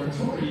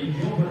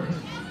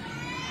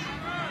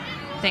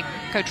 I think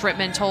Coach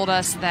Rittman told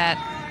us that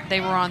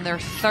they were on their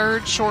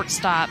 3rd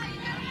shortstop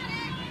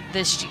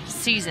this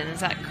season.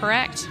 Is that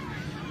correct?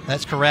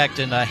 That's correct.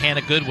 And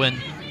Hannah Goodwin,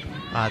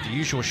 the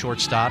usual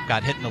shortstop,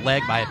 got hit in the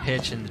leg by a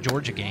pitch in the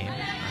Georgia game.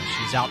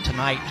 She's out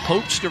tonight.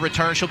 Hopes to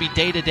return. She'll be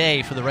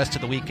day-to-day for the rest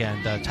of the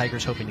weekend.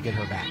 Tigers hoping to get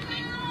her back.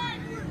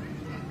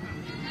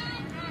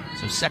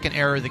 So 2nd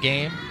error of the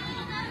game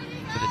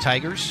for the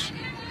Tigers.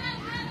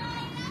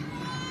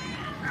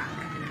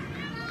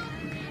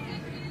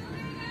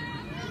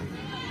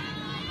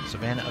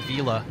 Savannah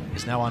Avila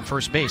is now on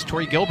first base.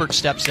 Tori Gilbert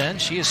steps in.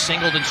 She is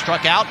singled and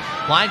struck out.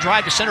 Line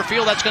drive to center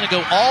field. That's going to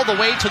go all the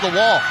way to the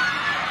wall.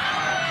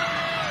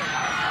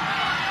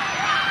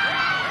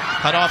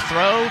 Cutoff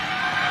throw,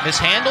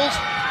 mishandled.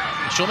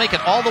 She'll make it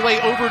all the way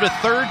over to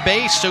third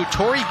base. So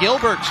Tori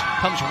Gilbert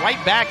comes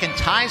right back and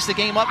ties the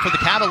game up for the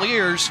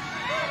Cavaliers.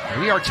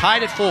 We are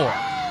tied at 4.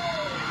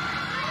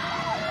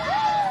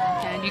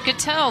 And you could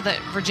tell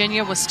that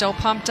Virginia was still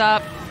pumped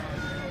up.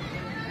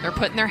 They're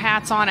putting their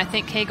hats on. I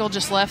think Cagle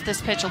just left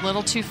this pitch a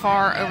little too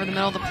far over the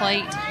middle of the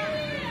plate.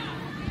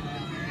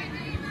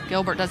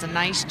 Gilbert does a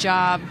nice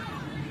job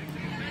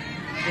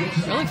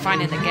really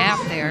finding the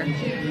gap there.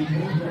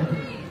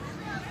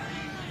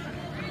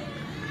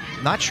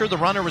 Not sure the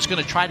runner was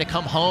going to try to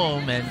come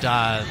home, and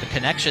the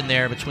connection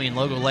there between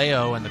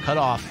Logoleo and the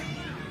cutoff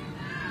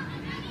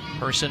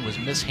person was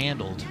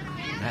mishandled.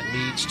 And that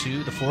leads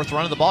to the 4th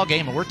run of the ball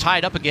game, and we're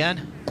tied up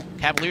again.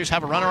 Cavaliers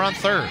have a runner on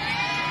third.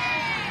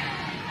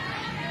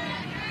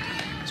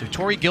 So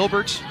Tori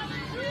Gilbert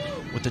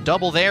with the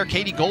double there.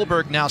 Katie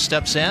Goldberg now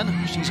steps in.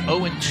 She's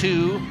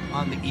 0-2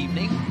 on the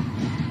evening.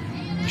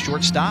 The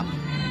shortstop.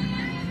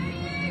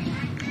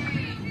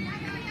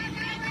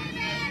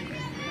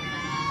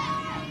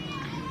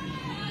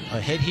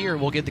 A hit here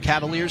will give the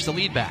Cavaliers the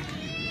lead back.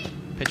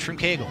 Pitch from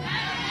Cagle.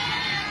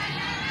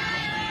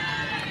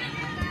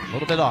 A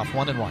little bit off,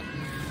 1-1.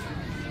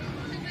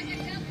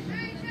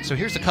 So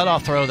here's the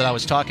cutoff throw that I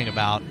was talking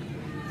about.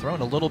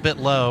 Thrown a little bit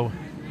low,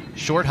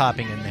 short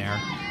hopping in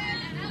there.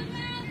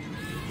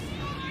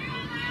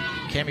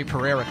 Cami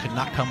Pereira could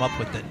not come up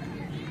with it.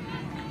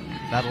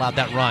 That allowed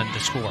that run to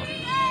score.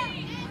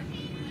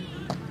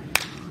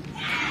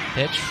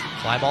 Pitch,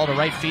 fly ball to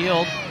right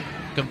field.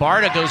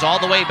 Gombarda goes all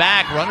the way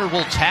back. Runner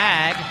will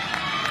tag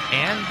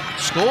and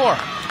score.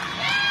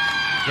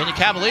 Virginia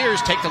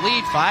Cavaliers take the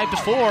lead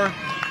 5-4.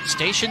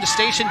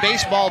 Station-to-station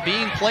baseball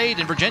being played,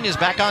 and Virginia's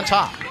back on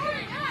top.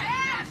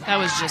 That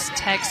was just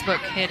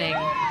textbook hitting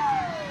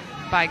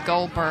by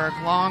Goldberg.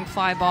 Long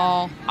fly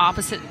ball,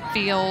 opposite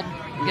field,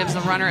 gives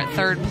the runner at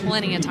third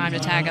plenty of time to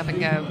tag up and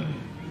go.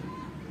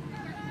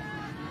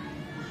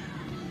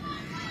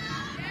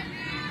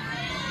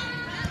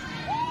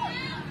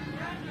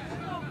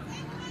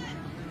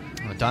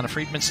 Donna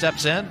Friedman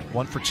steps in,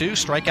 1 for 2,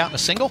 strikeout and a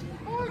single.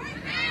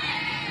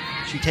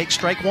 She takes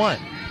strike 1.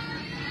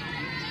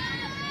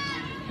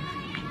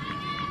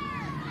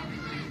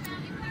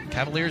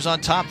 Cavaliers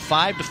on top,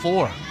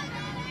 5-4.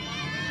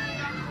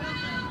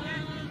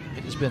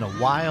 It has been a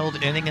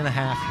wild inning and a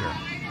half here.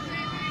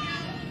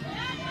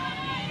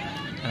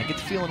 And I get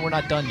the feeling we're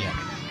not done yet.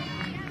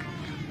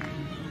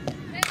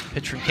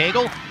 Pitch from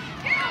Cagle.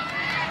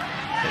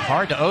 Hit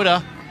hard to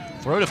Oda.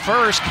 Throw to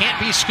first, can't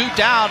be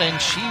scooped out,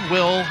 and she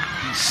will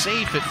be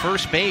safe at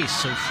first base.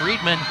 So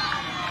Friedman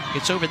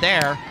gets over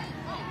there.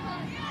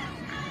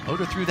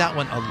 Oda threw that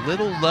one a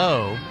little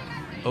low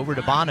over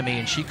to Bonamy,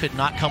 and she could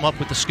not come up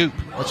with the scoop.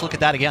 Let's look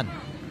at that again.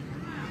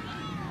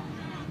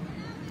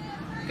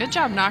 Good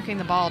job knocking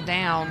the ball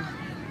down.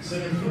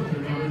 Yeah,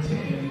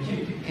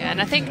 and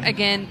I think,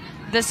 again,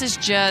 this is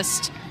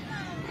just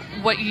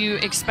what you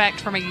expect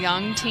from a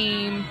young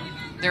team.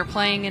 They're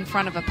playing in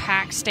front of a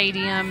packed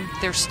stadium.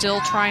 They're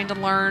still trying to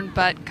learn,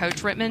 but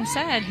Coach Rittman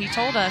said, he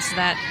told us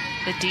that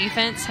the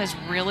defense has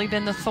really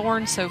been the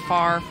thorn so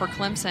far for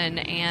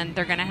Clemson, and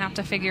they're going to have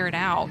to figure it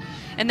out.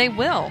 And they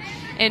will.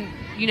 And,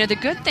 you know, the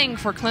good thing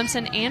for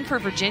Clemson and for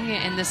Virginia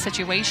in this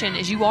situation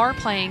is you are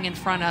playing in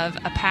front of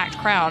a packed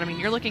crowd. I mean,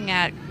 you're looking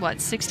at,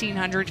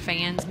 1,600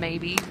 fans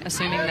maybe,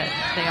 assuming that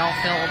they all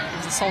filled.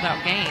 It's a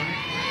sold-out game.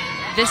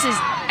 This is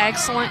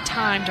excellent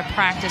time to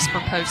practice for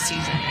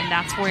postseason, and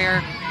that's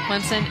where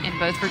Clemson and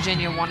both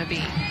Virginia want to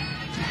be.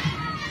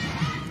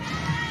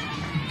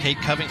 Kate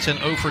Covington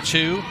 0 for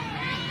 2.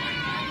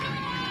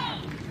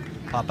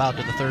 Pop out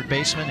to the third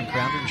baseman and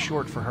grounder to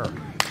short for her.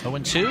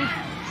 0-2. Going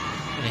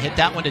to hit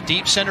that one to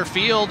deep center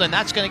field, and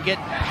that's going to get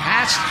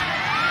past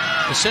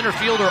the center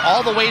fielder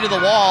all the way to the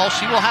wall.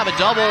 She will have a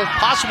double.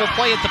 Possible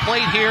play at the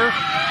plate here.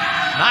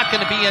 Not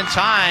going to be in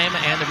time,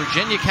 and the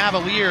Virginia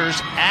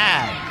Cavaliers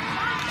add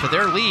to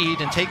their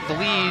lead and take the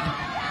lead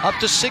up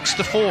to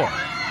 6-4.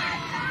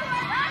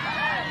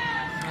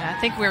 I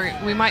think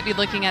we might be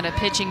looking at a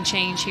pitching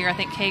change here. I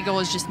think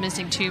Cagle is just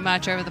missing too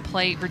much over the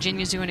plate.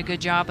 Virginia's doing a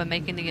good job of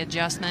making the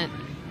adjustment.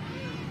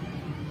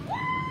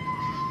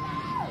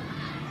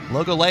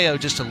 Logoleo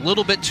just a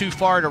little bit too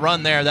far to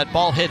run there. That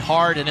ball hit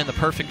hard and in the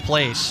perfect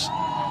place.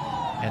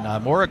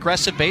 And more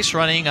aggressive base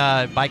running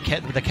by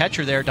the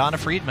catcher there, Donna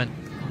Friedman.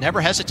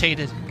 Never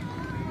hesitated.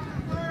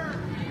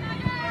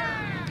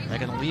 They're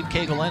going to leave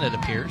Cagle in, it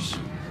appears.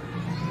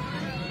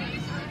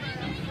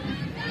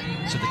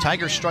 So the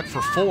Tigers struck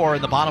for 4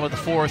 in the bottom of the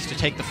 4th to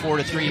take the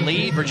 4-3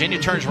 lead. Virginia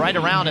turns right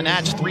around and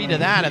adds 3 to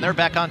that, and they're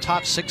back on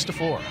top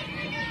 6-4.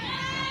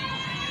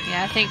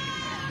 Yeah, I think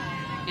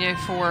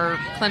for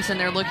Clemson,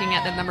 they're looking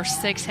at the number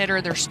 6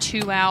 hitter. There's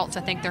 2 outs.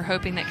 I think they're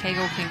hoping that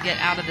Cagle can get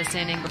out of this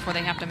inning before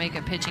they have to make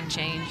a pitching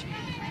change.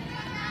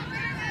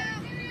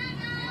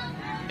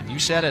 And you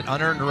said it,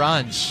 unearned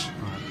runs.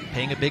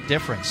 paying a big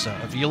difference.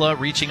 Avila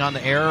reaching on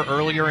the error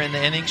earlier in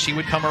the inning. She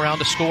would come around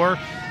to score.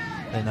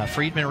 And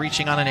Friedman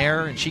reaching on an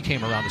error, and she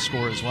came around to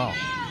score as well.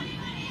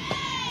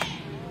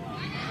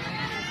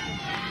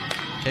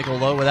 Kegel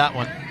low with that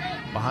one.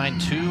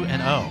 Behind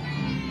 2-0.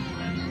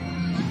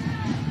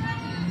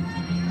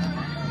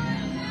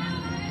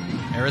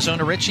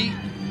 Arizona Ritchie.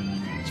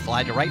 It's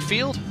fly to right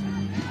field.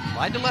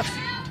 Fly to left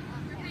field.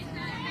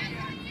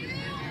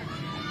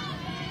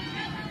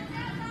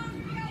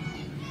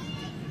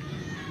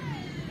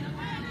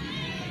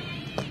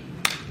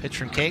 Pitch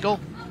from Kegel.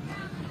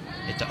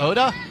 Hit to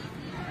Oda.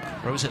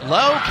 Throws it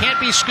low. Can't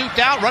be scooped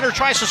out. Runner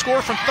tries to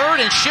score from third,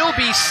 and she'll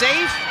be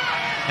safe.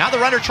 Now the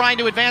runner trying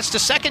to advance to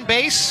second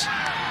base.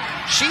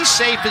 She's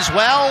safe as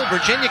well.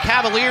 Virginia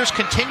Cavaliers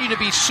continue to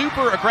be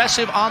super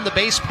aggressive on the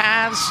base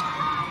paths.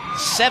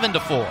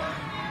 7-4.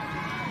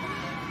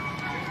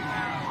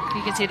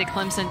 You can see the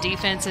Clemson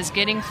defense is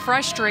getting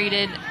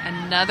frustrated.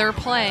 Another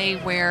play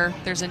where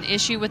there's an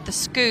issue with the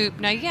scoop.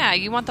 Now, yeah,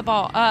 you want the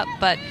ball up,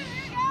 but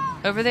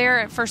over there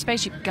at first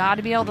base, you've got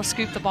to be able to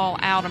scoop the ball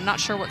out. I'm not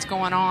sure what's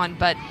going on,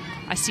 but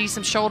I see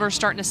some shoulders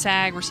starting to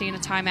sag. We're seeing a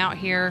timeout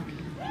here.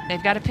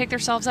 They've got to pick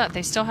themselves up.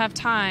 They still have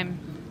time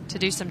to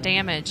do some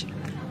damage.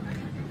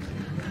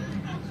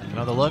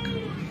 Another look.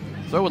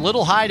 Throw a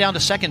little high down to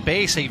second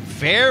base. A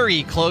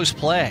very close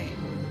play.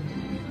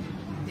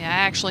 Yeah, I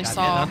actually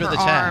saw her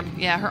arm.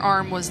 Yeah, her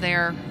arm was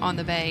there on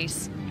the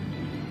base.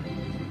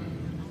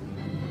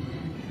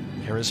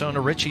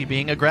 Arizona Ritchie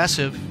being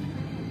aggressive.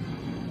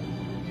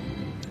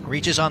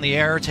 Reaches on the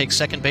air, takes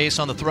second base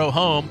on the throw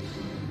home.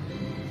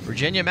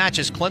 Virginia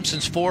matches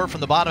Clemson's 4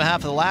 from the bottom half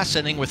of the last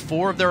inning with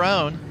 4 of their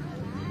own.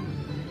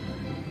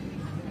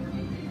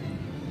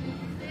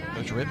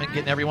 Coach Rittman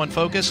getting everyone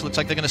focused. Looks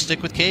like they're going to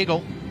stick with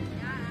Kegel.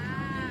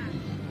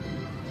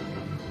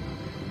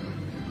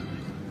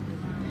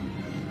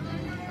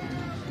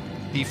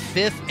 The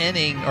 5th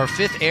inning, or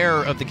 5th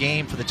error of the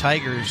game for the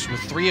Tigers, with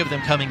 3 of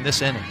them coming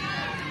this inning.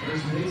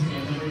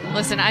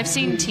 Listen, I've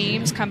seen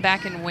teams come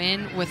back and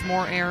win with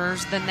more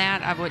errors than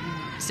that. I wouldn't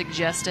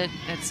suggest it.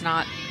 It's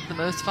not the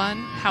most fun.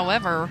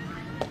 However,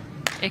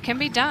 it can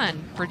be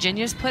done.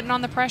 Virginia's putting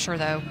on the pressure,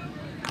 though.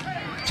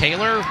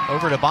 Taylor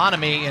over to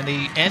Bonamy, and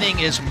the inning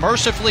is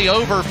mercifully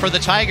over for the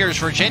Tigers.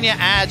 Virginia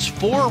adds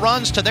 4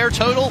 runs to their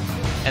total,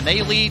 and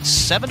they lead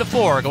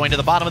 7-4 going to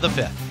the bottom of the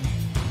 5th.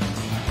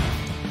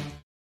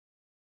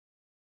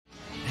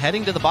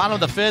 Heading to the bottom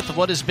of the 5th,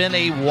 what has been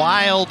a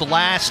wild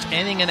last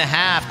inning and a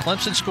half.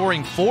 Clemson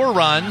scoring 4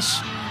 runs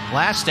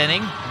last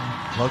inning.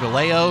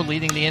 Mogaleo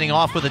leading the inning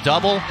off with a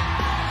double.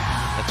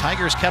 The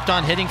Tigers kept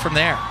on hitting from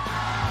there.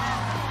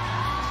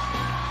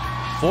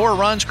 4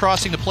 runs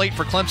crossing the plate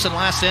for Clemson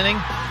last inning.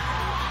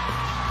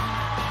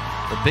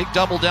 The big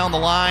double down the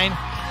line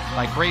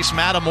by Grace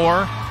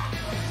Matamore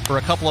for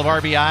a couple of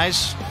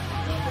RBIs.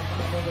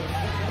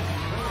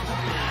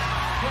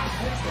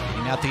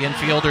 Getting out the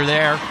infielder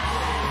there.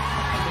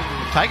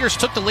 Tigers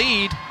took the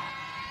lead,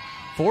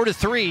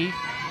 4-3.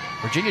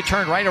 Virginia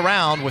turned right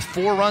around with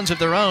 4 runs of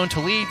their own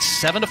to lead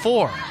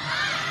 7-4.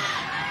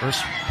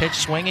 First pitch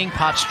swinging,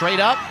 popped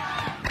straight up.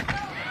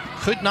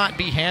 Could not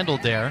be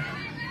handled there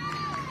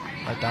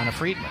by Donna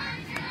Friedman.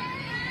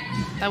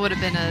 That would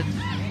have been a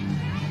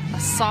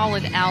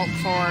solid out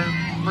for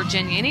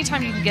Virginia.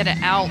 Anytime you can get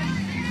an out,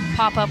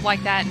 pop up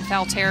like that in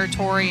foul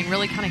territory and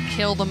really kind of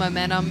kill the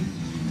momentum.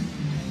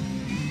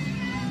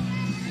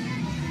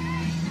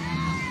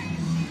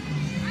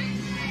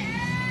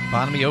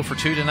 Bonamy 0 for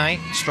 2 tonight.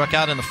 Struck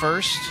out in the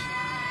first.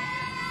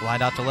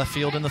 Flied out to left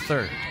field in the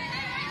third.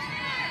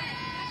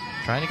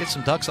 Trying to get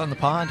some ducks on the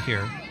pond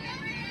here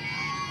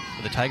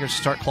for the Tigers to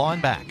start clawing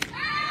back.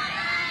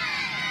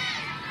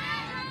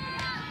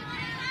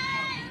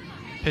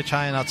 Pitch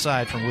high and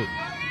outside from Wooten.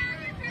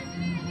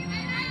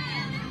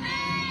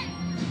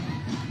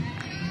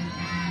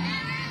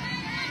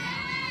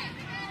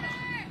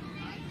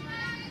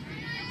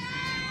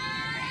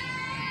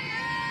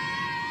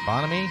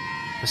 Bonamy,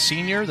 the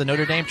senior, the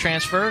Notre Dame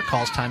transfer,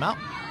 calls timeout.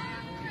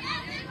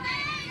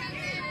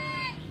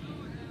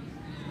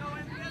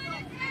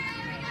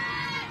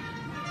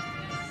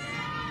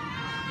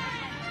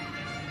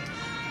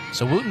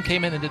 So Wooten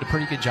came in and did a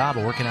pretty good job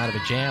of working out of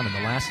a jam in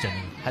the last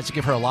inning. Has to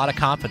give her a lot of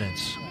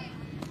confidence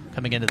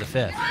coming into the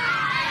 5th.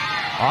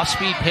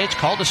 Off-speed pitch,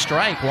 called a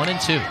strike,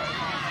 1-2.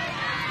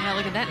 Yeah,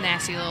 look at that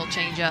nasty little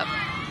changeup.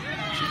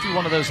 She threw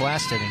one of those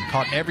last inning,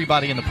 caught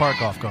everybody in the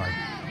park off guard.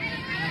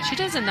 She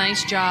does a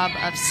nice job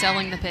of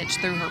selling the pitch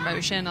through her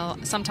motion.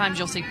 Sometimes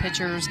you'll see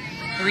pitchers,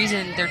 the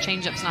reason their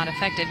changeup's not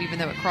effective, even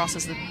though it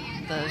crosses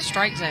the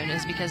strike zone,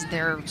 is because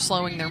they're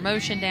slowing their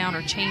motion down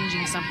or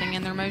changing something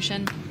in their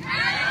motion.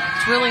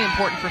 It's really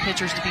important for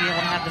pitchers to be able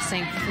to have the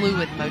same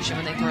fluid motion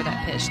when they throw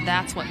that pitch.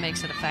 That's what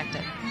makes it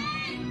effective.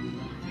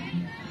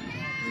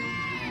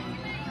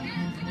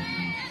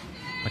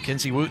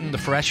 Mackenzie Wooten, the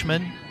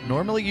freshman,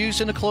 normally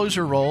used in a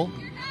closer role.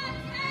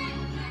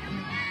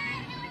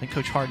 I think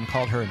Coach Harden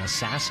called her an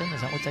assassin.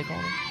 Is that what they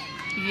called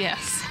her?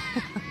 Yes.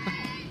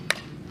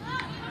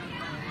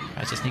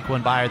 Tries to sneak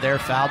one by her there.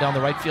 Foul down the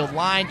right field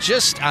line,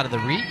 just out of the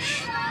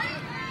reach.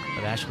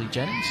 of Ashley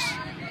Jennings.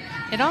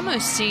 It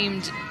almost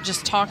seemed,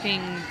 just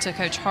talking to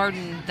Coach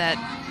Harden, that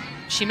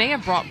she may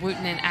have brought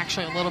Wooten in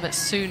actually a little bit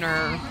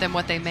sooner than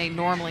what they may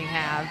normally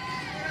have.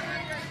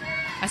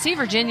 I see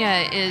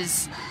Virginia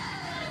is,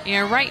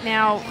 right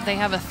now they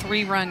have a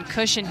 3-run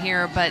cushion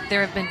here, but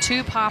there have been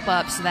 2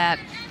 pop-ups that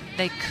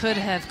they could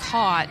have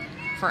caught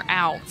for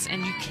outs,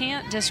 and you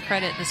can't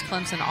discredit this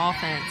Clemson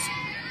offense.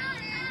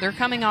 They're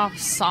coming off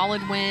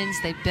solid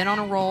wins. They've been on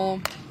a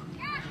roll.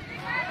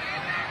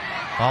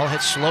 Ball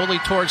hits slowly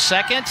towards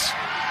second.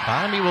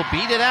 Bonamy will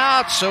beat it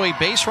out, so a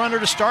base runner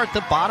to start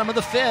the bottom of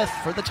the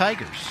 5th for the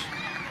Tigers.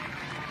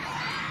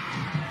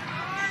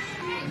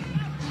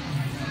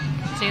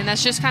 See, and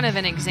that's just kind of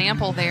an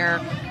example there.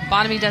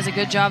 Bonamy does a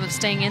good job of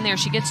staying in there.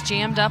 She gets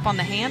jammed up on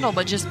the handle,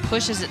 but just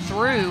pushes it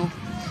through.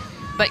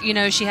 But,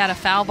 she had a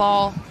foul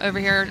ball over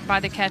here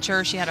by the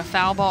catcher. She had a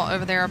foul ball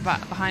over there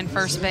behind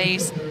first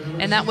base,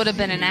 and that would have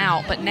been an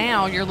out. But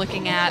now you're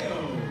looking at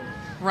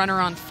runner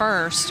on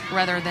first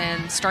rather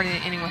than starting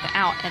the inning with an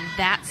out, and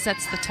that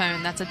sets the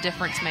tone. That's a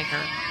difference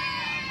maker.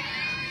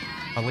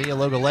 Aaliyah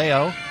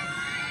Logaleo,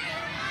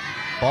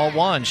 ball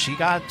 1. She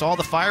got all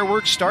the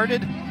fireworks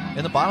started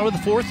in the bottom of the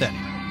 4th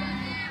inning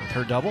with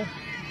her double.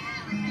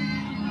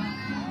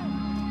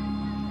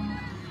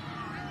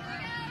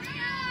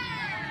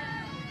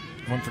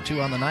 One for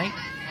 2 on the night.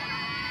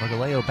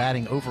 Logaleo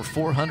batting over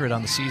 400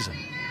 on the season.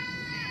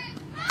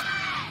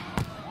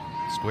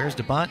 Squares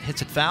to bunt,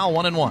 hits it foul,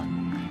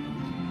 1-1.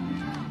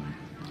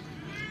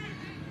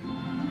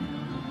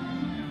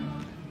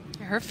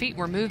 Her feet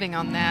were moving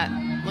on that.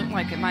 Looked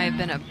like it might have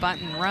been a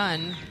bunt and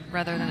run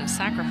rather than a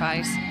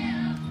sacrifice.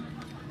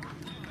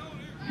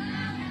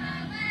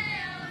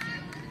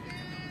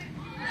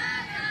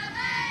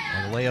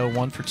 Logaleo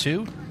 1 for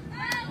 2.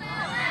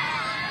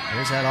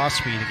 There's that off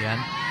speed again.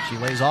 She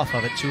lays off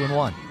of it,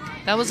 2-1.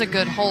 That was a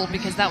good hold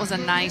because that was a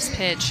nice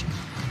pitch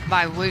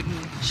by Wooten.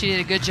 She did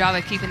a good job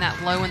of keeping that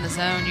low in the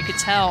zone. You could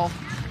tell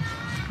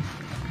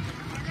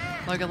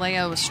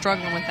Logaleo was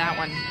struggling with that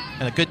one.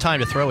 And a good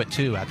time to throw it,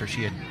 too, after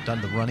she had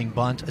done the running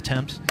bunt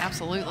attempt.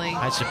 Absolutely.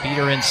 Nice to beat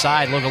her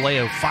inside.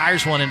 Logaleo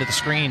fires one into the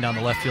screen down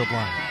the left field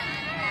line.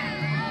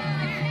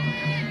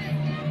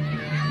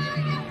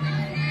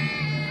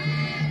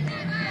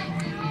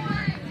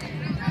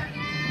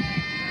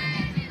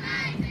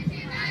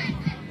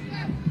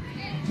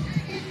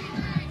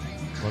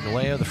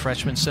 Logaleo, the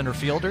freshman center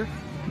fielder.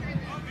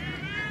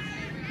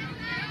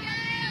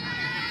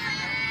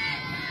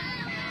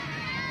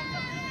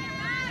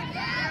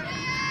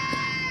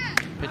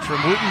 Pitch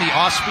from Wooten, the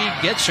off-speed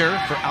gets her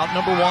for out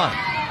number 1.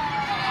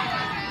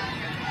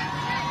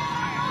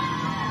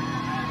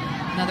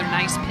 Another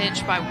nice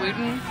pitch by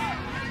Wooten.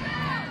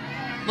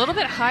 A little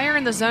bit higher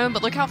in the zone,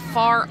 but look how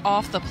far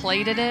off the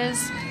plate it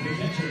is.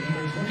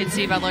 You can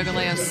see by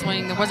Logaleo's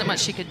swing, there wasn't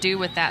much she could do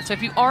with that. So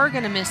if you are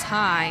going to miss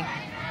high,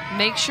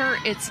 make sure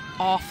it's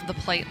off the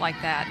plate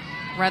like that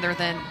rather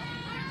than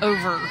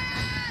over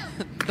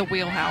the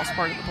wheelhouse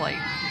part of the plate.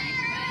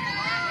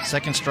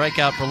 Second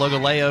strikeout for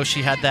Logaleo.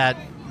 She had that,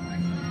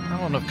 I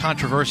don't know if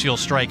controversial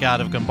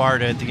strikeout of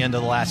Gombarda at the end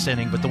of the last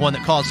inning, but the one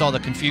that caused all the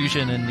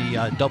confusion in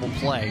the double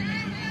play.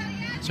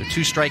 So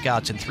 2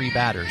 strikeouts and 3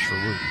 batters for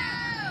Wooten.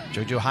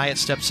 JoJo Hyatt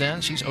steps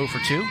in. She's 0 for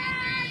 2.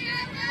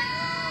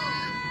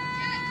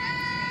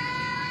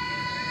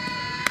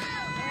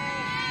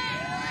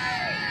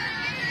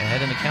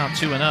 Ahead in the count,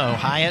 2-0.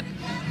 Hyatt,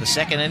 the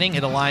second inning,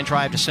 hit a line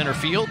drive to center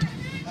field,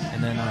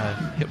 and then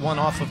hit one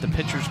off of the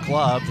pitcher's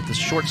glove that the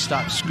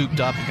shortstop scooped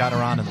up and got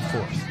her on in the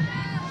 4th.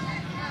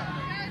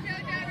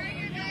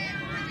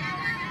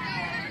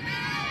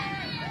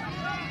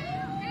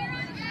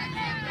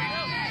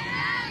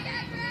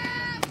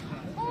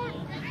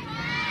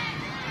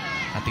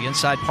 At the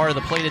inside part of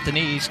the plate at the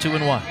knees,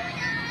 2-1.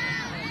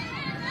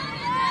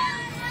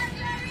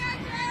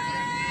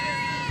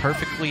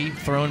 Perfectly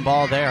thrown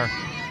ball there.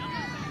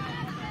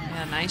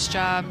 Yeah, nice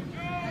job.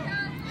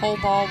 Whole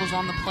ball was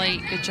on the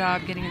plate. Good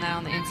job getting that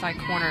on the inside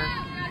corner.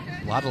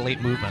 A lot of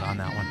late movement on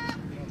that one.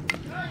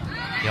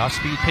 The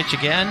off-speed pitch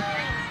again.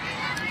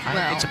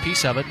 Well, It's a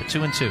piece of it, but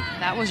 2-2.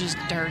 That was just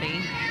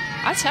dirty.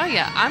 I tell you,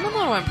 I'm a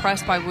little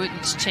impressed by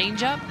Wooten's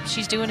changeup.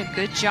 She's doing a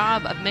good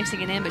job of mixing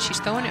it in, but she's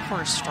throwing it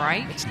for a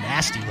strike. It's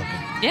nasty looking.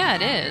 Yeah,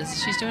 it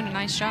is. She's doing a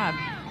nice job.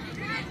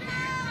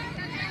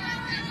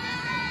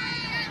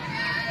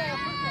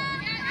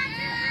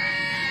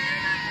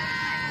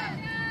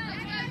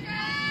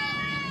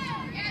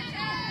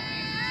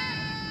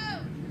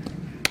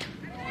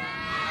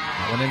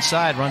 That one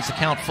inside runs the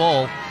count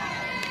full.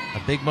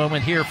 A big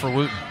moment here for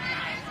Wooten.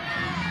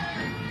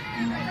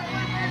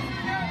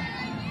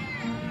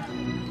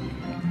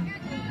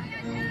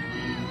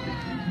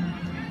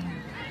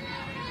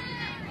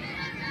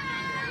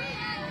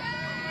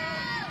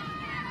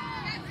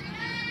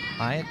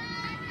 Hyatt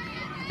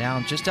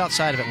down just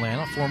outside of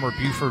Atlanta, former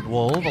Buford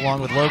Wolf,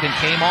 along with Logan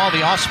Kamall.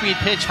 The off-speed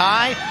pitch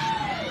high,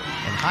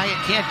 and Hyatt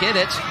can't get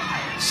it.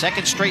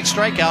 Second straight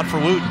strikeout for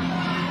Wooten.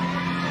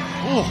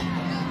 Ooh.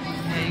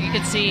 Yeah, you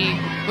can see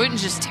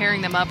Wooten's just tearing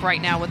them up right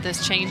now with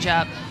this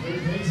changeup.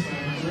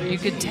 You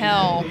could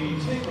tell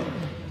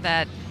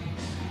that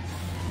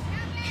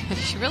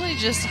she really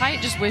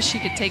just wished she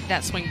could take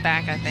that swing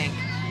back, I think.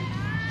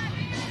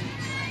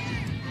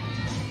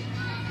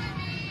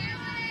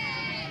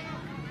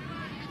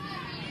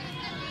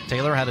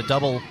 Taylor had a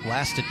double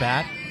last at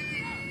bat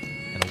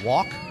and a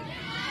walk.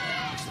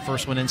 It's the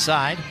first one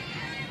inside.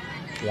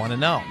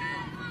 1-0.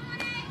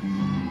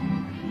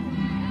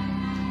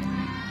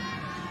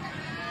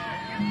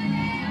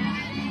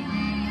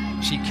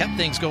 She kept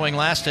things going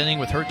last inning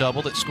with her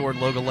double that scored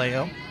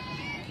Logaleo.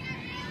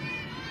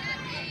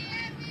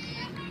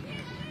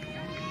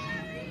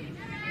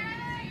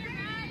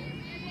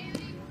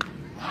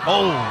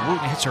 Oh,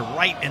 Wooten hits her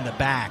right in the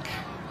back.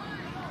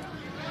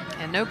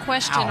 And no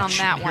question Ouch. on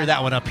that Hear one.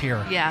 that one up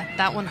here. Yeah,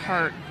 that one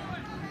hurt.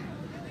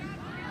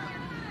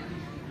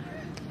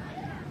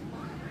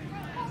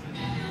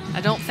 I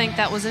don't think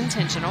that was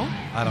intentional.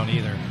 I don't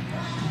either.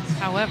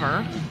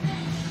 However,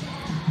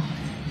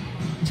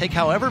 take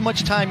however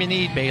much time you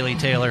need, Bailey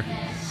Taylor.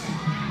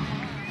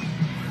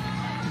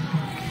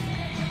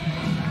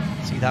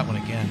 See that one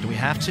again. Do we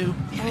have to?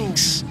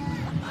 Yikes.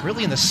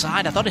 Really in the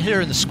side. I thought it hit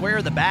her in the square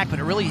of the back, but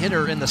it really hit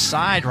her in the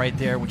side right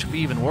there, which would be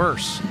even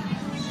worse.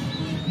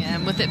 yeah,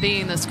 and with it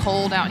being this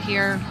cold out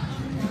here,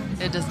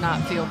 it does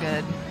not feel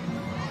good.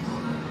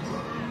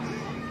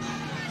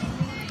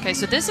 Okay,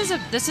 so this is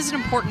an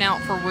important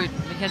out for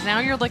Wooten because now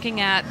you're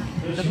looking at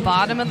the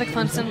bottom of the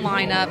Clemson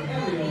lineup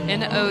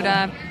in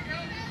Oda.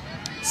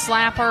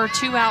 Slapper,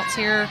 2 outs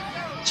here.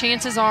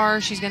 Chances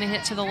are she's going to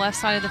hit to the left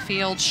side of the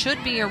field.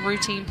 Should be a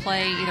routine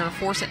play, either a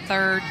force at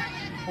third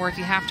or if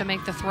you have to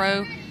make the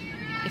throw.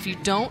 If you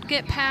don't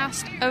get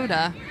past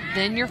Oda,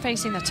 then you're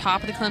facing the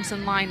top of the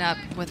Clemson lineup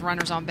with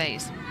runners on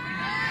base.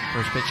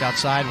 First pitch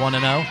outside,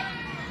 1-0.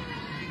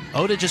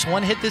 Oda just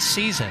 1 hit this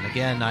season.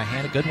 Again,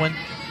 Hannah Goodwin,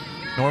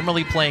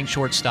 normally playing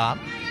shortstop,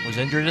 was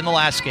injured in the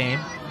last game.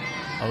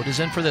 Oda's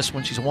in for this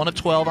one. She's 1 of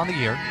 12 on the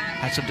year.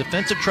 Had some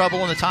defensive trouble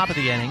in the top of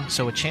the inning,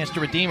 so a chance to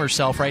redeem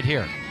herself right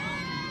here.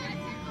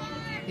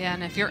 Yeah,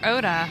 and if you're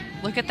Oda,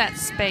 look at that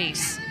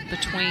space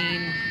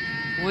between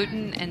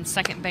Wooten and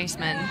second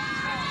baseman.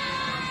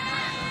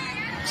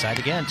 Side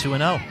again,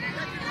 2-0.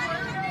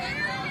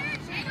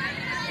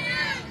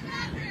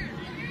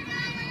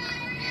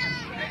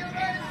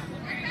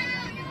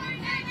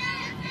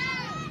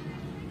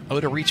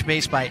 Oda reached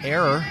base by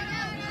error.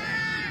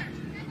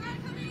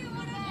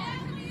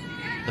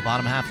 The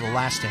bottom half of the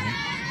last inning.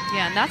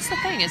 Yeah, and that's the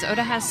thing is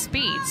Oda has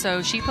speed,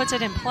 so she puts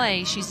it in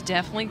play. She's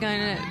definitely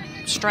going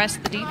to stress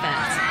the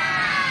defense.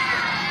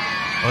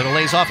 Oda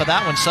lays off of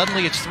that one.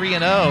 Suddenly it's 3-0.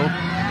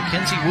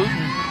 Mackenzie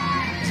Wooten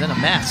is in a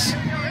mess.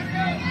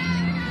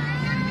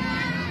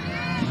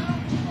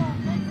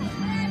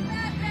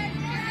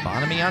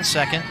 Bonamy on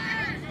second.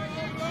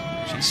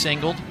 She's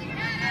singled.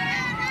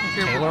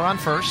 Taylor on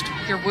first.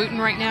 If you're Wooten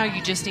right now,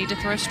 you just need to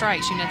throw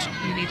strikes. You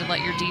need to let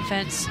your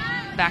defense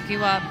back you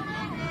up.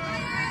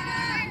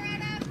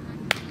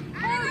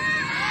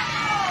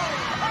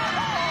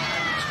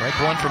 Strike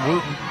 1 from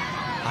Wooten.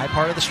 High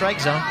part of the strike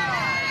zone.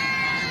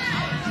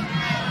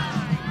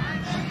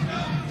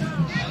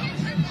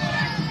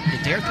 You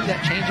dare through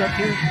that changeup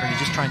here, or are you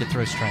just trying to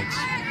throw strikes?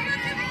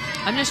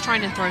 I'm just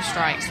trying to throw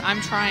strikes.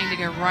 I'm trying to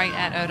go right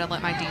at Oda,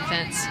 let my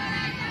defense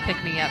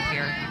pick me up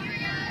here.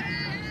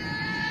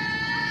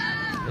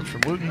 Pitch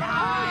from Wooten.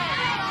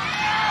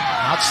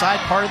 Outside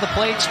part of the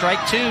plate,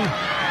 strike 2.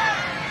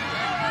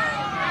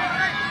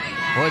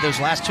 Boy, those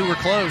last 2 were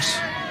close.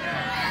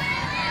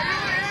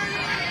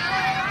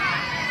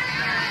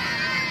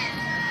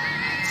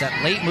 It's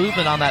that late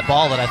movement on that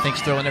ball that I think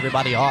is throwing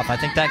everybody off. I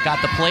think that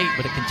got the plate,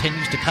 but it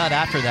continues to cut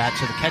after that,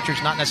 so the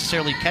catcher's not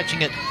necessarily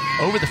catching it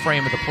over the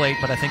frame of the plate,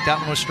 but I think that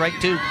one was strike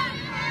 2.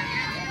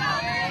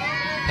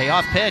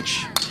 Payoff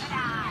pitch.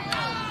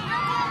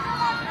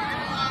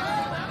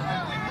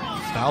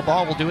 Foul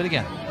ball will do it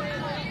again.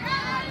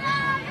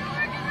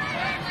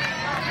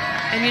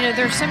 And, you know,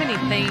 there's so many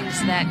things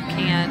that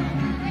can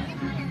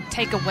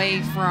take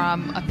away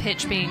from a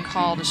pitch being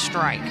called a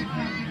strike.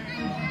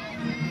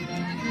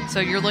 So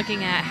you're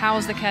looking at how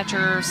is the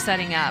catcher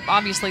setting up.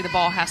 Obviously, the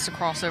ball has to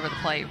cross over the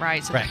plate,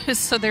 right? So, right.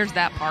 So there's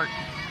that part.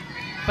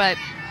 But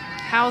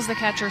how's the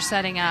catcher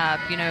setting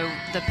up? You know,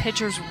 the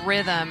pitcher's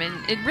rhythm.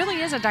 And it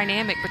really is a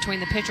dynamic between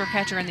the pitcher,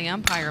 catcher, and the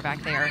umpire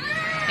back there.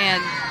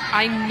 And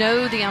I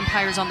know the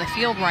umpires on the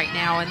field right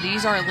now, and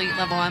these are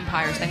elite-level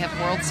umpires. They have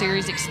World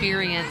Series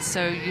experience,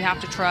 so you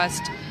have to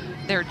trust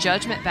their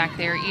judgment back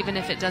there, even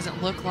if it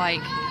doesn't look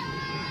like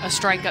a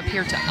strike up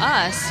here to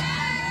us.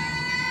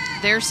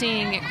 They're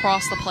seeing it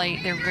cross the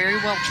plate. They're very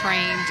well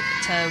trained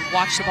to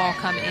watch the ball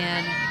come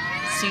in,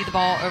 see the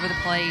ball over the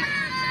plate,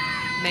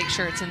 make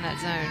sure it's in that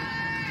zone.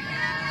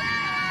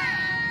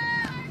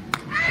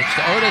 Pitch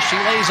to Oda. She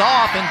lays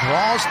off and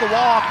draws the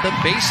walk. The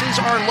bases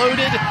are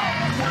loaded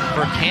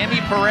for Cami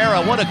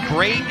Pereira. What a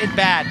great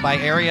at-bat by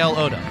Ariel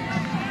Oda.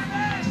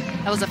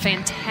 That was a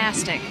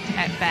fantastic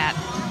at-bat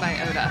by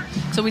Oda.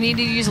 So we need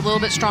to use a little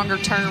bit stronger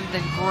term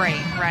than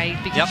great, right?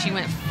 Because she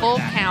went full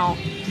count,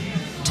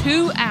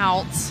 2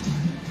 outs,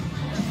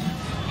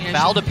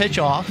 Foul to pitch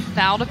off.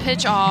 Foul to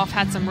pitch off.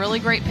 Had some really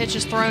great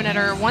pitches thrown at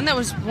her. One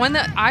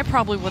that I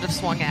probably would have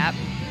swung at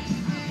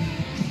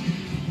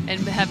and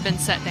have been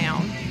set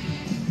down.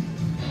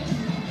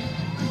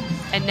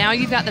 And now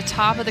you've got the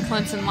top of the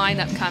Clemson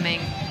lineup coming,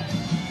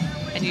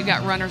 and you've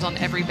got runners on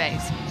every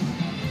base.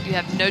 You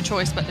have no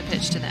choice but to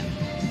pitch to them.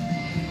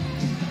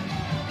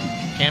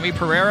 Cami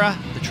Pereira,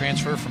 the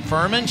transfer from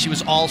Furman. She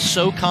was all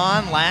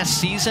SoCon last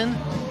season.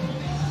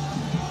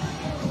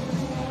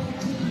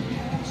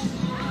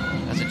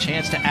 Has a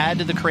chance to add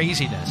to the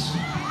craziness.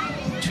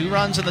 2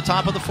 runs in the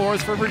top of the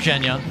 4th for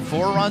Virginia,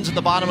 4 runs in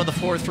the bottom of the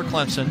 4th for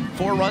Clemson,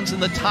 4 runs in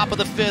the top of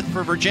the 5th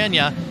for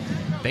Virginia.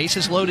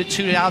 Bases loaded,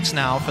 2 outs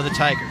now for the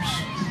Tigers.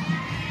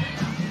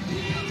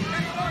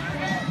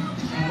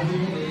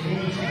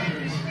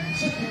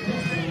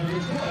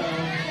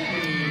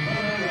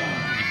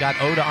 You've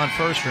got Oda on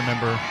first,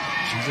 remember.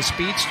 She's a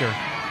speedster,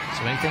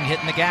 so anything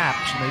hitting the gap,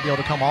 she may be able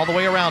to come all the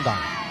way around on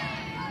it.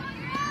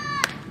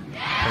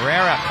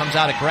 Pereira comes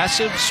out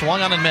aggressive,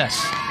 swung on and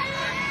missed.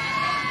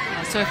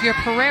 So if you're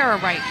Pereira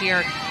right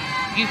here,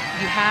 you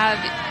have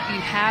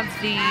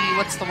the,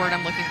 what's the word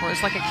I'm looking for?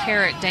 It's like a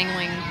carrot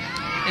dangling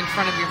in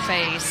front of your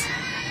face,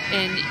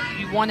 and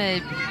you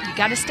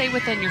got to stay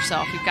within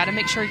yourself. You've got to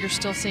make sure you're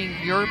still seeing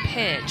your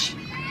pitch.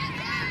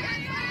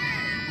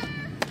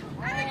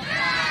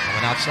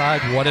 Coming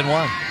outside,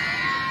 1-1.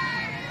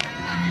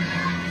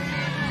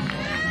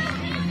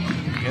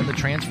 Again, the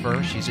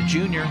transfer. She's a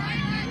junior.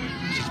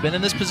 She's been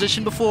in this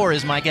position before,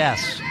 is my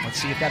guess.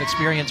 Let's see if that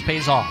experience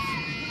pays off.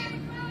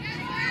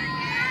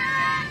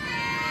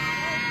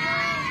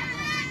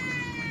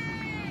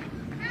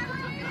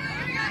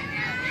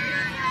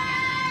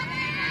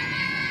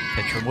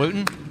 Pitch from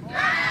Wooten.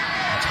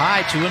 That's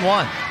high,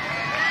 2-1.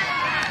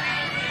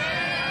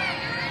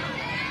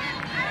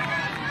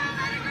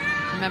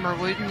 Remember,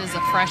 Wooten is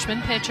a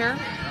freshman pitcher.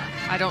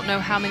 I don't know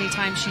how many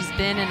times she's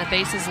been in a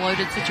bases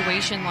loaded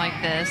situation like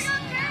this.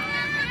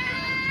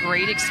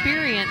 Great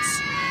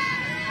experience.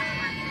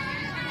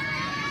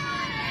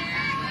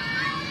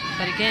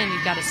 But again,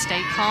 you've got to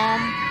stay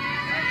calm,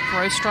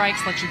 throw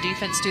strikes, let your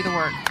defense do the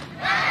work.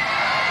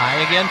 High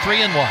again,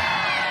 3-1.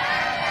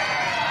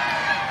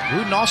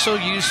 Wooten also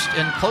used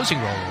in closing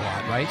role a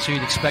lot, right? So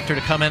you'd expect her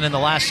to come in the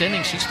last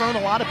inning. She's thrown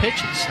a lot of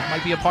pitches. That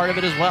might be a part of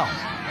it as well.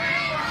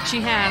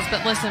 She has,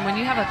 but listen, when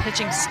you have a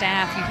pitching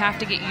staff, you have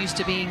to get used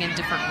to being in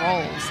different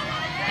roles.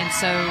 And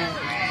so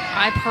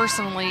I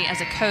personally, as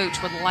a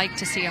coach, would like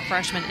to see a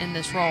freshman in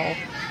this role.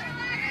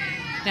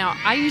 Now,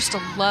 I used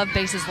to love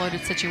bases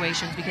loaded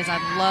situations because I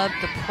loved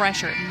the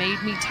pressure. It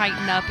made me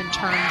tighten up in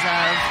terms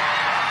of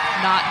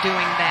not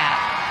doing that.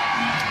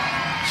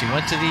 She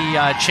went to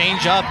the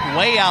change-up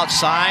way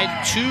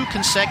outside. 2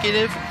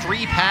 consecutive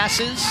 3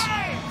 passes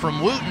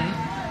from Wooten.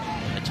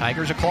 The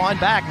Tigers are clawing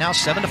back now,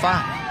 7-5.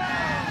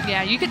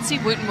 Yeah, you could see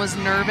Wooten was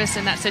nervous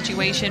in that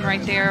situation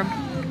right there.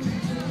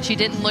 She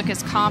didn't look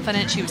as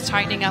confident. She was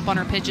tightening up on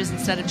her pitches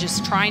instead of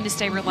just trying to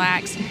stay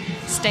relaxed,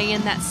 stay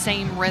in that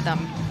same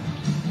rhythm.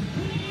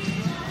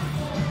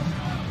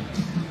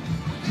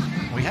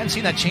 We hadn't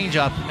seen that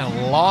change-up in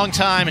a long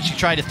time, and she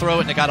tried to throw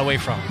it, and it got away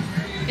from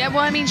her. Yeah, well,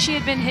 I mean, she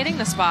had been hitting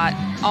the spot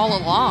all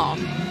along.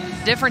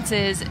 The difference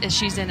is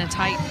she's in a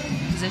tight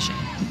position.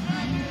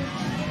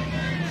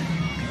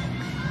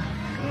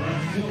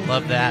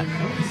 Love that.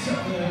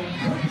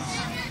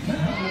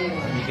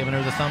 Maybe giving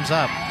her the thumbs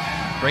up.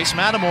 Grace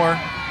Matamore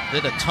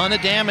did a ton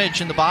of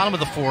damage in the bottom of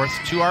the 4th.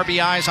 2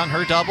 RBIs on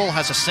her double,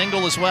 has a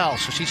single as well.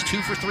 So she's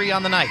 2 for 3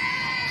 on the night.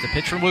 The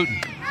pitch from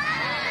Wooten.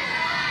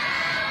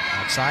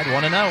 Outside,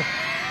 1-0.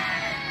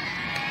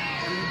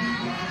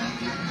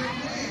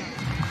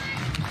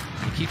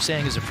 You keep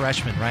saying as a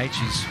freshman, right?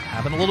 She's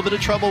having a little bit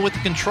of trouble with the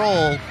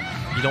control.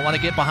 You don't want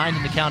to get behind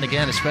in the count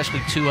again, especially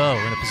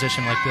 2-0 in a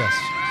position like this.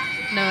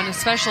 No, and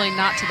especially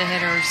not to the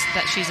hitters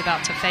that she's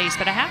about to face.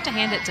 But I have to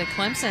hand it to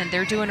Clemson.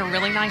 They're doing a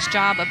really nice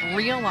job of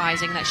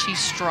realizing that she's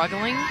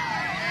struggling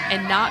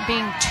and not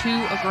being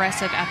too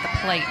aggressive at the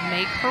plate.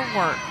 Make her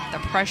work. The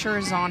pressure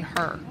is on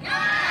her.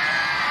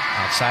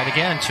 Outside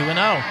again,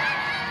 2-0.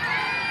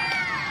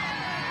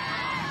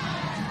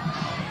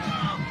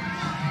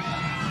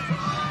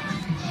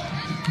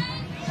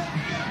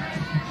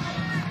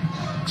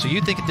 So you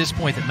think at this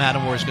point that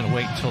Matamore is going to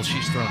wait until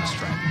she's thrown a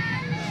strike?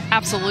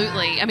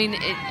 Absolutely. I mean,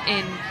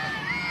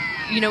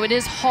 it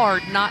is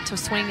hard not to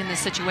swing in this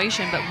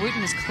situation, but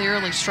Wooten is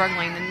clearly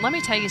struggling. And let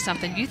me tell you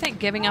something. You think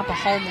giving up a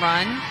home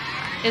run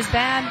is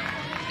bad?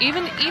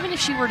 Even if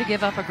she were to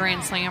give up a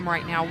grand slam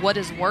right now, what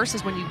is worse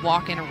is when you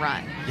walk in a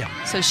run. Yeah.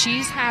 So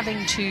she's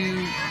having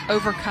to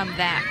overcome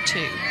that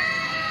too.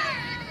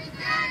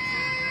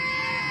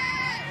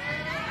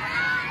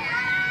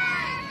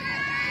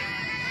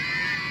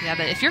 Yeah,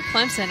 but if you're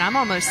Clemson, I'm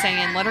almost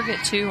saying let her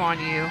get 2 on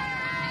you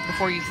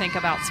before you think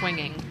about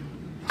swinging.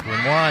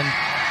 2-1.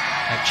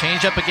 That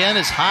changeup again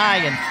is high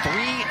and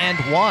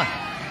 3-1.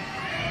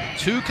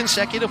 2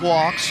 consecutive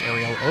walks.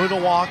 Ariel Oda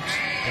walked.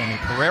 Amy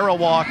Pereira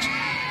walked.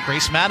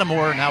 Grace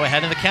Matamore now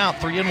ahead in the count,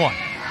 3-1.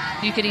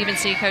 You could even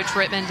see Coach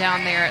Rittman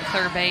down there at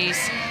third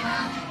base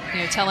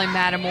telling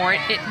Mattamore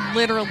it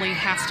literally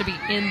has to be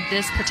in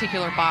this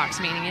particular box,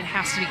 meaning it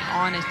has to be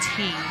on a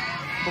tee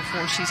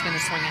before she's going to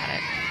swing at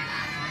it.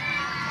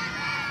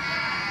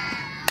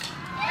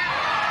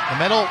 The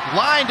middle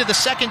line to the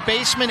second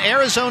baseman,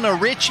 Arizona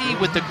Ritchie,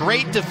 with the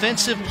great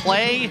defensive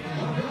play.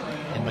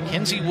 And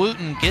Mackenzie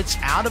Wooten gets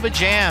out of a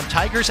jam.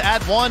 Tigers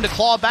add 1 to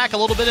claw back a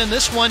little bit in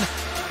this one.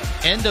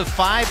 End of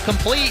 5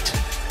 complete.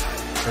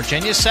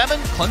 Virginia 7,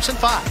 Clemson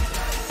 5.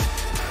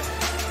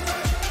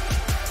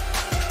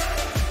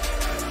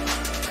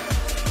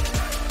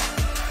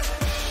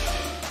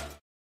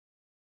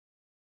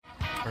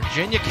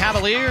 Virginia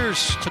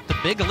Cavaliers took the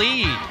big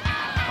lead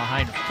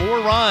behind 4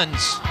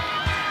 runs.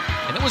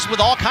 And it was with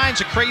all kinds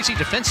of crazy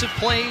defensive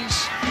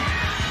plays.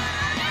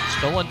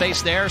 Stolen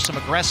base there, some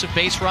aggressive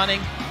base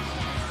running.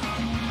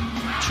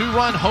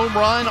 2-run home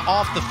run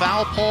off the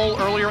foul pole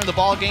earlier in the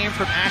ball game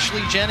from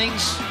Ashley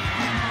Jennings.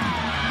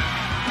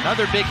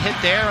 Another big hit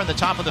there in the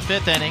top of the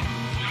 5th inning.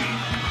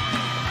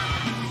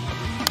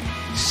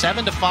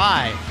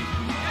 7-5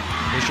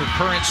 is your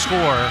current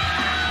score.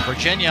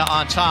 Virginia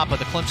on top of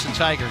the Clemson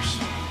Tigers.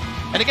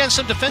 And again,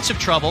 some defensive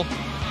trouble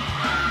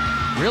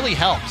really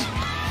helped.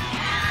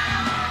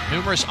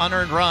 Numerous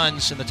unearned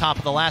runs in the top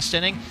of the last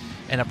inning,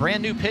 and a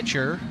brand new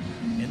pitcher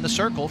in the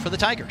circle for the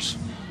Tigers.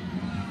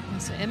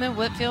 So Emma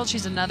Whitfield,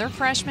 she's another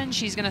freshman.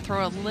 She's going to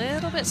throw a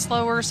little bit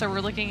slower, so we're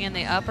looking in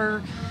the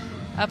upper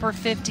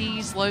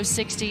 50s, low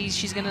 60s.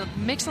 She's going to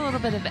mix a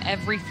little bit of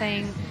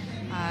everything,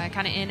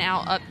 kind of in,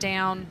 out, up,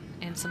 down,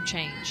 and some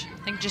change.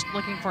 I think just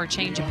looking for a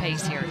change of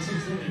pace here.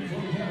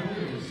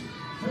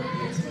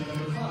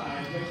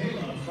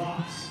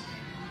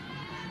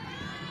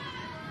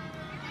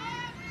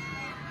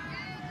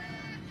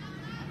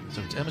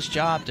 So it's Emma's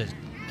job to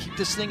keep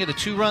this thing at a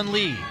 2-run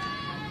lead.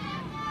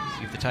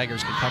 See if the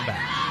Tigers can come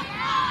back.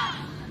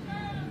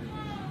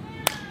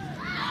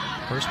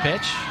 First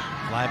pitch,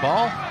 fly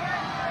ball,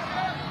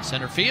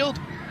 center field.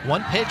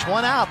 1 pitch,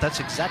 1 out. That's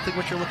exactly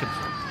what you're looking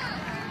for.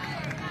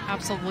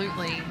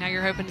 Absolutely. Now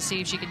you're hoping to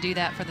see if she can do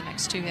that for the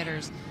next 2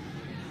 hitters.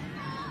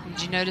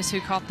 Did you notice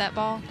who caught that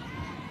ball?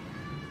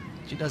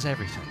 She does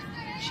everything.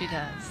 She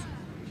does.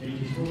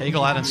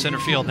 Cagle out in center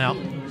field now.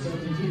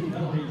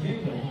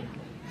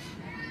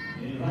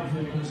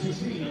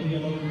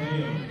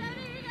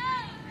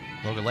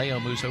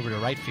 Logaleo moves over to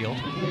right field.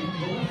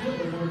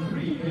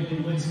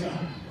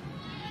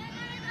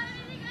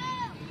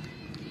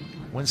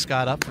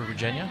 Winscott up for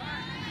Virginia.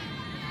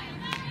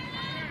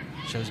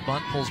 Shows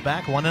bunt, pulls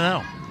back,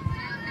 1-0.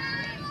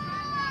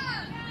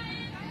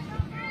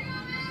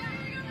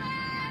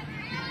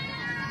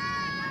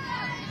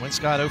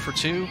 Winscott 0 for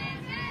 2.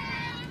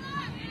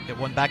 Get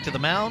one back to the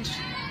mound.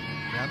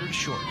 Grounder to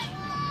short.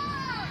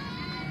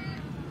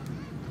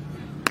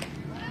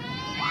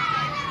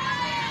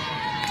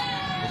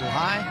 Little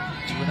high,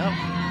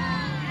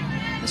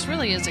 2-0. This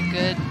really is a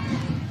good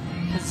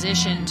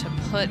position to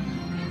put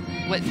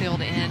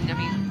Whitfield in. I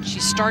mean,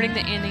 she's starting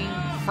the inning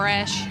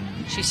fresh.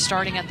 She's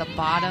starting at the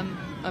bottom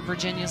of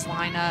Virginia's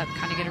lineup,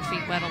 kind of get her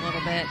feet wet a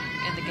little bit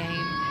in the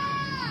game.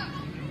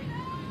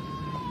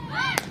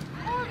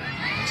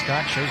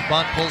 Scott shows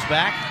bunt, pulls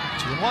back,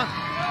 2-1.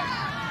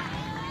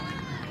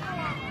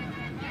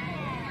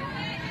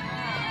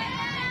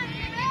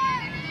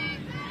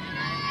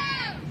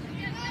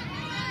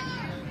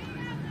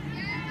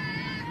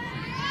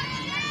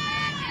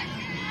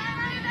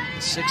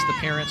 The 6th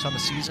appearance on the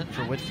season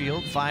for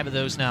Whitfield, 5 of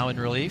those now in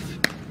relief.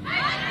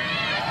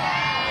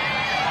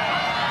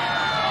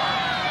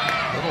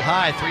 Little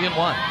high,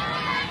 3-1.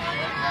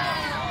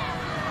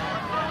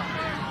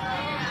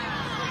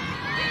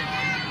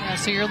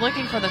 So you're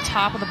looking for the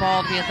top of the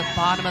ball to be at the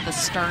bottom of the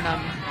sternum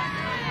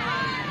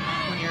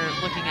when you're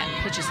looking at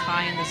pitches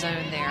high in the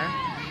zone there.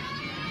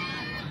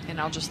 And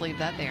I'll just leave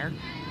that there.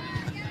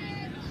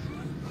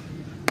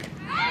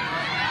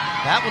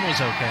 That one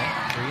was okay.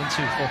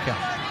 3-2, full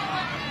count.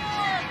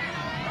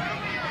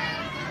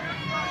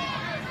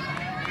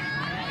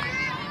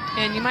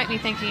 And you might be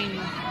thinking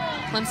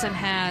Clemson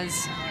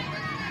has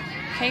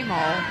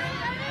K-Mall.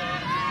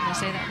 Did I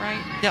say that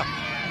right? Yeah.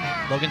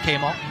 Logan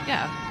K-Mall.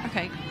 Yeah,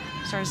 okay.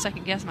 Started to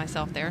second guess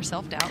myself there,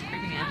 self-doubt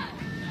creeping in.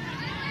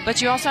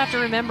 But you also have to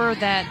remember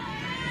that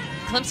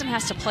Clemson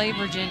has to play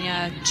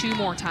Virginia 2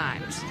 more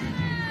times.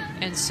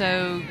 And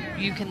so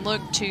you can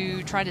look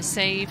to try to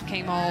save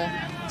K-Mall,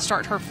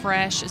 start her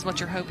fresh is what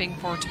you're hoping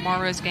for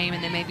tomorrow's game,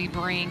 and then maybe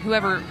bring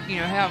however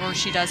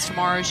she does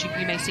tomorrow,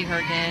 you may see her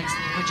again.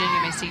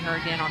 Virginia may see her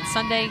again on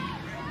Sunday.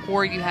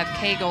 Or you have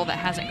Cagle that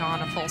hasn't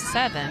gone a full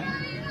 7.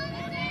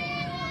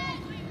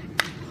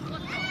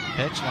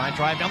 Pitch, line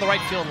drive down the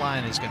right field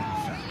line is going to be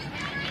foul.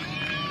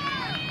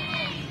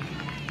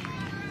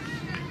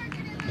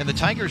 And the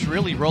Tigers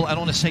really roll, I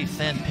don't want to say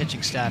thin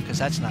pitching staff because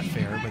that's not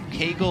fair, but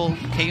Cagle,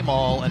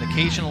 K-Mall, and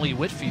occasionally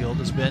Whitfield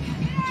has been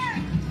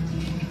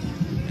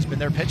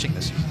their pitching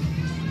this season.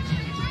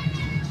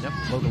 Yep,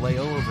 Logaleo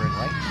over in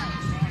right.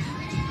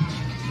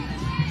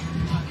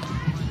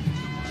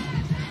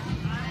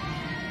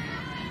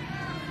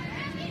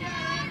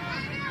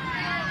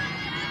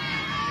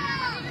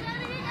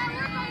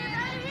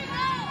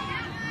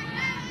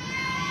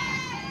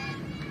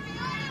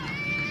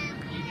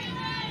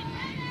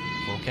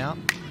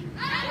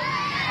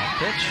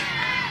 pitch.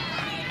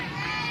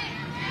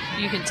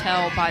 You can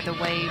tell by the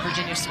way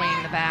Virginia's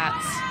swinging the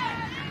bats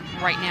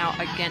right now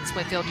against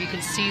Whitfield. You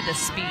can see the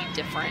speed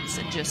difference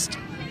and just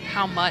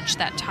how much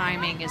that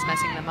timing is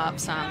messing them up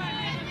some.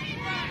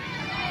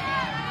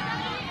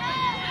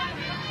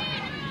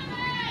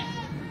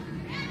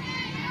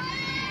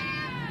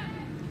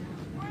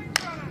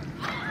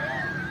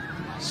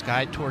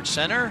 Skied towards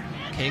center.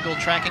 Cagle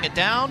tracking it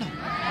down.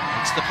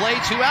 It's the play,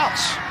 2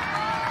 outs.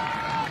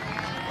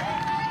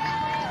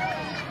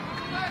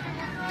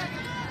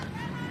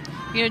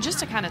 You know, just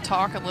to kind of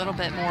talk a little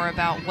bit more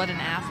about what an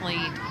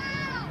athlete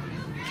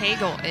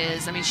Cagle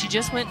is. I mean, she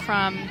just went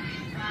from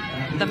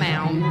the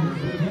mound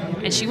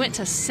and she went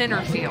to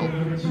center field.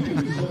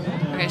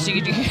 Okay, so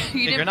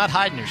you're not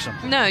hiding or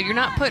something. No, you're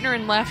not putting her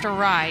in left or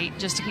right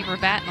just to keep her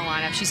bat in the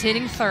lineup. She's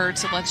hitting third,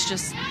 so let's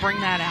just bring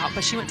that out.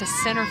 But she went to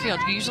center field.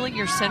 Usually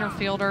your center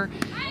fielder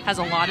has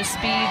a lot of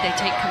speed. They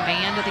take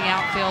command of the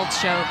outfield.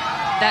 So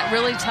that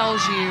really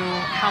tells you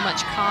how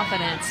much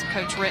confidence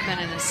Coach Rittman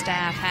and his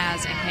staff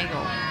has in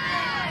Cagle.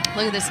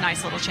 Look at this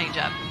nice little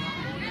changeup.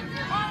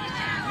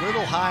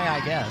 Little high, I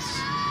guess.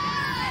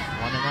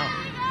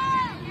 1-0.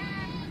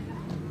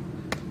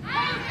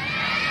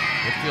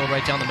 Whitfield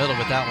right down the middle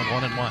with that one,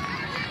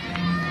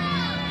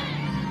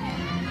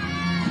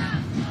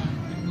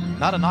 1-1.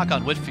 Not a knock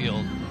on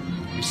Whitfield.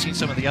 We've seen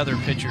some of the other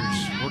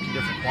pitchers working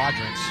different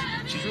quadrants.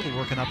 She's really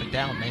working up and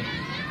down, man.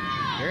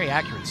 Very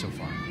accurate so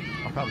far.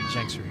 I'll probably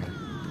jinx her here.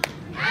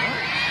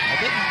 I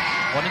didn't.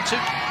 1-2.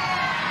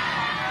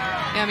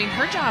 Yeah, I mean,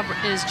 her job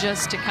is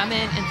just to come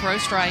in and throw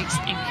strikes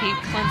and keep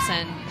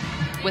Clemson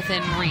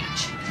within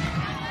reach.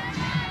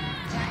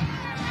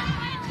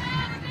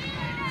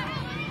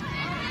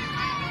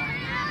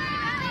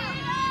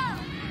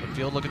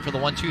 Whitfield looking for the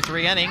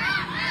 1-2-3 inning.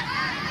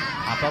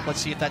 Hop up,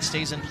 let's see if that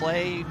stays in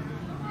play.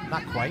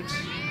 Not quite.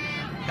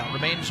 Count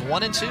remains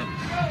 1-2.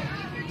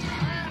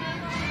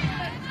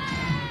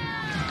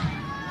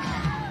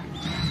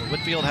 So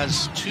Whitfield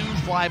has 2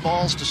 fly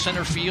balls to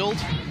center field.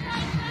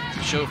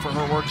 Show for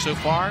her work so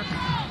far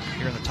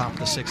here in the top of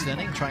the 6th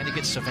inning, trying to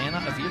get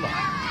Savannah Avila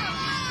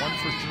 1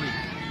 for 3.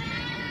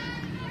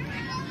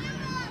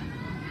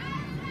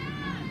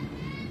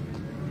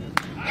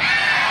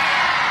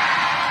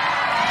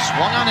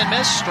 Swung on and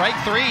missed, strike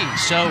 3.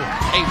 So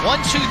a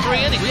 1-2-3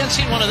 inning. We haven't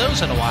seen one of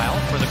those in a while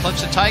for the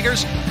Clemson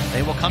Tigers.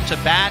 They will come to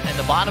bat in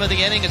the bottom of the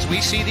inning as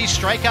we see the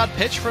strikeout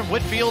pitch from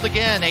Whitfield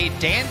again. A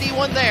dandy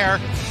one there.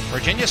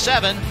 Virginia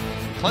 7,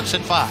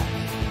 Clemson 5.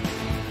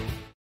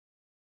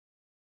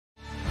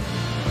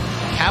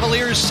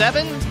 Cavaliers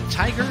 7,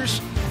 Tigers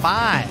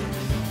 5.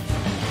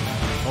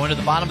 Going to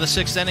the bottom of the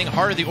 6th inning,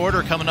 heart of the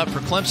order coming up for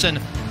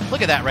Clemson.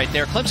 Look at that right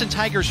there. Clemson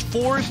Tigers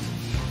 4th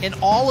in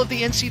all of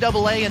the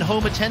NCAA in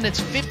home attendance,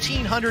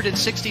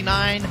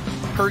 1,569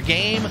 per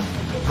game.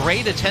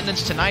 Great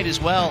attendance tonight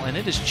as well, and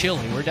it is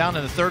chilly. We're down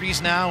in the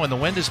 30s now, and the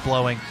wind is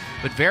blowing.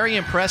 But very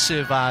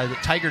impressive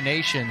that Tiger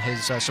Nation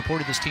has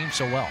supported this team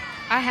so well.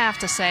 I have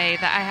to say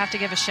that I have to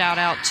give a shout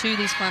out to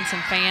these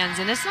Clemson fans,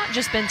 and it's not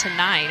just been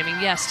tonight. I mean,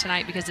 yes,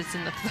 tonight because it's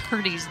in the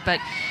 30s, but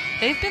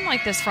they've been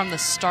like this from the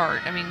start.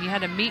 I mean, you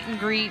had a meet and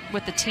greet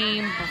with the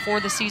team before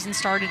the season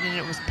started, and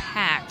it was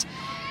packed.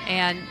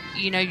 And,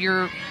 you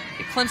know,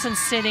 Clemson's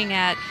sitting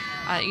at,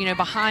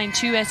 behind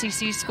 2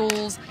 SEC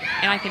schools,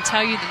 and I can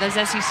tell you that those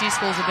SEC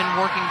schools have been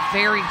working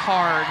very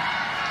hard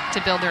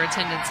to build their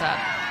attendance up.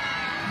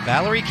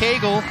 Valerie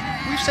Cagle,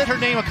 we've said her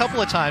name a couple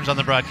of times on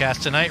the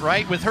broadcast tonight,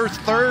 right? With her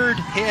 3rd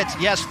hit,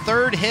 yes,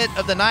 3rd hit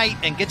of the night,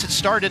 and gets it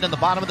started in the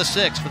bottom of the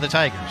 6th for the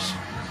Tigers.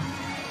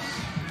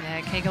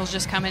 Yeah, Cagle's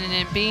just coming in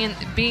and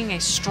being a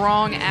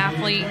strong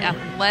athlete,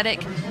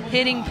 athletic,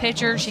 hitting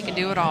pitcher. She can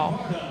do it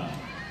all.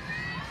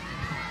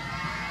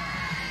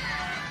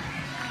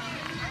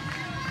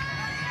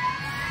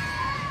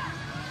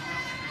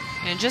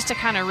 And just to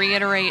kind of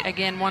reiterate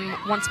again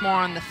once more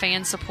on the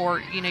fan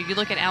support, you know, you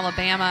look at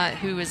Alabama,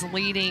 who is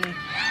leading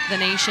the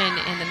nation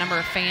in the number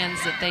of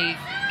fans that they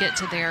get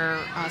to their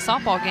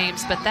softball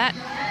games, but that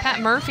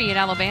Pat Murphy at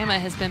Alabama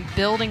has been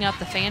building up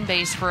the fan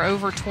base for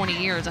over 20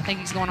 years. I think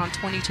he's going on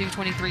 22,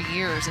 23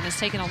 years, and it's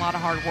taken a lot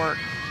of hard work.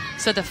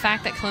 So the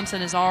fact that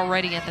Clemson is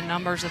already at the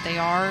numbers that they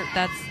are,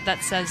 that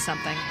says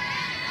something.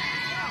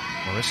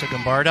 Marissa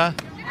Gombarda,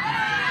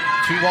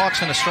 2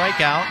 walks and a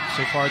strikeout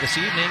so far this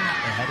evening.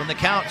 Ahead in the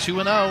count,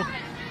 2-0.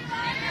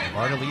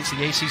 Gombarda leads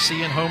the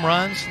ACC in home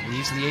runs,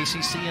 leads the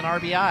ACC in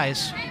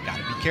RBIs. Got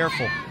to be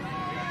careful.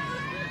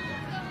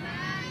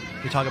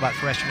 We talk about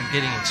freshmen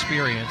getting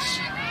experience.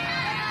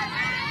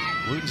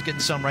 Wooten's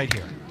getting some right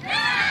here.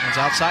 One's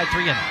outside,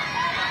 3-0.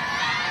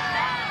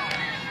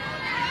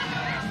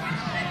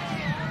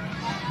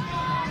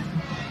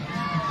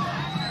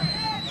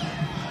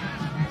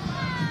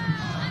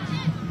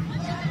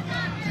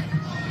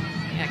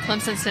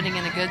 Clemson's sitting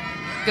in a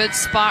good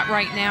spot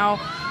right now.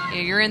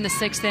 You're in the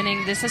 6th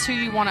inning. This is who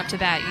you want up to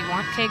bat. You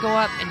want Cagle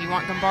up and you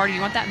want Gombardi.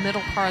 You want that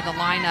middle part of the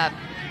lineup.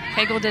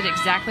 Cagle did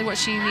exactly what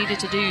she needed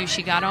to do.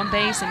 She got on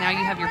base, and now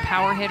you have your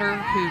power hitter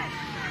who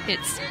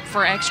hits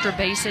for extra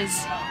bases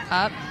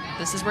up.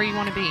 This is where you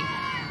want to be.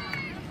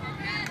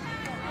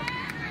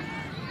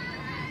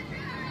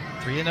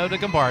 3-0 to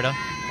Gombarda.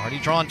 Already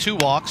drawn 2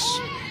 walks.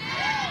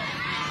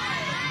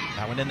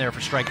 That one in there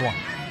for strike 1.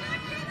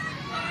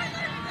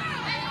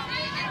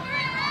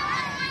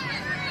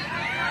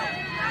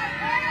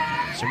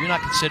 So you're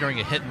not considering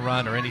a hit and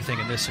run or anything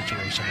in this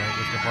situation, right,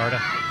 with Gombarda?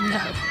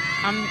 No.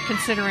 I'm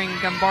considering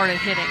Gombarda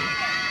hitting.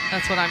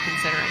 That's what I'm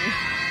considering.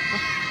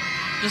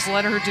 Just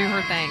let her do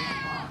her thing.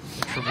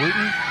 Look for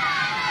Wooten.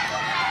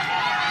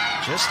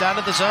 Just out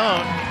of the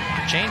zone.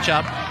 Change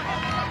up.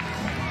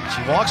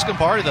 She walks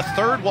Gombarda. The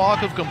 3rd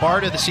walk of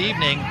Gombarda this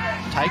evening.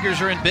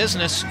 Tigers are in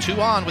business. 2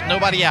 on with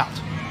nobody out.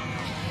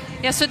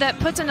 Yeah, so that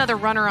puts another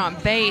runner on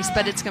base,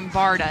 but it's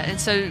Gombarda. And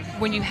so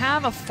when you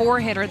have a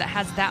 4-hitter that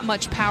has that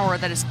much power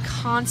that is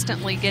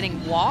constantly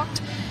getting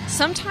walked,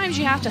 sometimes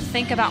you have to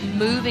think about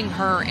moving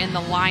her in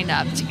the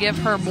lineup to give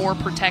her more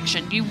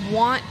protection. You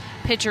want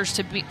pitchers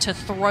to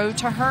throw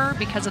to her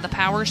because of the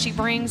power she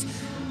brings.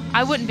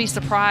 I wouldn't be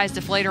surprised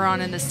if later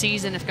on in the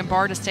season, if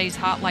Gombarda stays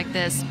hot like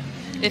this,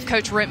 if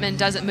Coach Rittman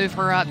doesn't move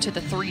her up to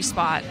the 3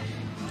 spot.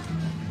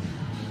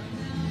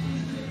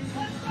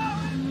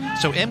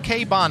 So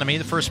MK Bonamy,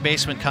 the first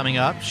baseman coming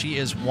up, she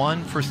is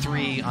 1 for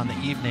 3 on the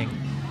evening.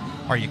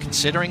 Are you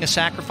considering a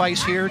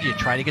sacrifice here? Do you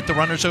try to get the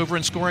runners over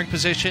in scoring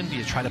position? Do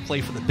you try to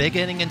play for the big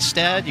inning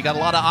instead? You got a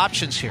lot of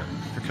options here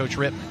for Coach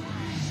Rittman.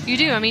 You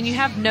do. I mean, you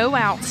have no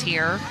outs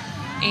here,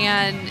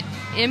 and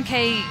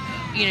MK,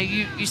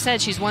 you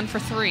said she's 1 for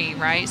 3,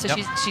 right? So yep.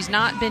 she's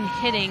not been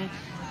hitting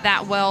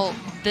that well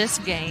this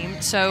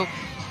game. So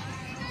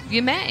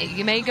you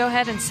may go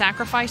ahead and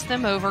sacrifice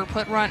them over,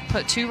 put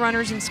 2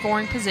 runners in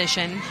scoring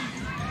position,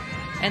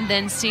 and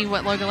then see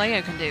what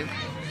Logaleo can do.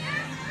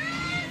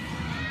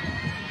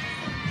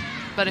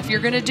 But if you're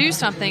going to do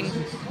something,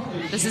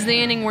 this is the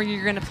inning where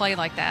you're going to play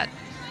like that.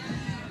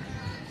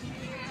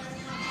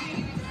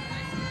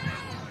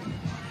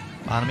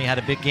 Bonamy had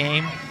a big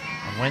game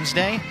on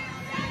Wednesday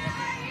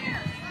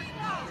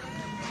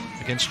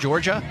against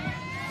Georgia.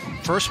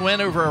 First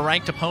win over a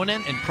ranked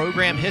opponent in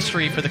program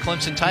history for the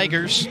Clemson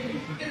Tigers.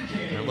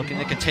 They're looking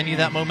to continue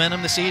that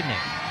momentum this evening.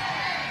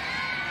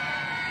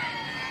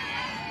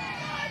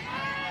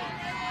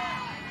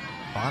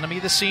 Bonamy,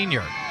 the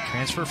senior,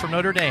 transfer from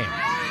Notre Dame.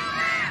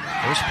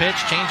 First pitch,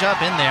 change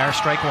up in there,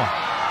 strike 1.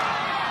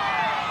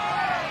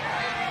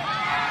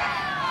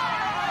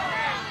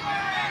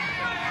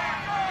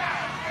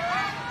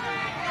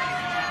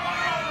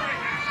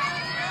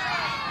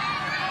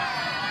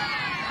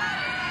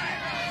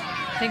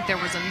 I think there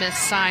was a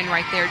missed sign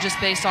right there just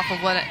based off of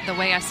the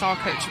way I saw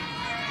Coach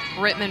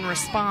Rittman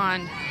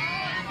respond.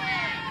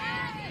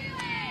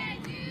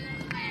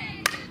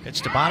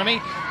 Pitch to Bonamy,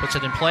 puts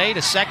it in play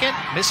to second,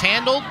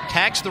 mishandled,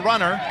 tags the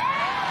runner.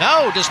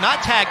 No, does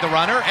not tag the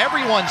runner.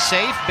 Everyone's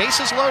safe,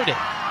 bases loaded.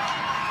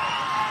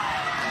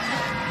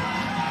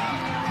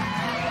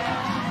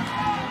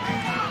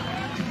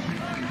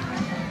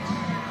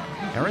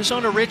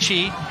 Arizona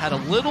Ritchie had a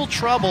little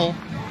trouble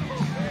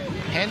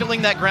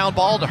handling that ground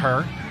ball to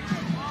her.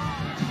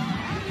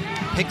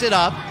 Picked it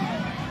up,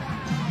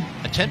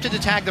 attempted to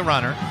tag the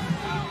runner,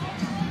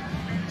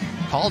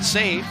 called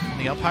safe, and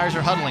the umpires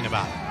are huddling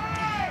about it.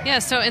 Yeah,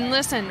 so, and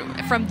listen,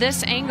 from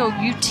this angle,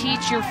 you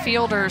teach your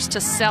fielders to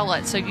sell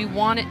it. So you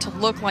want it to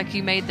look like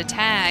you made the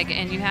tag,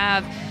 and you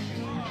have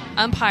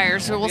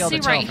umpires. So we'll see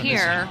right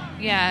here.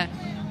 Yeah.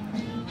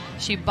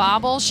 She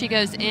bobbles, she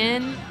goes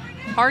in.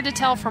 Hard to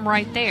tell from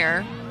right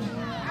there.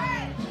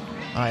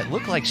 All right,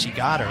 looked like she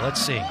got her.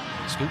 Let's see.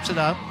 Scoops it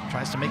up,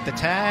 tries to make the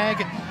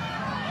tag,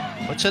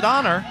 puts it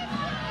on her.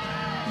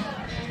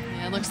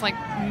 Yeah, it looks like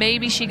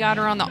maybe she got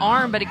her on the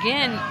arm, but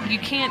again, you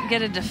can't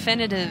get a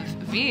definitive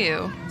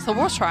view. So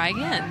we'll try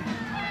again.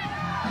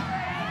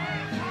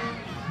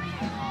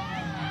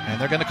 And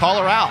they're going to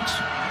call her out.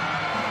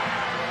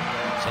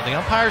 So the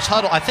umpires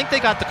huddle. I think they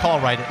got the call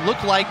right. It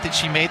looked like that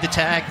she made the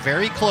tag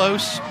very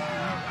close.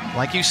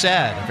 Like you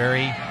said, a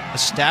very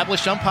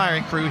established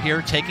umpiring crew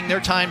here taking their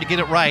time to get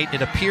it right.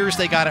 It appears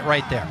they got it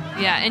right there.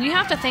 Yeah, and you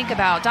have to think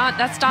about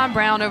that's Don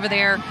Brown over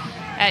there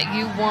at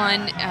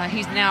U1.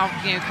 He's now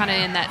kind of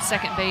in that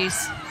second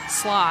base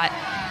slot.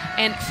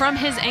 And from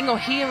his angle,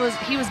 he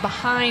was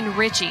behind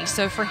Ritchie.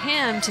 So for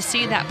him to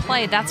see that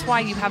play, that's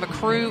why you have a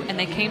crew, and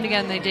they came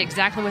together and they did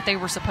exactly what they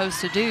were supposed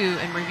to do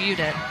and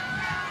reviewed it.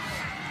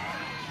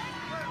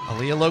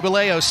 Aaliyah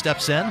Logaleo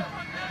steps in.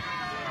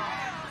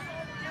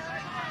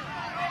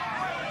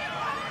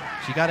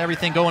 She got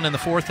everything going in the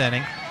 4th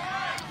inning.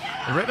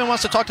 And Rittman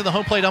wants to talk to the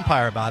home plate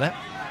umpire about it.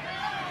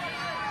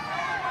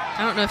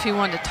 I don't know if he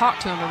wanted to talk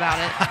to him about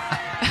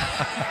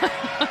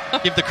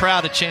it. Give the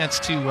crowd a chance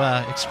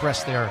to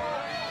express their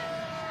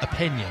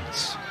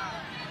opinions.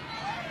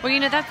 Well,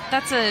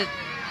 that's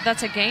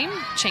a game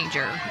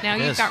changer. Now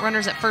you've got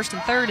runners at 1st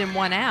and 3rd and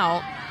 1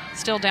 out,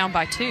 still down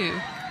by 2.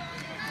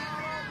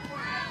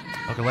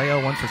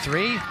 Logaleo 1 for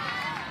 3.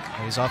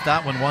 He's off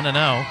that one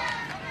 1-0.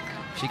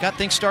 She got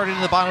things started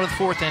in the bottom of the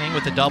 4th inning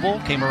with a double,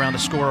 came around to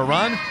score a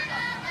run,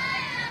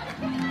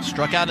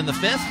 struck out in the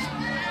 5th,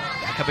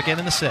 back up again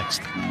in the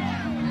 6th.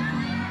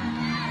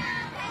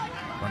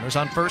 Runners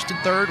on 1st and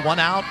 3rd, 1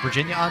 out.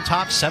 Virginia on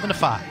top,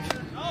 7-5.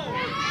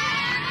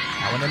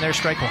 Now That one in there,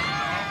 strike one.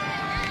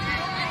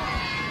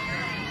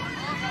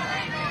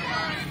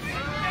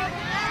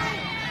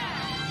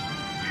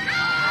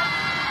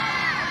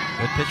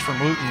 Good pitch from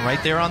Wooten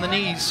right there on the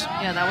knees.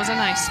 Yeah, that was a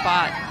nice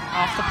spot.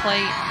 Off the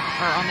plate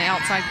or on the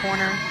outside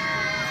corner.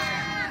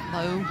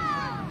 Low.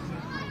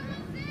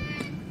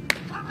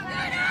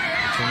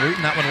 From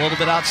Wooten, that one a little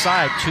bit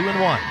outside.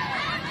 2-1.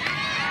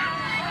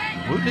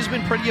 Wooten has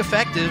been pretty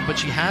effective, but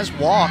she has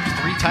walked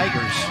 3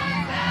 Tigers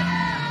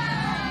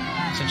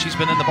since she's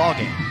been in the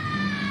ballgame.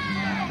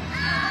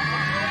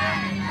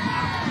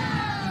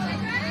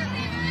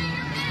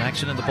 Some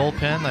action in the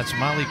bullpen. That's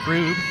Molly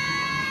Grube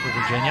for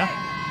Virginia.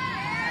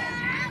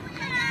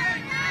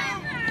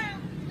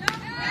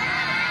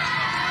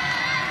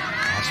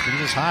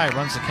 Speed is high,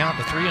 runs the count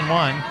to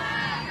 3-1.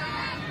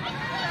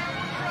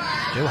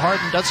 Joe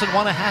Harden doesn't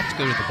want to have to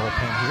go to the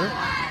bullpen here,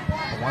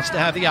 but wants to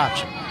have the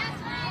option.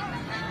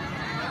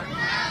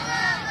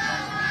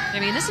 I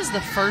mean, this is the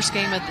first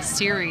game of the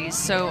series,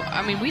 so,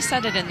 I mean, we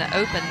said it in the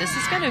open. This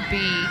is going to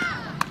be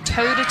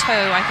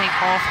toe-to-toe, I think,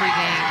 all 3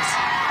 games.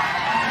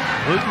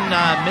 Wooten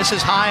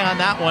misses high on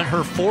that one.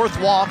 Her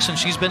 4th walk since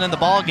she's been in the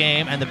ball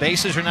game, and the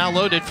bases are now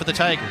loaded for the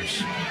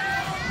Tigers.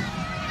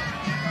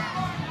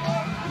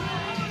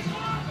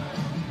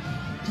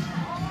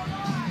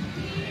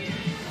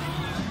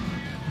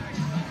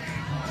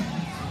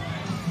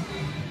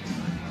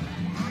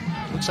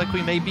 Looks like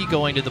we may be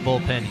going to the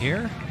bullpen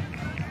here.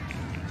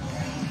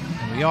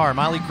 And we are.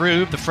 Molly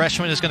Grube, the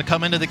freshman, is going to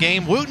come into the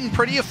game. Wooten,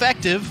 pretty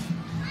effective.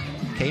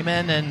 Came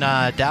in and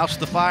doused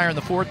the fire in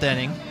the 4th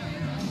inning.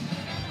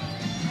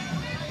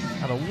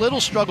 Had a little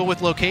struggle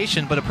with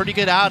location, but a pretty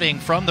good outing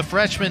from the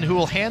freshman who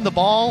will hand the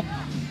ball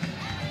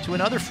to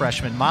another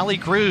freshman. Molly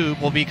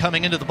Grube will be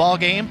coming into the ball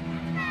game.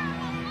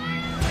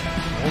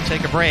 We'll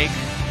take a break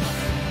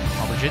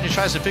while Virginia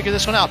tries to figure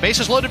this one out.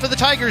 Bases loaded for the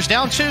Tigers,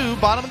 down 2,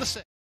 bottom of the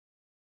 6th.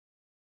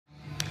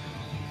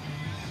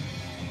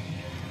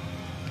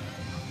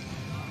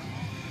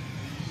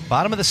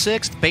 Bottom of the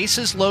 6th,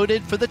 bases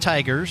loaded for the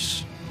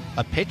Tigers.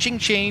 A pitching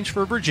change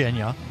for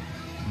Virginia.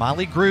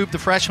 Molly Grube, the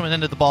freshman,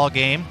 into the ball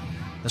game.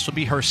 This will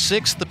be her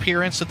 6th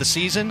appearance of the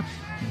season.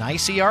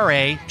 Nice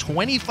ERA,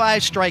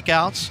 25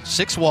 strikeouts,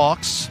 6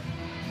 walks.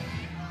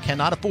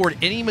 Cannot afford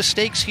any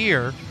mistakes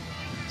here.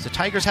 The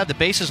Tigers have the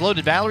bases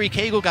loaded. Valerie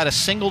Cagle got a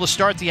single to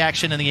start the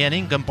action in the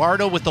inning.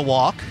 Gombardo with the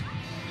walk.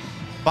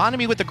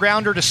 Bonamy with the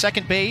grounder to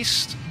second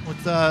base,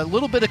 with a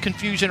little bit of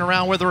confusion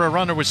around whether a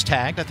runner was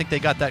tagged. I think they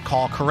got that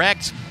call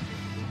correct.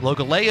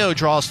 Logaleo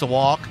draws the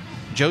walk.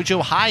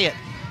 JoJo Hyatt,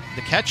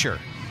 the catcher.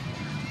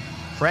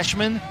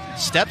 Freshman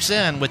steps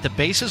in with the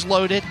bases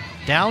loaded,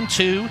 down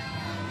 2.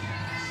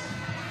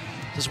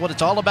 This is what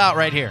it's all about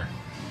right here.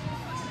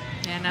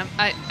 And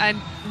I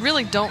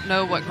really don't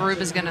know what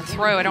Grube is going to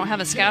throw. I don't have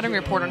a scouting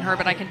report on her,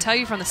 but I can tell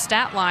you from the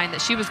stat line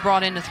that she was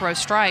brought in to throw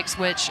strikes,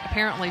 which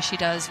apparently she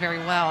does very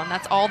well, and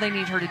that's all they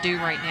need her to do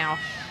right now.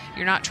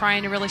 You're not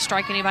trying to really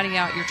strike anybody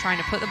out. You're trying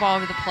to put the ball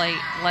over the plate,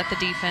 let the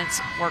defense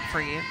work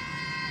for you.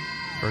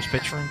 First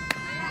pitch from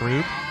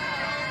Grube.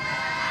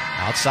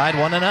 Outside,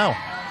 1-0.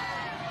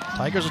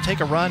 Tigers will take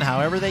a run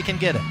however they can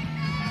get it.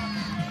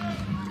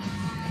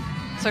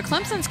 So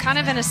Clemson's kind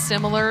of in a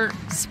similar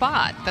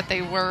spot that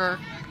they were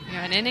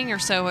an inning or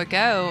so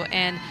ago,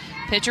 and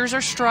pitchers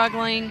are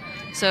struggling.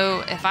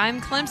 So if I'm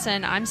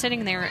Clemson, I'm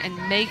sitting there and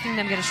making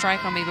them get a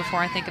strike on me before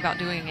I think about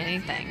doing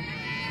anything.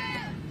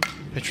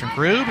 Pitch from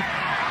Grube.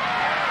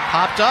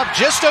 Popped up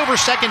just over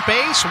second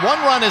base. 1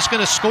 run is going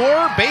to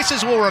score.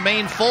 Bases will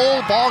remain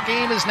full. Ball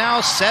game is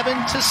now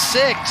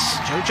 7-6.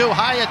 JoJo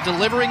Hyatt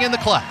delivering in the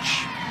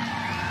clutch.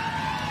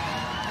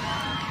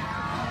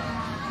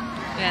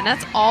 And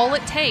that's all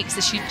it takes,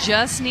 is she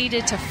just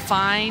needed to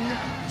find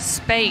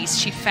space.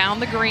 She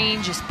found the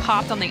green, just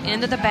popped on the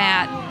end of the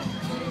bat.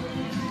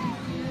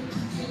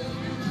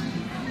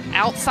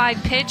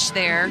 Outside pitch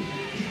there.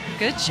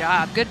 Good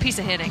job. Good piece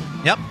of hitting.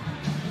 Yep.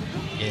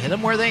 You hit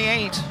them where they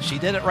ain't. She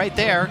did it right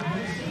there.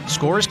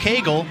 Scores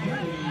Cagle.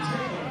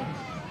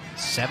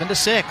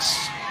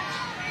 7-6.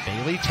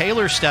 Bailey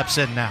Taylor steps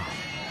in now.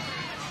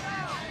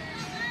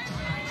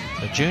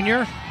 The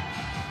junior.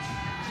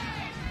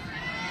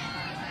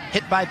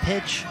 Hit by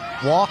pitch,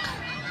 walk,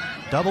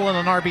 double and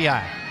an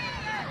RBI.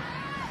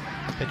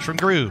 Pitch from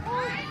Grube.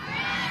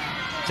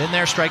 It's in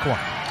there, strike 1.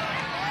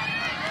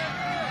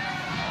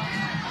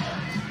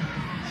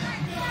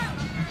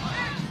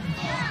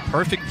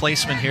 Perfect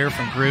placement here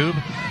from Grube.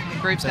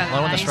 Grube's got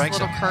a nice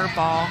little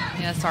curveball.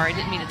 Yeah, sorry, I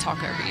didn't mean to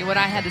talk over you. What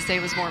I had to say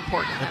was more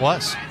important. It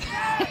was.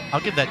 I'll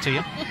give that to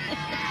you.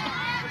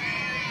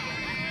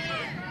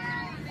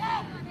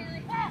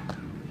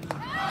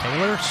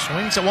 Taylor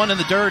swings at 1 in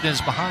the dirt and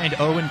is behind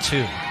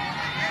 0-2.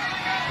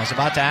 I was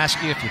about to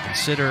ask you if you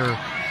consider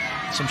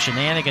some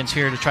shenanigans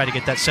here to try to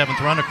get that 7th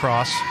run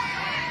across.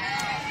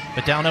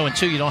 But down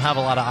 0-2, you don't have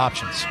a lot of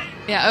options.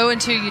 Yeah,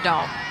 0-2 you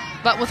don't.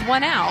 But with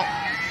 1 out,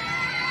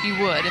 you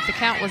would. If the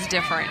count was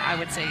different, I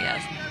would say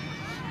yes.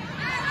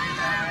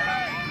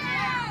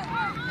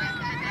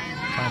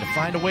 Trying to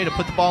find a way to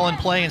put the ball in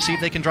play and see if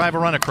they can drive a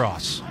run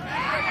across.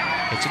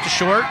 Hits it to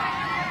short.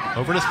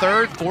 Over to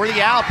third for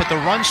the out, but the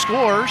run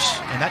scores,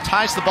 and that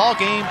ties the ball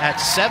game at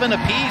 7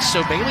 apiece.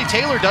 So Bailey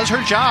Taylor does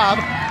her job.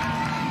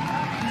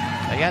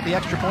 They had the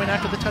extra point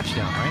after the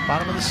touchdown, right?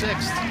 Bottom of the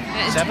 6th,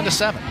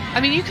 7-7.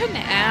 I mean, you couldn't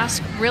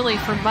ask really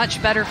for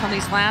much better from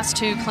these last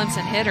two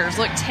Clemson hitters.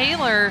 Look,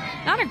 Taylor,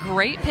 not a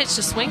great pitch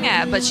to swing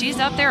at, but she's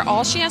up there.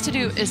 All she has to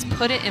do is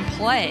put it in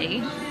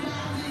play,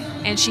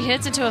 and she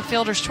hits into a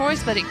fielder's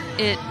choice, but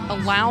it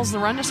allows the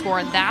run to score,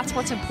 and that's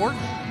what's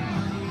important.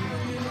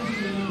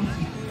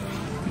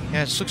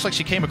 Yeah, it looks like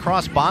she came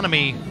across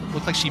Bonamy.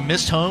 Looked like she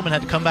missed home and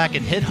had to come back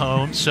and hit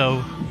home,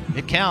 so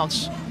it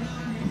counts.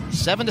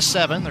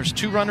 7-7. There's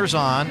 2 runners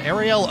on.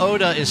 Ariel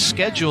Oda is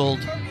scheduled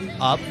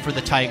up for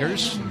the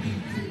Tigers.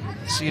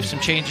 Let's see if some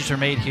changes are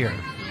made here.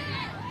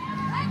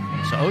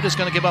 So Oda's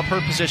going to give up her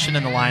position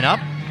in the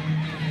lineup.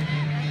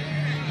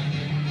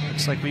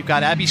 Looks like we've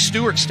got Abby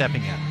Stewart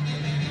stepping in.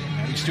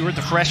 Abby Stewart,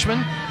 the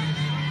freshman,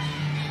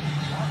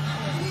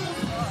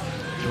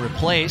 to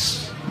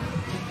replace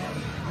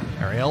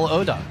Ariel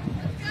Oda.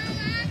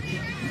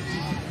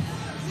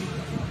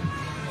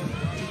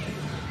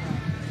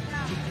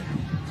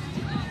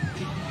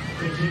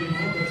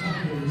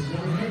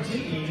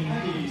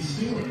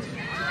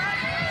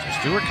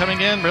 Stewart coming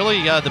in,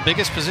 really the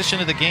biggest position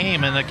of the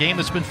game, and a game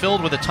that's been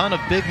filled with a ton of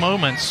big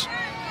moments.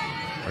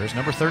 There's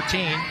number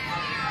 13.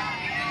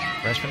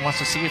 Freshman wants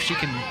to see if she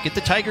can get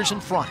the Tigers in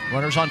front.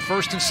 Runners on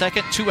first and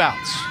second, 2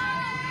 outs.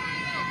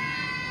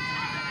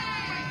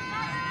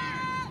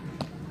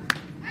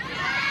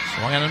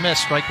 Swung on a miss,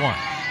 strike 1.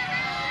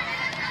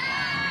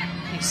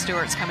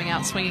 Stewart's coming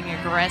out swinging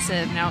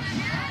aggressive. Now,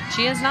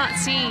 she has not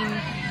seen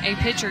a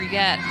pitcher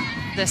yet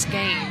this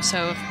game,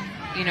 so,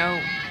 you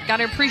know, got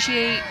to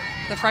appreciate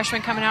the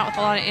freshman coming out with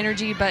a lot of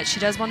energy, but she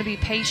does want to be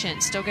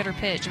patient, still get her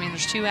pitch. I mean,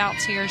 there's 2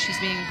 outs here. She's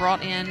being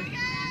brought in,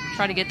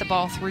 try to get the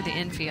ball through the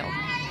infield.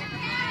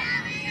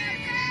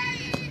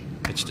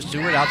 Pitch to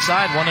Stewart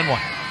outside, 1-1.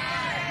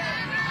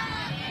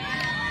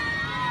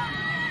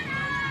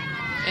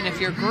 And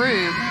if you're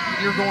Grube,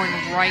 you're going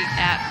right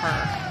at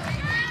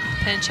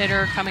her. Pinch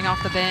hitter coming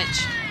off the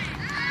bench.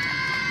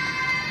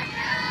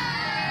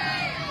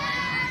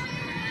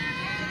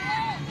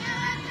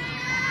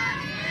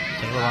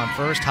 Taylor on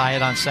first,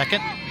 Hyatt on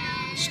second.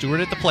 Stewart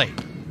at the plate.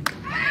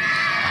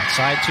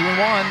 Outside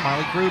 2-1.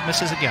 Molly Grube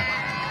misses again.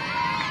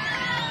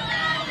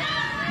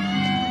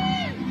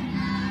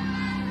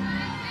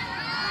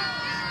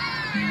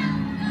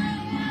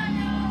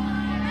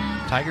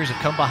 Tigers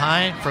have come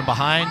from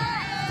behind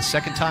the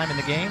second time in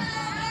the game.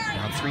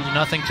 Down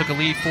 3-0, took a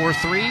lead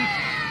 4-3.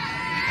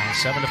 Now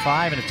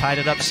 7-5, and have tied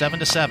it up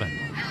 7-7.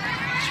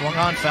 Swung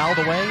on, fouled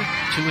away.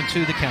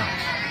 2-2 the count.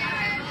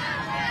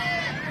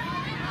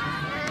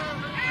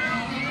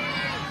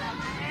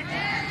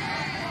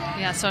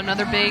 Yeah, so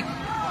another big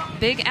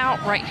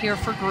out right here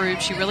for Grube.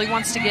 She really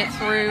wants to get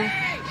through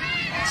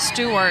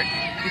Stewart,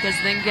 because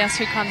then guess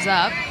who comes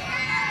up?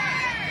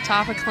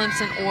 Top of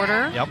Clemson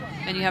order. Yep.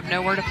 And you have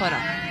nowhere to put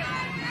them.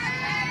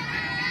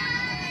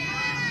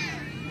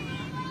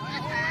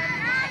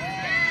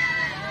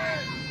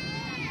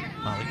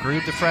 Molly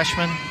Grube, the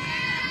freshman.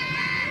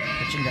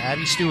 Pitching to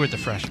Abby Stewart, the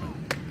freshman.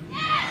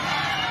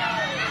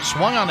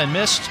 Swung on and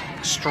missed.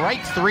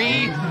 Strike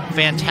 3.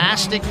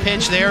 Fantastic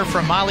pitch there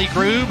from Molly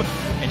Grube,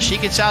 and she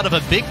gets out of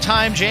a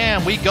big-time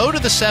jam. We go to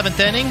the 7th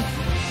inning.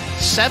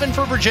 7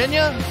 for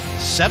Virginia,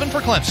 7 for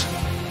Clemson.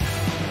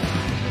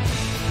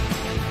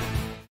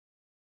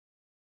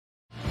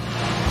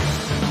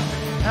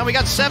 Now we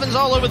got 7s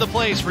all over the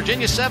place.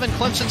 Virginia 7,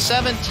 Clemson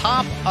 7,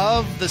 top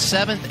of the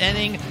 7th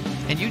inning.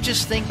 And you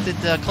just think that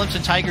the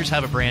Clemson Tigers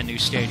have a brand new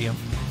stadium.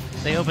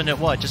 They opened it,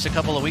 just a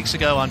couple of weeks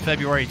ago on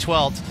February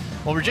 12th.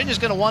 Well, Virginia's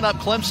going to one-up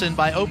Clemson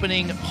by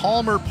opening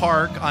Palmer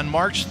Park on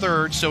March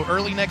 3rd, so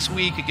early next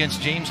week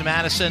against James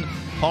Madison.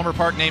 Palmer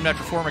Park named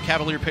after former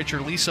Cavalier pitcher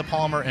Lisa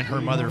Palmer and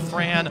her mother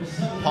Fran.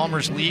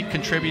 Palmer's lead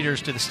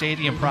contributors to the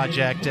stadium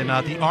project, and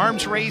the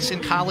arms race in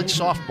college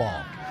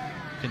softball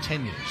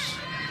continues.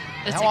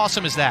 How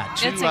awesome is that?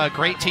 2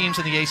 great teams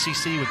in the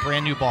ACC with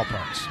brand new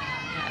ballparks.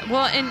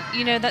 Well, and,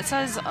 you know, that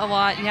says a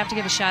lot. You have to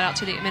give a shout-out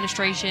to the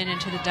administration and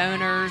to the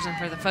donors and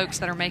for the folks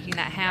that are making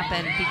that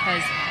happen,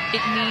 because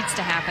it needs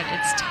to happen.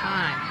 It's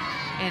time.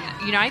 And,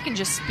 you know, I can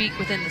just speak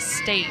within the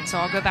state, so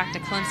I'll go back to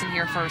Clemson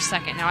here for a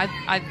second. Now,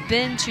 I've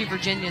been to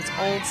Virginia's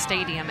old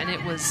stadium, and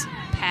it was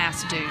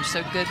past due,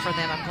 so good for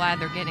them. I'm glad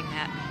they're getting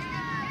that.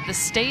 The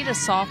state of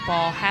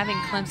softball, having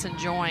Clemson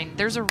join,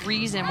 there's a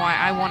reason why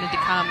I wanted to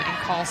come and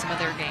call some of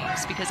their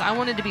games, because I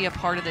wanted to be a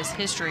part of this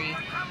history,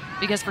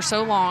 because for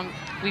so long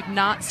we've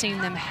not seen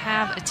them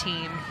have a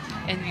team,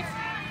 and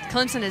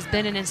Clemson has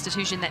been an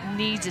institution that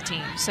needs a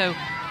team. So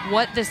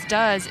what this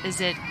does is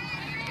it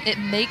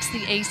makes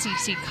the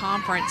ACC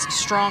conference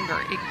stronger.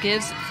 It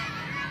gives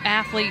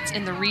athletes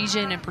in the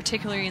region, and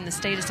particularly in the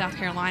state of South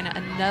Carolina,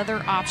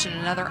 another option,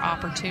 another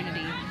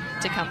opportunity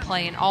to come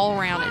play, and all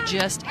around it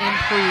just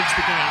improves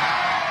the game.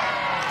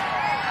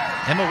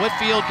 Emma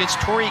Whitfield gets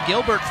Tori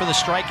Gilbert for the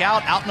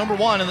strikeout, out number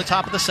 1 in the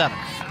top of the 7th.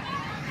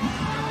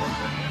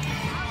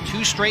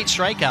 2 straight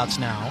strikeouts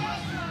now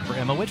for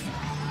Emma Whitfield.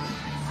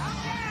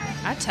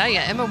 I tell you,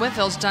 Emma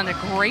Whitfield's done a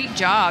great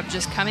job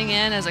just coming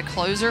in as a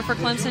closer for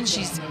Clemson.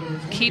 She's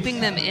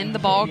keeping them in the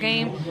ball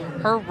game.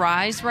 Her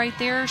rise right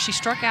there, she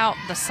struck out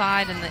the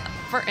side in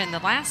the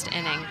last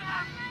inning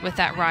with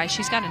that rise.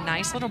 She's got a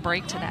nice little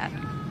break to that.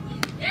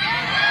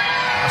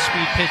 A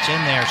speed pitch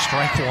in there,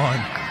 strike one.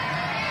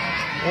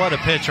 What a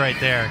pitch right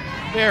there.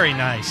 Very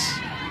nice.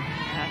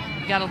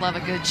 You got to love a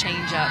good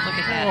changeup. Look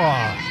at that.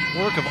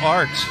 Oh, work of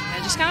art.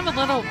 And just kind of a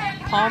little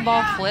palm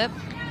ball flip.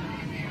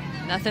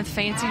 Nothing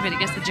fancy, but it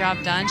gets the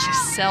job done. She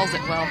sells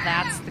it well.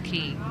 That's the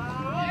key.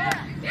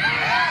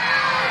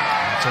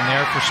 It's in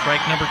there for strike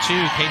number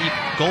 2. Katie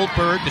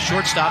Goldberg, the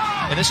shortstop.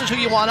 And this is who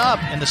you want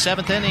up in the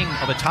 7th inning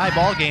of a tie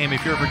ball game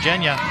if you're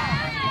Virginia.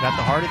 You got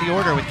the heart of the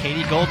order with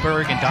Katie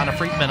Goldberg and Donna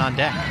Friedman on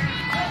deck.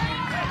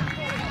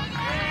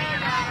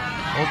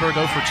 Goldberg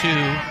 0 for 2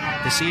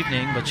 this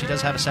evening, but she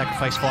does have a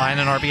sacrifice fly and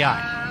an RBI.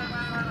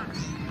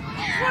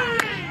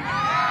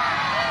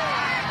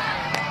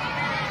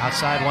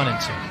 Outside 1 and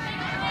 2.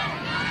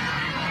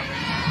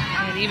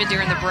 And even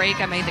during the break,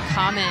 I made the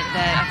comment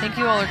that I think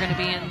you all are going to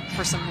be in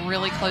for some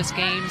really close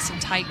games, some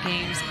tight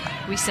games.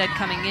 We said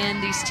coming in,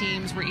 these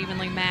teams were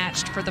evenly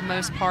matched for the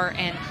most part.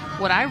 And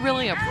what I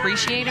really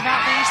appreciate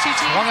about these two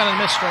teams, Long on a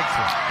missed strike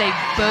 3. they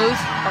both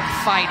are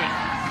fighting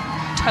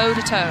toe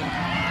to toe.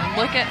 And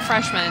look at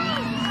freshman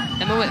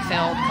Emma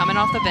Whitfield coming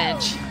off the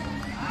bench.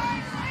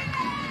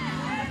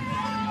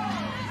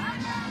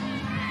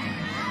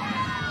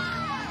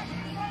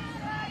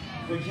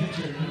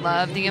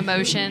 Love the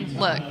emotion.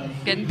 Look,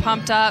 getting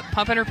pumped up,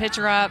 pumping her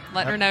pitcher up,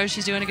 letting her know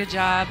she's doing a good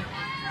job.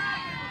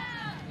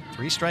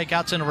 3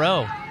 strikeouts in a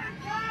row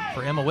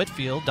for Emma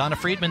Whitfield. Donna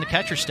Friedman, the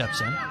catcher,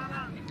 steps in.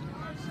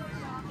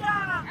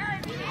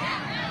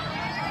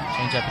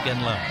 Change up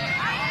again low.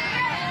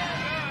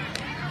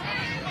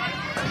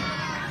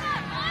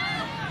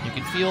 You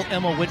can feel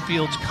Emma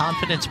Whitfield's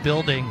confidence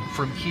building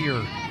from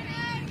here.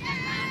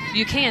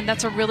 You can.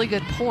 That's a really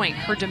good point.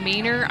 Her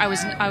demeanor, I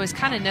was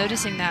kind of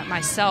noticing that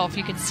myself.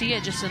 You can see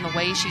it just in the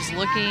way she's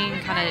looking,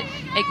 kind of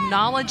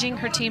acknowledging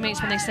her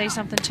teammates when they say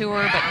something to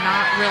her, but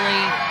not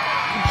really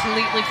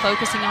completely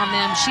focusing on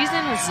them. She's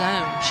in a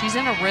zone. She's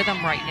in a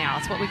rhythm right now.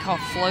 It's what we call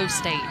flow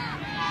state.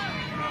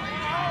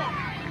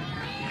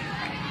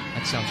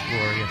 That sounds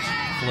glorious.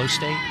 Flow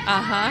state?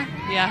 Uh-huh.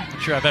 Yeah. Not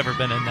sure I've ever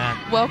been in that.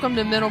 Welcome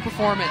to mental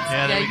performance.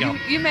 Yeah, there we go.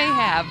 You may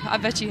have. I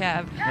bet you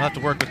have. You'll have to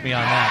work with me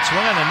on that.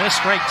 Swing on a miss,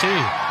 strike 2.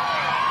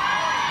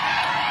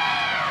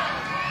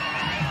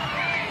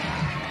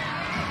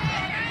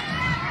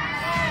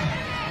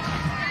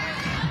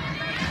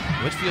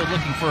 Whitfield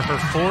looking for her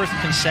 4th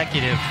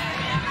consecutive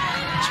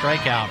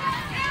strikeout.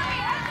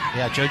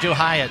 Yeah, JoJo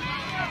Hyatt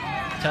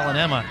telling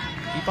Emma,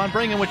 keep on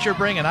bringing what you're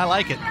bringing. I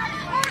like it.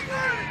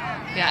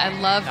 Yeah, I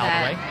love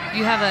that.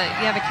 You have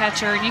a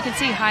catcher, and you can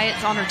see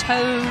Hyatt's on her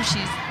toes.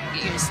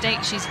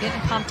 She's getting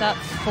pumped up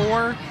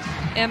for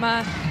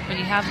Emma. When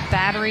you have a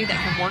battery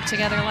that can work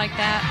together like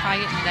that,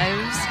 Hyatt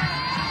knows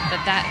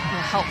that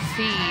will help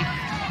feed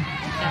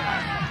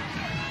Emma.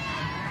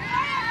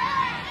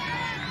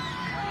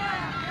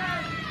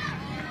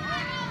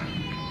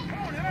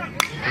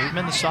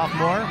 Friedman, the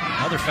sophomore,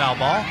 another foul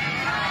ball.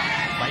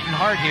 Fighting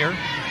hard here.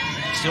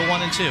 Still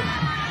 1 and 2.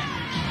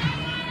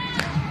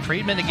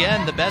 Friedman,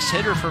 again, the best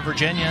hitter for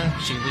Virginia.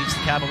 She leads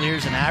the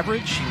Cavaliers in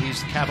average. She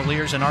leads the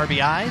Cavaliers in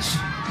RBIs.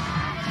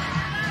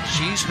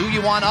 She's who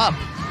you want up.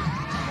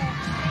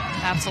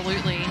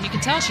 Absolutely. And you can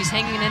tell she's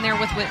hanging in there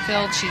with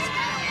Whitfield. She's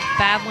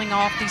battling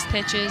off these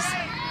pitches,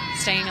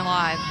 staying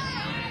alive.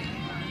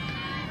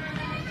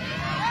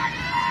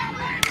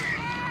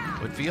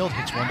 Whitfield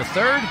hits one to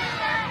third.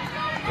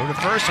 Go to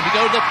first, and we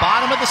go to the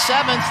bottom of the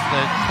 7th.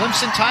 The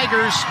Clemson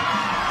Tigers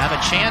have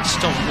a chance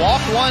to walk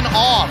one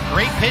off.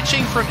 Great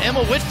pitching from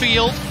Emma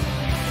Whitfield.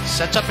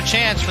 Sets up a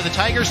chance for the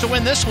Tigers to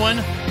win this one.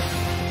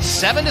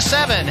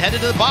 7-7,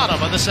 headed to the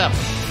bottom of the 7th.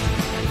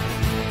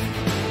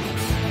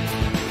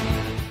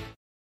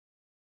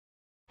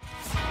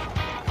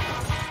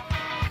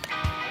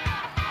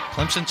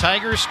 Clemson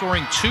Tigers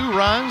scoring 2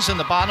 runs in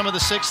the bottom of the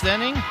 6th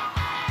inning.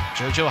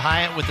 JoJo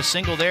Hyatt with a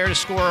single there to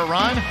score a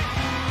run.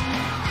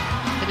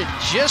 Hit it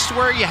just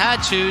where you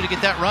had to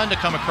get that run to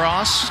come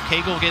across.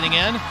 Cagle getting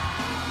in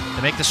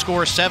to make the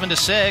score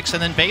 7-6,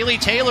 and then Bailey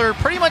Taylor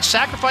pretty much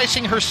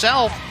sacrificing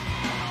herself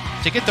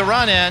to get the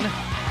run in.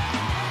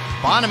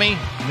 Bonamy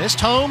missed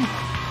home,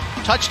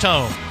 touched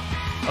home.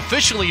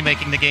 Officially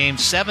making the game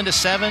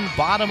 7-7,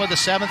 bottom of the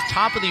 7th,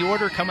 top of the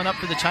order coming up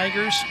for the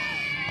Tigers.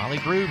 Molly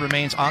Brew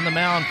remains on the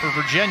mound for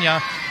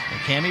Virginia. And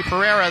Cami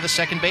Pereira, the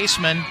second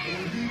baseman,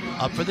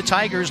 up for the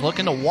Tigers,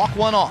 looking to walk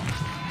one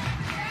off.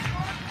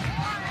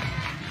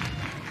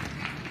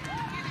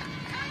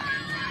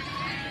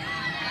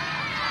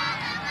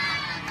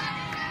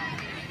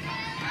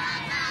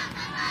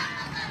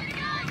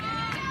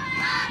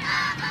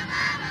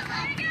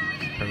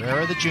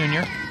 Pereira, the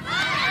junior.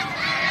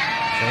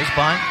 Goes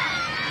bunt.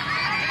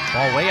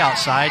 Ball way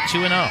outside,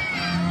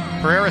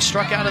 2-0. Pereira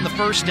struck out in the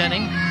 1st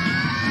inning.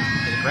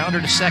 Hit a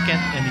grounder to second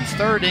in the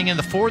 3rd inning. And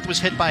the 4th was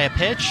hit by a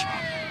pitch.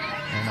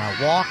 And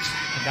walked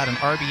and got an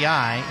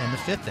RBI in the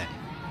 5th inning.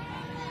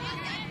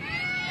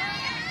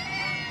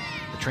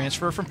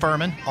 transfer from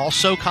Furman,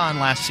 also SoCon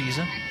last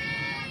season.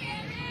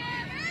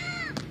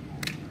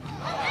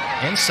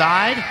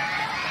 Inside,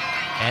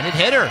 and it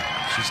hit her.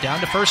 She's down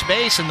to first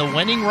base, and the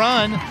winning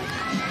run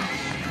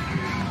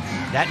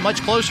that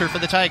much closer for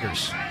the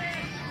Tigers.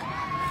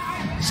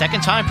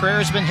 Second time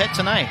Pereira's been hit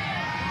tonight.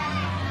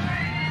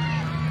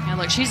 Yeah,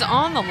 look, she's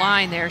on the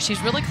line there.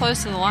 She's really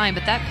close to the line,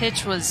 but that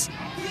pitch was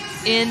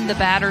in the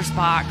batter's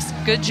box.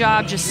 Good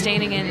job just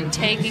standing in and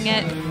taking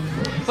it.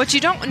 What you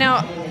don't now,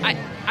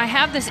 I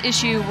have this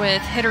issue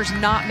with hitters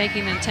not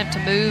making an attempt to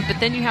move, but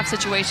then you have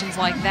situations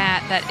like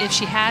that if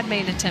she had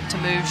made an attempt to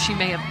move,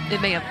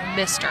 it may have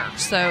missed her.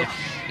 So,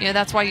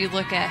 that's why you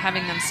look at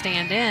having them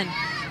stand in.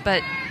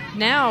 But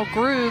now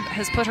Grube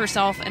has put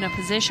herself in a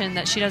position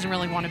that she doesn't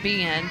really want to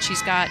be in.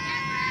 She's got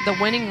the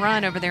winning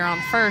run over there on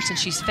first, and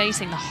she's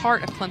facing the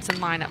heart of Clemson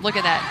lineup. Look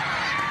at that.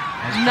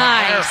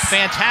 Nice.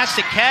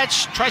 Fantastic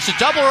catch. Tries to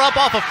double her up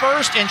off of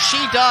first, and she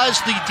does.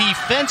 The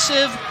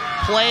defensive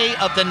play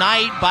of the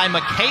night by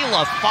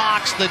Michaela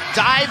Fox. The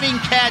diving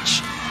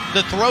catch,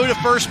 the throw to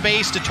first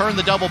base to turn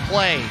the double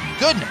play.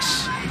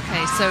 Goodness.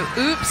 Okay, so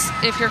oops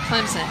if you're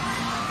Clemson.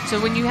 So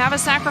when you have a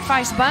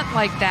sacrifice bunt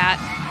like that,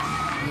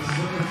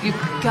 you've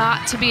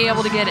got to be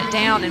able to get it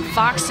down. And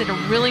Fox did a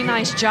really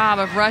nice job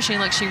of rushing.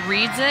 Look, she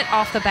reads it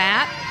off the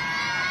bat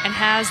and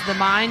has the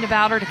mind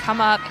about her to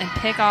come up and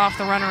pick off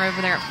the runner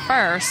over there at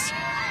first.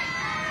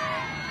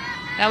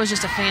 That was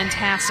just a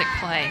fantastic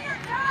play.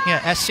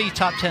 Yeah, SC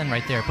top 10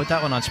 right there. Put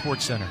that one on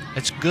SportsCenter.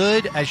 It's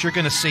good as you're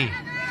going to see.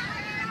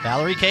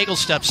 Valerie Cagle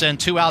steps in,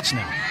 2 outs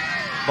now.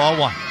 Ball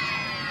 1.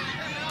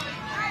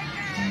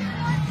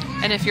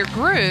 And if you're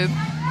Grube,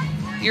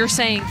 you're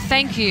saying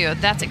thank you.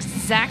 That's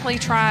exactly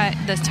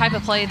the type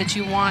of play that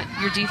you want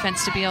your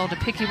defense to be able to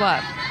pick you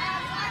up.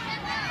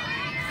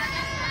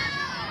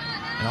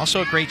 And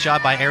also a great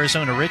job by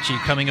Arizona Ritchie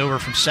coming over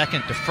from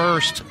second to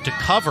first to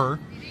cover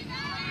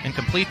and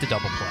complete the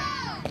double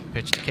play.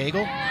 Pitch to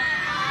Cagle.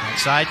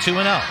 Outside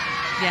 2-0.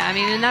 Yeah,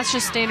 and that's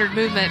just standard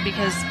movement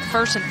because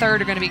first and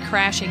third are going to be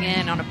crashing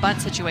in on a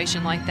bunt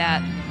situation like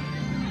that.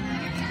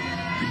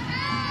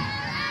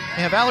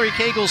 Yeah, Valerie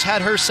Cagle's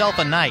had herself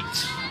a night.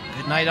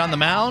 Good night on the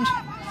mound,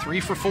 3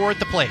 for 4 at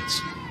the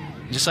plates.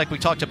 Just like we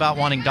talked about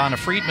wanting Donna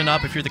Friedman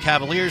up if you're the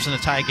Cavaliers in a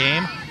tie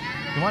game,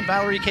 you want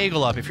Valerie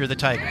Cagle up if you're the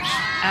Tigers.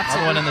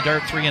 Absolutely. Other one in the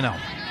dirt,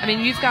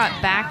 3-0. You've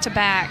got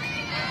back-to-back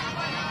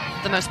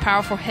the most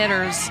powerful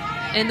hitters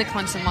in the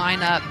Clemson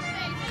lineup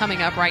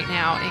coming up right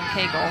now in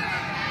Cagle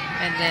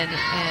and then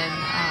in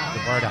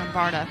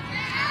Barda.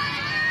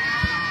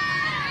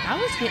 I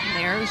was getting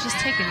there. It was just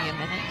taking me a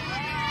minute.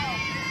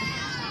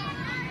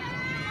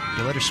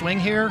 You let her swing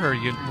here, or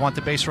you want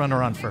the base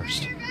runner on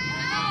first?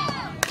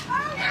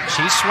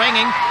 She's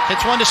swinging.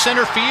 Hits one to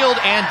center field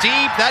and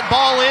deep. That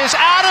ball is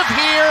out of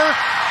here.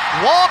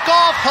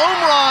 Walk-off home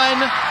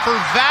run for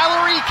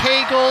Valerie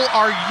Cagle.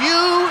 Are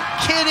you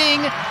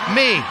kidding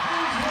me?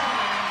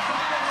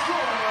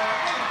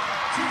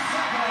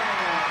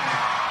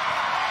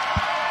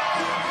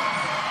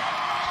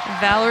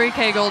 Valerie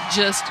Cagle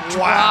just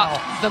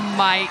dropped the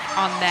mic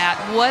on that.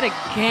 What a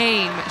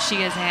game she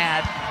has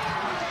had.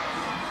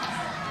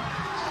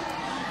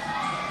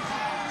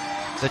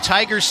 The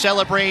Tigers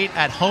celebrate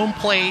at home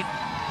plate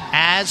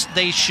as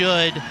they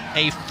should.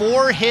 A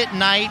 4-hit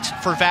night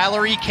for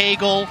Valerie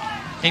Cagle,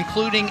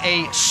 including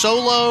a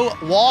solo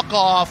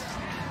walk-off,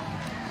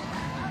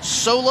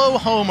 solo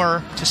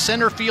homer to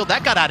center field.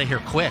 That got out of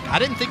here quick. I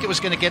didn't think it was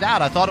going to get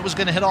out. I thought it was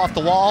going to hit off the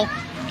wall,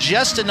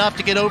 just enough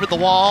to get over the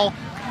wall.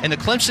 And the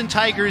Clemson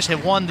Tigers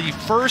have won the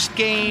first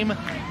game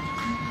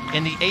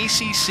in the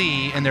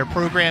ACC in their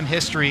program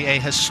history, a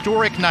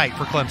historic night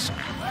for Clemson.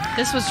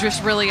 This was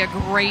just really a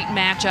great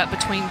matchup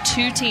between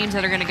two teams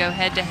that are going to go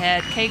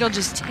head-to-head. Cagle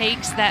just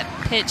takes that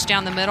pitch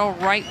down the middle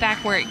right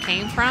back where it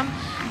came from.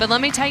 But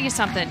let me tell you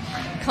something.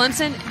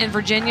 Clemson and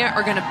Virginia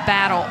are going to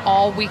battle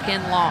all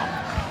weekend long.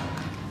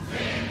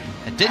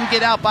 It didn't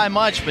get out by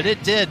much, but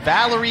it did.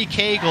 Valerie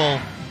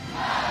Cagle,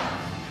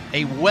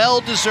 a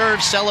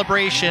well-deserved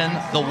celebration.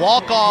 The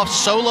walk-off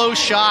solo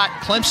shot,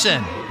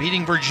 Clemson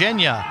beating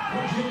Virginia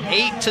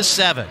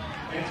 8-7.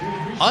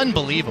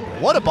 Unbelievable.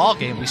 What a ball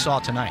game we saw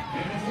tonight.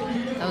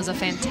 That was a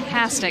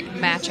fantastic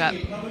matchup.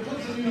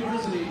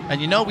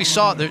 And we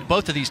saw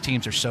both of these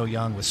teams are so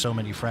young with so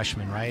many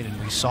freshmen, right?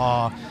 And we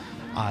saw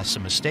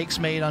some mistakes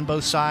made on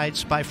both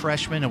sides by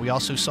freshmen, and we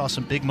also saw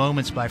some big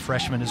moments by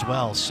freshmen as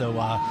well. So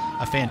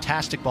a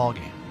fantastic ball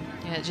game.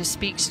 Yeah, it just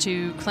speaks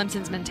to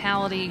Clemson's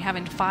mentality,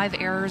 having 5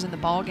 errors in the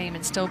ball game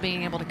and still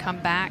being able to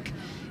come back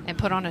and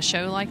put on a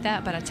show like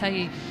that. But I tell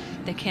you,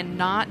 they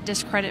cannot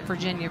discredit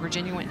Virginia.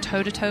 Virginia went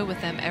toe-to-toe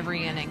with them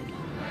every inning.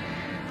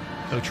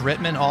 Coach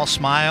Rittman, all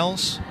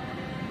smiles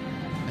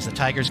as the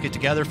Tigers get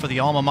together for the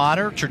alma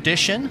mater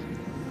tradition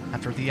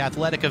after the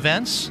athletic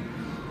events.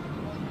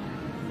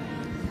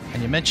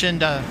 And you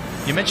mentioned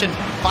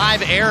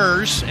 5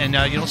 errors, and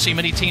you don't see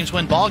many teams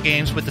win ball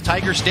games, but the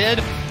Tigers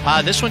did.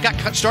 This one got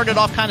started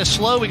off kind of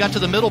slow. We got to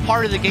the middle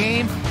part of the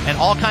game, and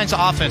all kinds of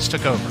offense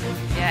took over.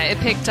 Yeah, it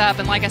picked up,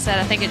 and like I said,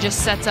 I think it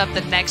just sets up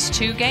the next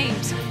 2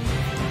 games.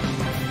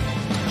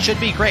 should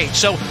be great.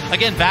 So,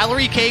 again,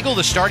 Valerie Cagle,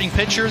 the starting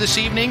pitcher this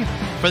evening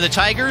for the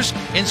Tigers,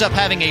 ends up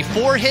having a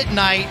 4-hit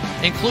night,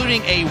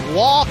 including a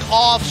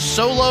walk-off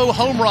solo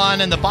home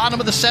run in the bottom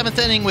of the 7th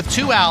inning with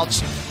 2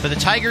 outs for the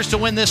Tigers to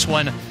win this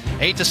one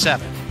 8-7.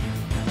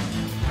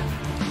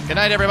 Good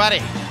night,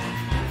 everybody.